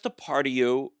there's just a part of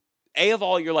you, of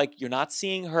all, you're like, you're not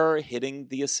seeing her hitting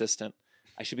the assistant.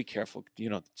 I should be careful. You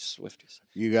know, Swifties.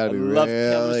 You got to be love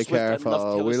Taylor really Swift. I love careful.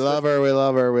 Taylor We Swift. love her. We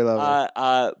love her. We love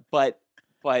her.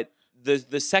 But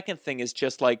the second thing is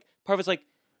just like, part of it's like,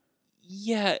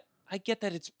 yeah, I get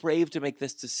that it's brave to make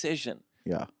this decision.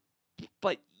 Yeah.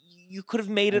 But you could have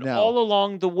made it I know. all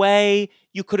along the way.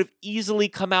 You could have easily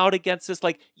come out against this.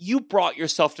 Like, you brought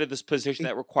yourself to this position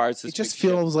that requires this. It just big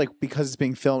shift. feels like because it's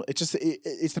being filmed,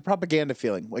 it's the propaganda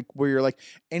feeling, like where you're like,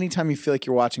 anytime you feel like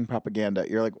you're watching propaganda,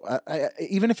 you're like,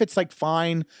 even if it's like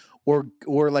fine or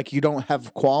like you don't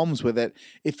have qualms with it,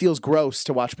 it feels gross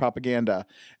to watch propaganda.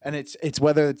 And it's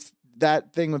whether it's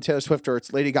that thing with Taylor Swift or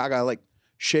it's Lady Gaga, like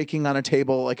shaking on a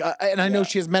table, like, and I know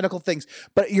she has medical things,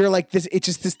 but you're like this. It's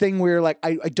just this thing where you're like,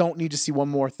 I don't need to see one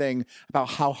more thing about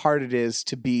how hard it is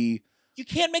to be. You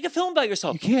can't make a film about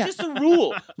yourself. You can't. It's just a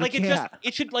rule. Like can't.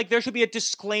 it should like there should be a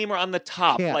disclaimer on the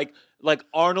top. Can't. Like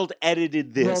Arnold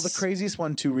edited this. Well, the craziest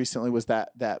one too recently was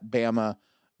that Bama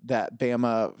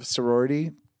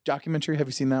sorority documentary. Have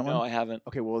you seen that one? No, I haven't.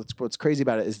 Okay, well, what's crazy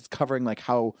about it is it's covering like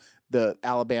how the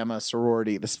Alabama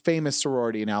sorority, this famous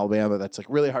sorority in Alabama that's like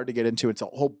really hard to get into. It's a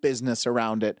whole business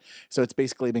around it. So it's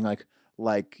basically being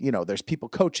like, you know, there's people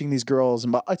coaching these girls,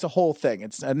 and it's a whole thing.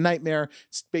 It's a nightmare.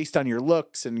 It's based on your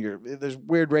looks, and there's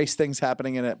weird race things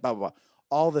happening in it, blah, blah, blah.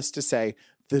 All this to say,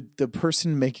 the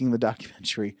person making the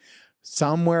documentary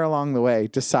somewhere along the way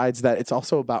decides that it's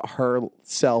also about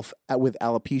herself with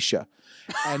alopecia.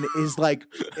 And is like,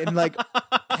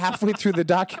 halfway through the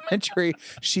documentary,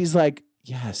 she's like,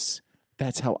 yes,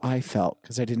 that's how I felt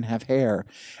because I didn't have hair.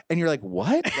 And you're like,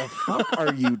 what the fuck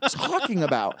are you talking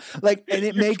about? Like, and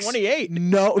it makes 28.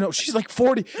 No, she's like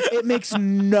 40. It makes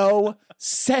no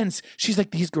sense. She's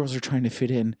like, these girls are trying to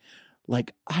fit in.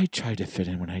 Like, I tried to fit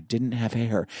in when I didn't have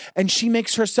hair. And she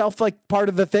makes herself like part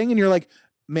of the thing. And you're like,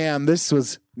 ma'am, this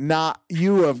was not,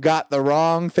 you have got the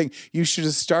wrong thing. You should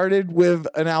have started with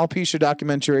an alopecia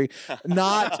documentary,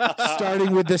 not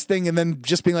starting with this thing and then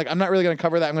just being like, I'm not really going to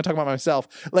cover that. I'm going to talk about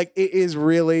myself. Like, it is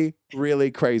really,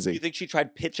 really crazy. You think she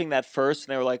tried pitching that first,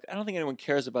 and they were like, I don't think anyone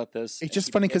cares about this. It's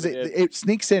just funny because it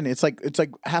sneaks in. It's like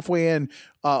halfway in,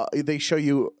 they show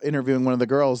you interviewing one of the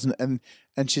girls, and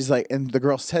she's like, and the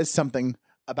girl says something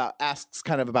asks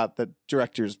kind of about the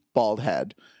director's bald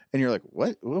head. And you're like,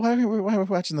 what? Why are we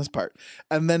watching this part?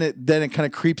 And then it kind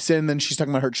of creeps in. Then she's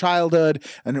talking about her childhood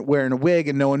and wearing a wig,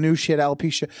 and no one knew she had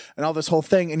alopecia and all this whole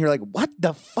thing. And you're like, what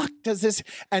the fuck does this?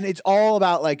 And it's all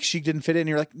about like she didn't fit in.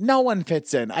 You're like, no one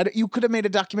fits in. You could have made a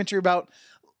documentary about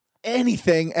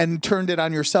anything and turned it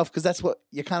on yourself because that's what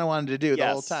you kind of wanted to do the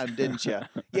whole time, didn't you?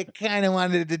 You kind of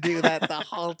wanted to do that the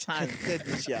whole time,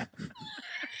 didn't you?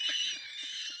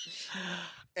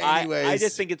 Anyways, I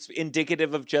just think it's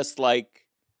indicative of just like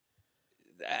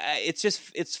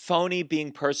it's phony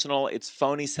being personal. It's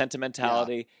phony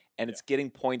sentimentality, and it's getting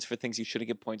points for things you shouldn't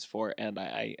get points for. And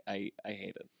I hate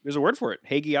it. There's a word for it.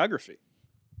 Hagiography.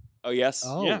 Oh yes.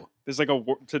 Oh. Yeah. There's like a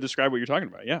word to describe what you're talking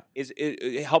about. Yeah. Is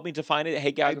it help me define it?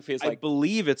 Hagiography is I like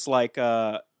believe it's like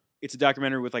it's a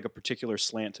documentary with like a particular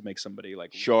slant to make somebody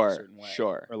like look a Sure, certain way.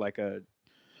 sure. Or like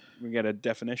we get a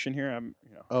definition here.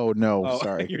 Oh no, Oh,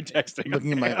 sorry. You're texting.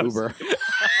 Looking at Okay, my Uber.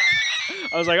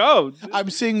 I was like, oh, I'm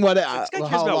seeing what guy cares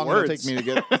how about long words. it'll take me to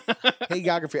get.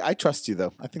 Hagiography. I trust you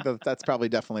though. I think that's probably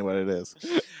definitely what it is.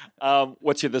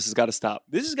 what's your this has got to stop?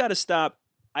 this has got to stop.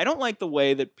 I don't like the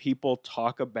way that people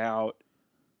talk about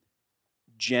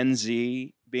Gen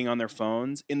Z being on their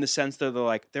phones in the sense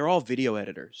that they're all video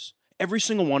editors. Every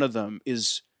single one of them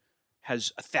has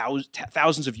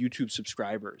thousands of YouTube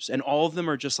subscribers, and all of them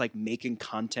are just like making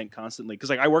content constantly. Because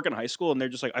like I work in high school, and they're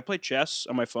just like, I play chess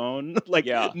on my phone.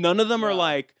 None of them are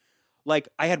like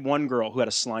I had one girl who had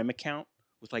a slime account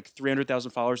with like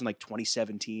 300,000 followers in like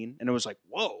 2017, and it was like,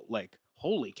 whoa, like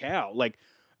holy cow, like.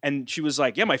 And she was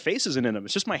like, yeah, my face isn't in them.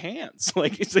 It's just my hands.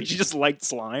 Like, it's like she just liked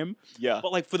slime. Yeah.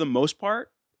 But like for the most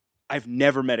part, I've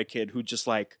never met a kid who just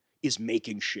like is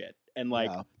making shit. And like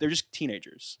they're just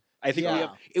teenagers. I think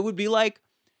it would be like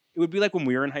when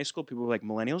we were in high school, people were like,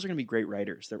 millennials are gonna be great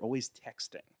writers. They're always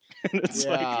texting. And it's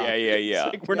Yeah.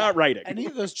 like, we're not writing. Any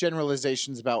of those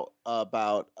generalizations about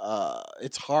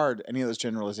it's hard. Any of those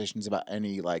generalizations about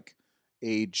any like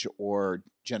age or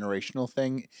generational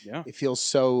thing, it feels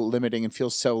so limiting and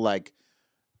feels so like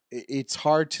it's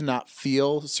hard to not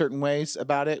feel certain ways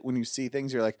about it when you see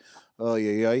things. You're like, oh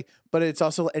yeah. But it's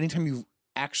also anytime you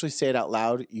actually say it out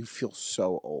loud, you feel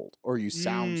so old or you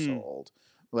sound so old.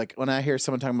 Like when I hear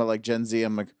someone talking about like Gen Z,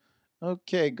 I'm like,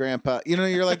 okay, grandpa. You know,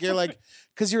 you're like,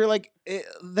 because you're like,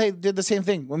 they did the same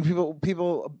thing when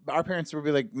people, our parents would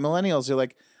be like millennials. You're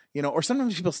like, you know, or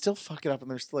sometimes people still fuck it up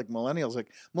and they're still like millennials. Like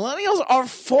millennials are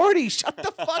 40. Shut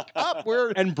the fuck up.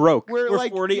 We're broke. We're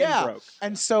like 40 and broke.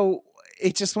 And so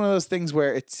it's just one of those things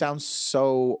where it sounds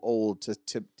so old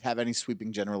to have any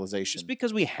sweeping generalization. Just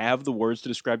because we have the words to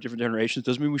describe different generations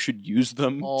doesn't mean we should use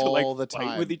them all to like the fight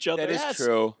time with each other. That is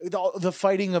true. The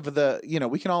fighting of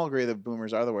we can all agree that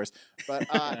boomers are the worst, but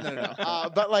no.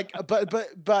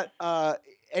 But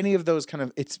any of those kind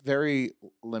of, it's very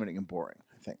limiting and boring.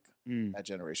 I think that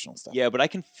generational stuff. Yeah, but I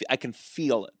can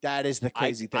feel it. That is the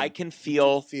crazy thing. I can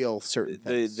feel certain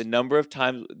things. the number of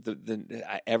times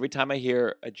every time I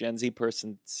hear a Gen Z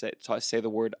person say the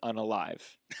word unalive.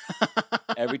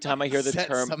 Every time I hear the Set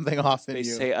term, something off in they you.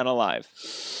 say unalive.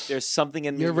 There's something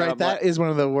in me. You're right. That is one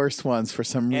of the worst ones for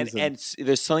some reason. And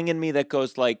there's something in me that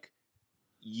goes like,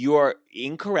 "You're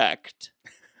incorrect.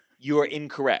 You are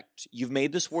incorrect. You've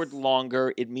made this word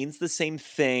longer. It means the same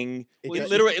thing. It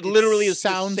literally is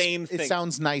the same thing. It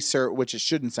sounds nicer, which it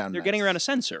shouldn't sound. They're getting around a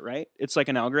censor, right? It's like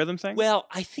an algorithm thing. Well,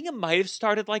 I think it might have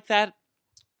started like that.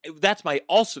 That's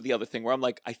also the other thing where I'm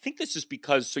like, I think this is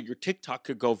because so your TikTok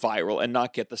could go viral and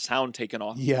not get the sound taken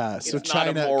off. Yeah, so it's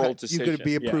China, not a moral you decision. could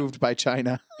be approved by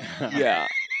China. Yeah.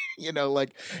 You know,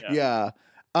 like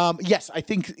yes, I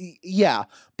think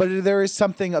but there is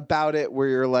something about it where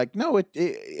you're like, no,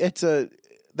 it's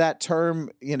that term,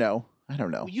 you know, I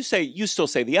don't know. You still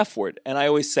say the F word, and I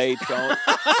always say don't.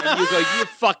 And you go, you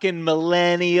fucking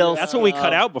millennials. That's what we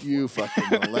cut out before. You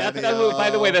fucking millennial. By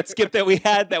the way, that skip that we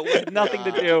had had nothing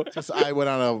to do. Just I went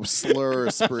on a slur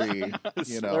spree.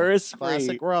 You know, Slur spree.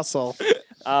 Classic Russell. Do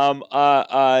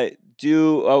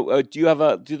you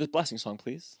have do the blessing song,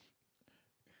 please?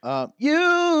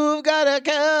 You've gotta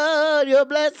count your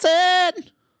blessing.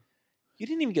 You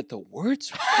didn't even get the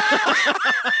words right.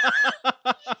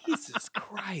 Jesus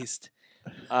Christ.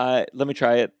 Let me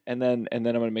try it, and then I'm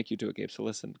gonna make you do it, Gabe. So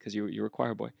listen, because you're a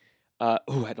choir boy. I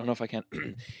don't know if I can.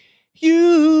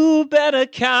 You better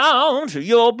count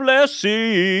your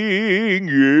blessing,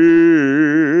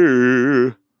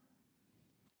 yeah.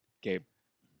 Gabe.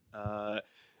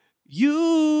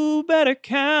 You better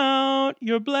count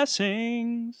your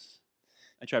blessings.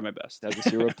 I tried my best. That was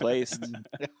you replaced.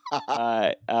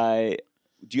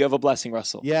 Do you have a blessing,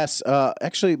 Russell? Yes.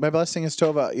 Actually, my blessing is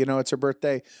Tova. You know, it's her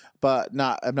birthday, but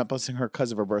I'm not blessing her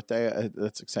because of her birthday.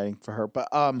 That's exciting for her. But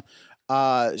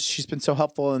she's been so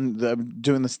helpful in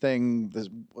doing this thing, this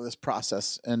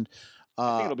process, and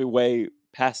I think it'll be way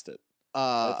past it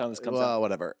by the time this comes out.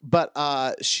 Whatever. But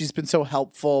she's been so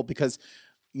helpful because,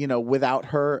 you know, without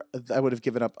her, I would have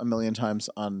given up a million times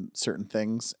on certain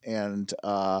things, and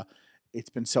it's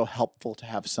been so helpful to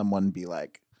have someone be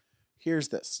like, here's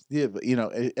this, you know,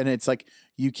 and it's like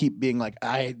you keep being like,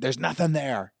 there's nothing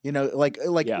there, you know, like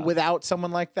without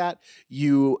someone like that,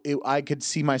 I could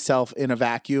see myself in a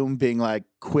vacuum being like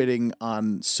quitting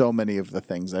on so many of the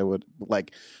things I would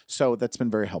like. So that's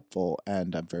been very helpful,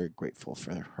 and I'm very grateful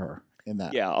for her in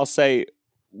that. Yeah, I'll say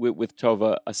with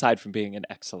Tova, aside from being an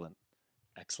excellent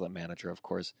manager, of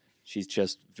course, she's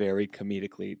just very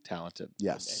comedically talented.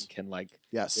 Yes, and can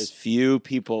yes. There's few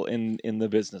people in the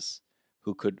business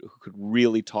who could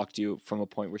really talk to you from a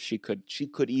point where she could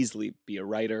easily be a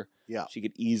writer. Yeah, she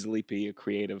could easily be a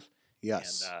creative.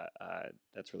 Yes, and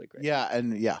that's really great. Yeah,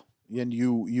 and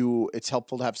you it's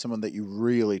helpful to have someone that you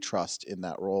really trust in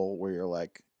that role, where you're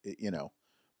like, you know,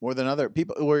 more than other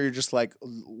people, where you're just like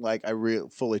I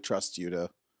fully trust you to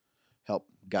help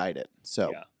guide it.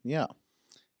 So yeah.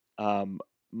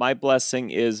 My blessing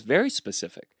is very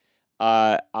specific.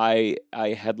 I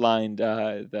headlined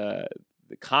the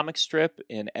comic strip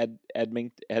in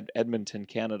Edmonton,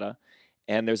 Canada,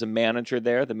 and there's a manager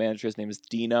there. The manager's name is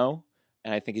Dino,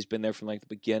 and I think he's been there from like the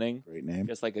beginning. Great name.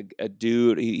 Just like a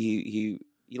dude. He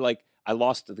like, I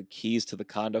lost the keys to the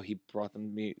condo. He brought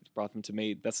them to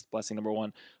me. That's blessing number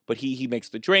one. But he makes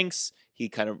the drinks. He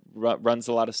kind of runs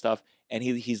a lot of stuff, and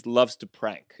he loves to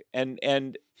prank. And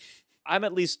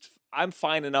I'm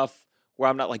fine enough where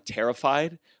I'm not like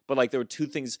terrified, but like there were two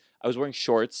things. I was wearing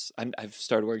shorts. I've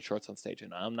started wearing shorts on stage,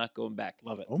 and I'm not going back.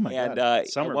 Love it. Oh my god!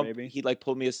 Summer, baby. He like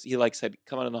pulled me. He like said,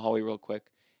 "Come out in the hallway real quick,"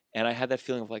 and I had that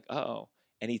feeling of like, "Oh."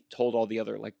 And he told all the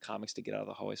other like comics to get out of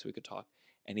the hallway so we could talk.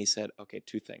 And he said, "Okay,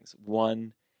 two things.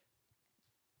 One,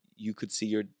 you could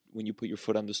see when you put your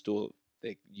foot on the stool,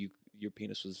 your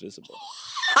penis was visible."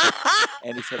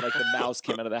 And he said like the mouse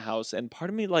came out of the house, and part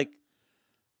of me was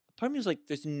like,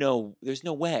 "There's no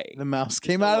way." The mouse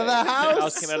came out of the house. The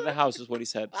mouse came out of the house is what he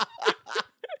said.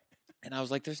 And I was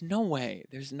like, "There's no way.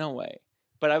 There's no way."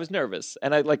 But I was nervous,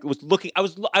 and I like was looking.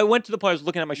 I went to the point I was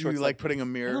looking at my shorts. You like putting a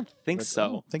mirror? I don't think so. I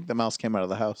don't think the mouse came out of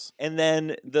the house. And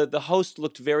then the host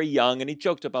looked very young, and he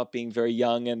joked about being very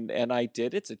young, and I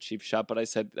did. It's a cheap shot, but I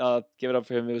said, give it up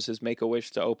for him. It was his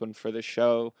Make-A-Wish to open for the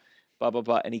show, blah, blah,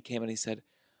 blah. And he came and he said,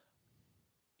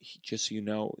 just so you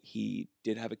know, he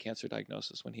did have a cancer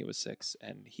diagnosis when he was 6,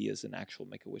 and he is an actual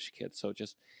Make-A-Wish kid. So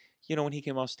just, you know, when he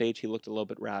came off stage, he looked a little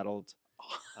bit rattled.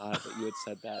 But you had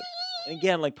said that. And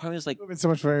again, like, part of me was like... It's so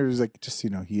much funnier. It was like, just so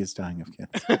you know, he is dying of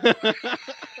cancer.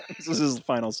 This is his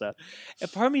final set.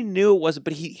 And part of me knew it wasn't,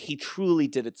 but he truly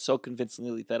did it so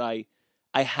convincingly that I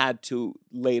had to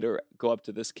later go up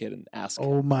to this kid and ask him.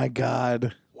 Oh my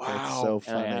god! Wow, that's so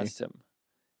funny. And I asked him,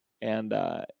 and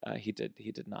he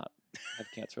did not have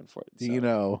cancer, unfortunately.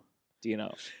 Dino,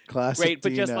 classic. Great, but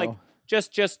Dino.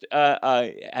 just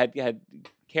had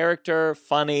character,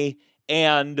 funny,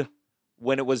 and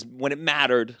when it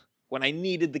mattered, when I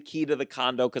needed the key to the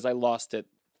condo because I lost it,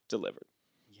 delivered.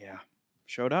 Yeah,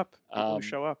 showed up. People who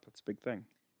show up. That's a big thing.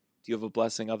 Do you have a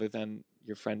blessing other than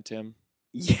your friend Tim?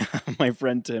 Yeah, my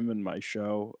friend Tim and my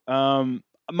show.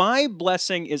 My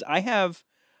blessing is I have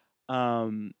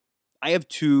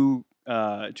two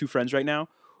friends right now,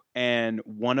 and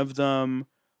one of them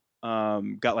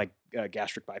got like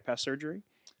gastric bypass surgery,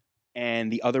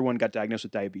 and the other one got diagnosed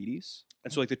with diabetes.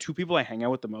 And so like the two people I hang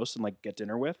out with the most and like get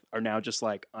dinner with are now just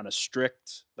like on a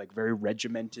strict, like very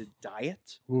regimented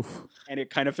diet. Oof. And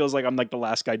it kind of feels like I'm like the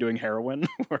last guy doing heroin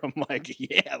where I'm like,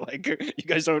 yeah, like you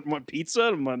guys don't want pizza?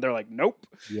 And they're like, nope.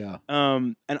 Yeah.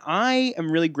 And I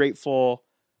am really grateful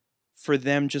for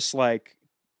them just like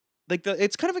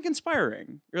it's kind of like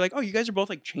inspiring. You're like, oh, you guys are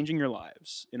both like changing your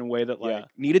lives in a way that like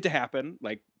needed to happen.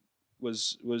 Like it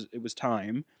was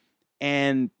time.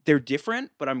 And they're different,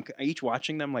 but I'm each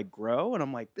watching them like grow, and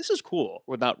I'm like, this is cool.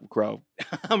 Well, not grow.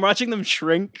 I'm watching them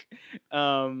shrink,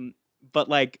 but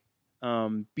like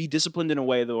be disciplined in a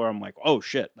way that where I'm like, oh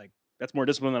shit, like that's more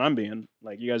disciplined than I'm being.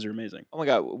 Like you guys are amazing. Oh my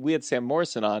god, we had Sam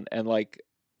Morrison on, and like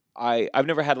I've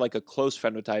never had like a close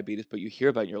friend with diabetes, but you hear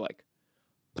about it, and you're like,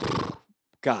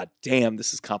 God damn,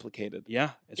 this is complicated.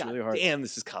 Yeah, it's really hard. Damn,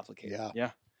 this is complicated. Yeah.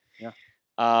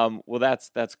 Well,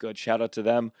 that's good. Shout out to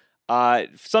them.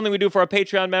 Something we do for our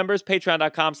Patreon members,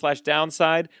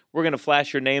 patreon.com/downside. We're going to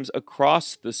flash your names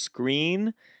across the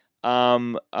screen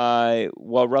while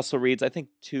Russell reads, I think,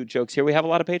 2 jokes here. We have a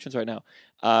lot of patrons right now.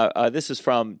 This is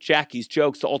from Jackie's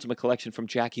Jokes, the ultimate collection from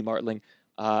Jackie Martling.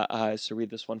 So read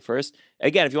this one first.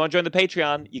 Again, if you want to join the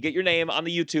Patreon, you get your name on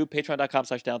the YouTube,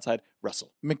 patreon.com/downside.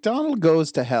 Russell. McDonald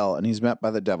goes to hell and he's met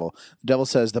by the devil. The devil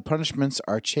says the punishments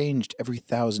are changed every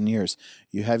 1,000 years.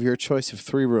 You have your choice of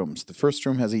 3 rooms. The first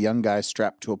room has a young guy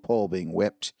strapped to a pole being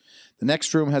whipped. The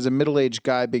next room has a middle-aged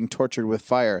guy being tortured with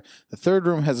fire. The third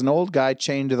room has an old guy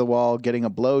chained to the wall getting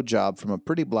a blow job from a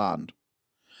pretty blonde.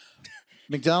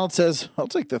 McDonald says, I'll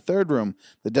take the third room.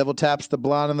 The devil taps the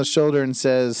blonde on the shoulder and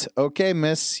says, okay,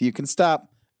 miss, you can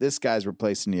stop. This guy's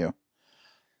replacing you.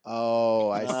 Oh,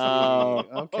 I see. Oh.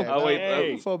 Okay. Oh, wait,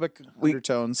 Homophobic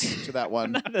undertones to that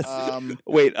one.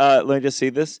 Wait, let me just see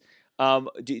this.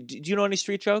 Do you know any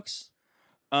street jokes?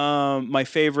 My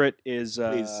favorite is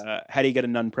how do you get a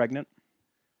nun pregnant?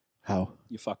 How?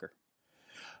 You fuck her.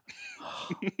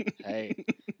 Hey.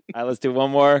 All right, let's do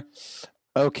one more.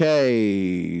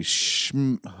 Okay.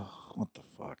 What the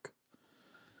fuck?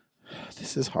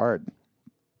 This is hard.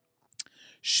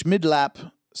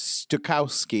 Schmidlap,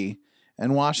 Stokowski,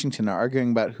 and Washington are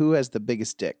arguing about who has the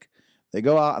biggest dick. They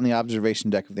go out on the observation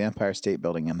deck of the Empire State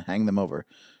Building and hang them over.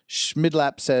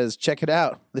 Schmidlap says, check it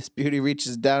out. This beauty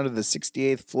reaches down to the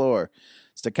 68th floor.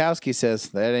 Stokowski says,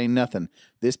 that ain't nothing.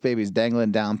 This baby's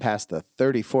dangling down past the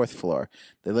 34th floor.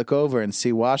 They look over and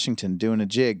see Washington doing a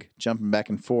jig, jumping back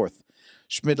and forth.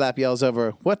 Schmidlap yells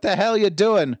over, what the hell you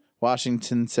doing?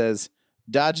 Washington says,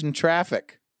 dodging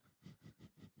traffic.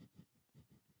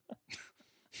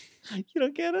 You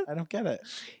don't get it? I don't get it.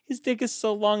 His dick is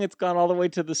so long it's gone all the way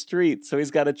to the street, so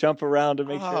he's got to jump around to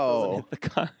make sure it doesn't hit the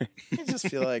car. I just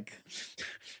feel like,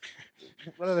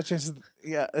 what are the chances?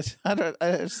 Yeah, I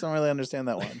just don't really understand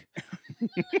that one.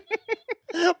 What do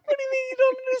you mean you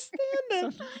don't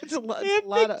understand it? It's a lot. They have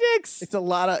big dicks. It's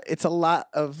a lot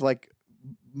of like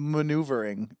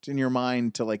maneuvering in your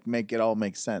mind to like make it all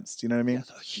make sense. Do you know what I mean?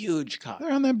 That's a huge cock.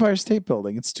 They're on the Empire State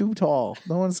Building. It's too tall.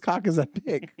 No one's cock is that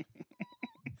big.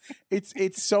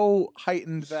 It's so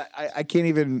heightened that I can't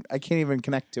even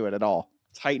connect to it at all.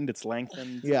 It's heightened. It's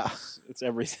lengthened. Yeah, it's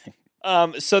everything.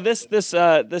 So this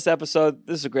episode,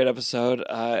 this is a great episode.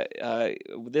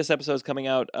 This episode is coming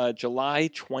out July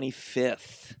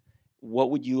 25th. What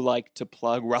would you like to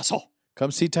plug, Russell?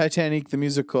 Come see Titanic the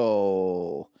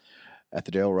musical at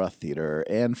the Dale Ruth Theater,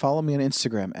 and follow me on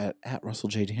Instagram at Russell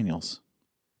J. Daniels.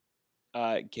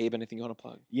 Gabe, anything you want to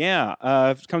plug? Yeah,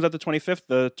 it comes out the 25th.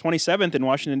 The 27th in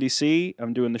Washington, D.C.,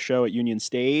 I'm doing the show at Union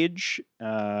Stage,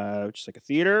 which is like a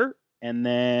theater. And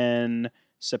then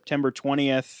September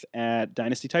 20th at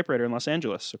Dynasty Typewriter in Los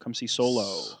Angeles. So come see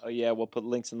Solo. Oh, yeah, we'll put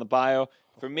links in the bio.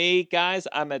 For me, guys,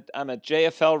 I'm at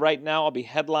JFL right now. I'll be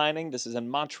headlining. This is in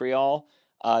Montreal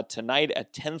tonight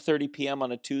at 10:30 p.m.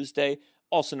 on a Tuesday,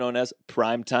 also known as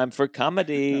Prime Time for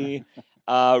Comedy.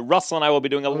 Russell and I will be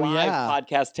doing a live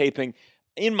podcast taping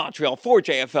in Montreal for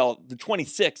JFL the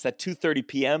 26th at 2:30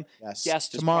 p.m. Yes,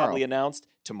 Guest is tomorrow. probably announced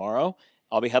tomorrow.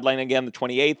 I'll be headlining again the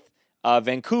 28th.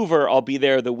 Vancouver, I'll be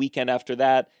there the weekend after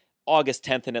that. August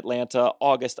 10th in Atlanta.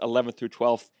 August 11th through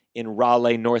 12th in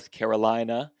Raleigh, North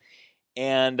Carolina.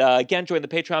 And again, join the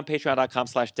Patreon,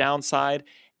 patreon.com/downside.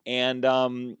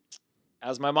 And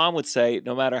as my mom would say,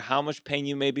 no matter how much pain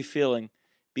you may be feeling,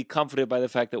 be comforted by the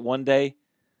fact that one day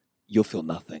you'll feel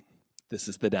nothing. This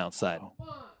is The Downside. 1,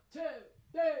 2,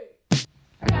 3.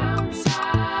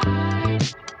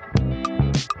 Downside.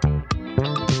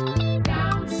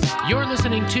 Downside. You're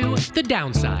listening to The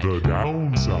Downside The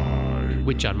Downside.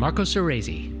 with Gianmarco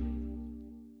Cerezi.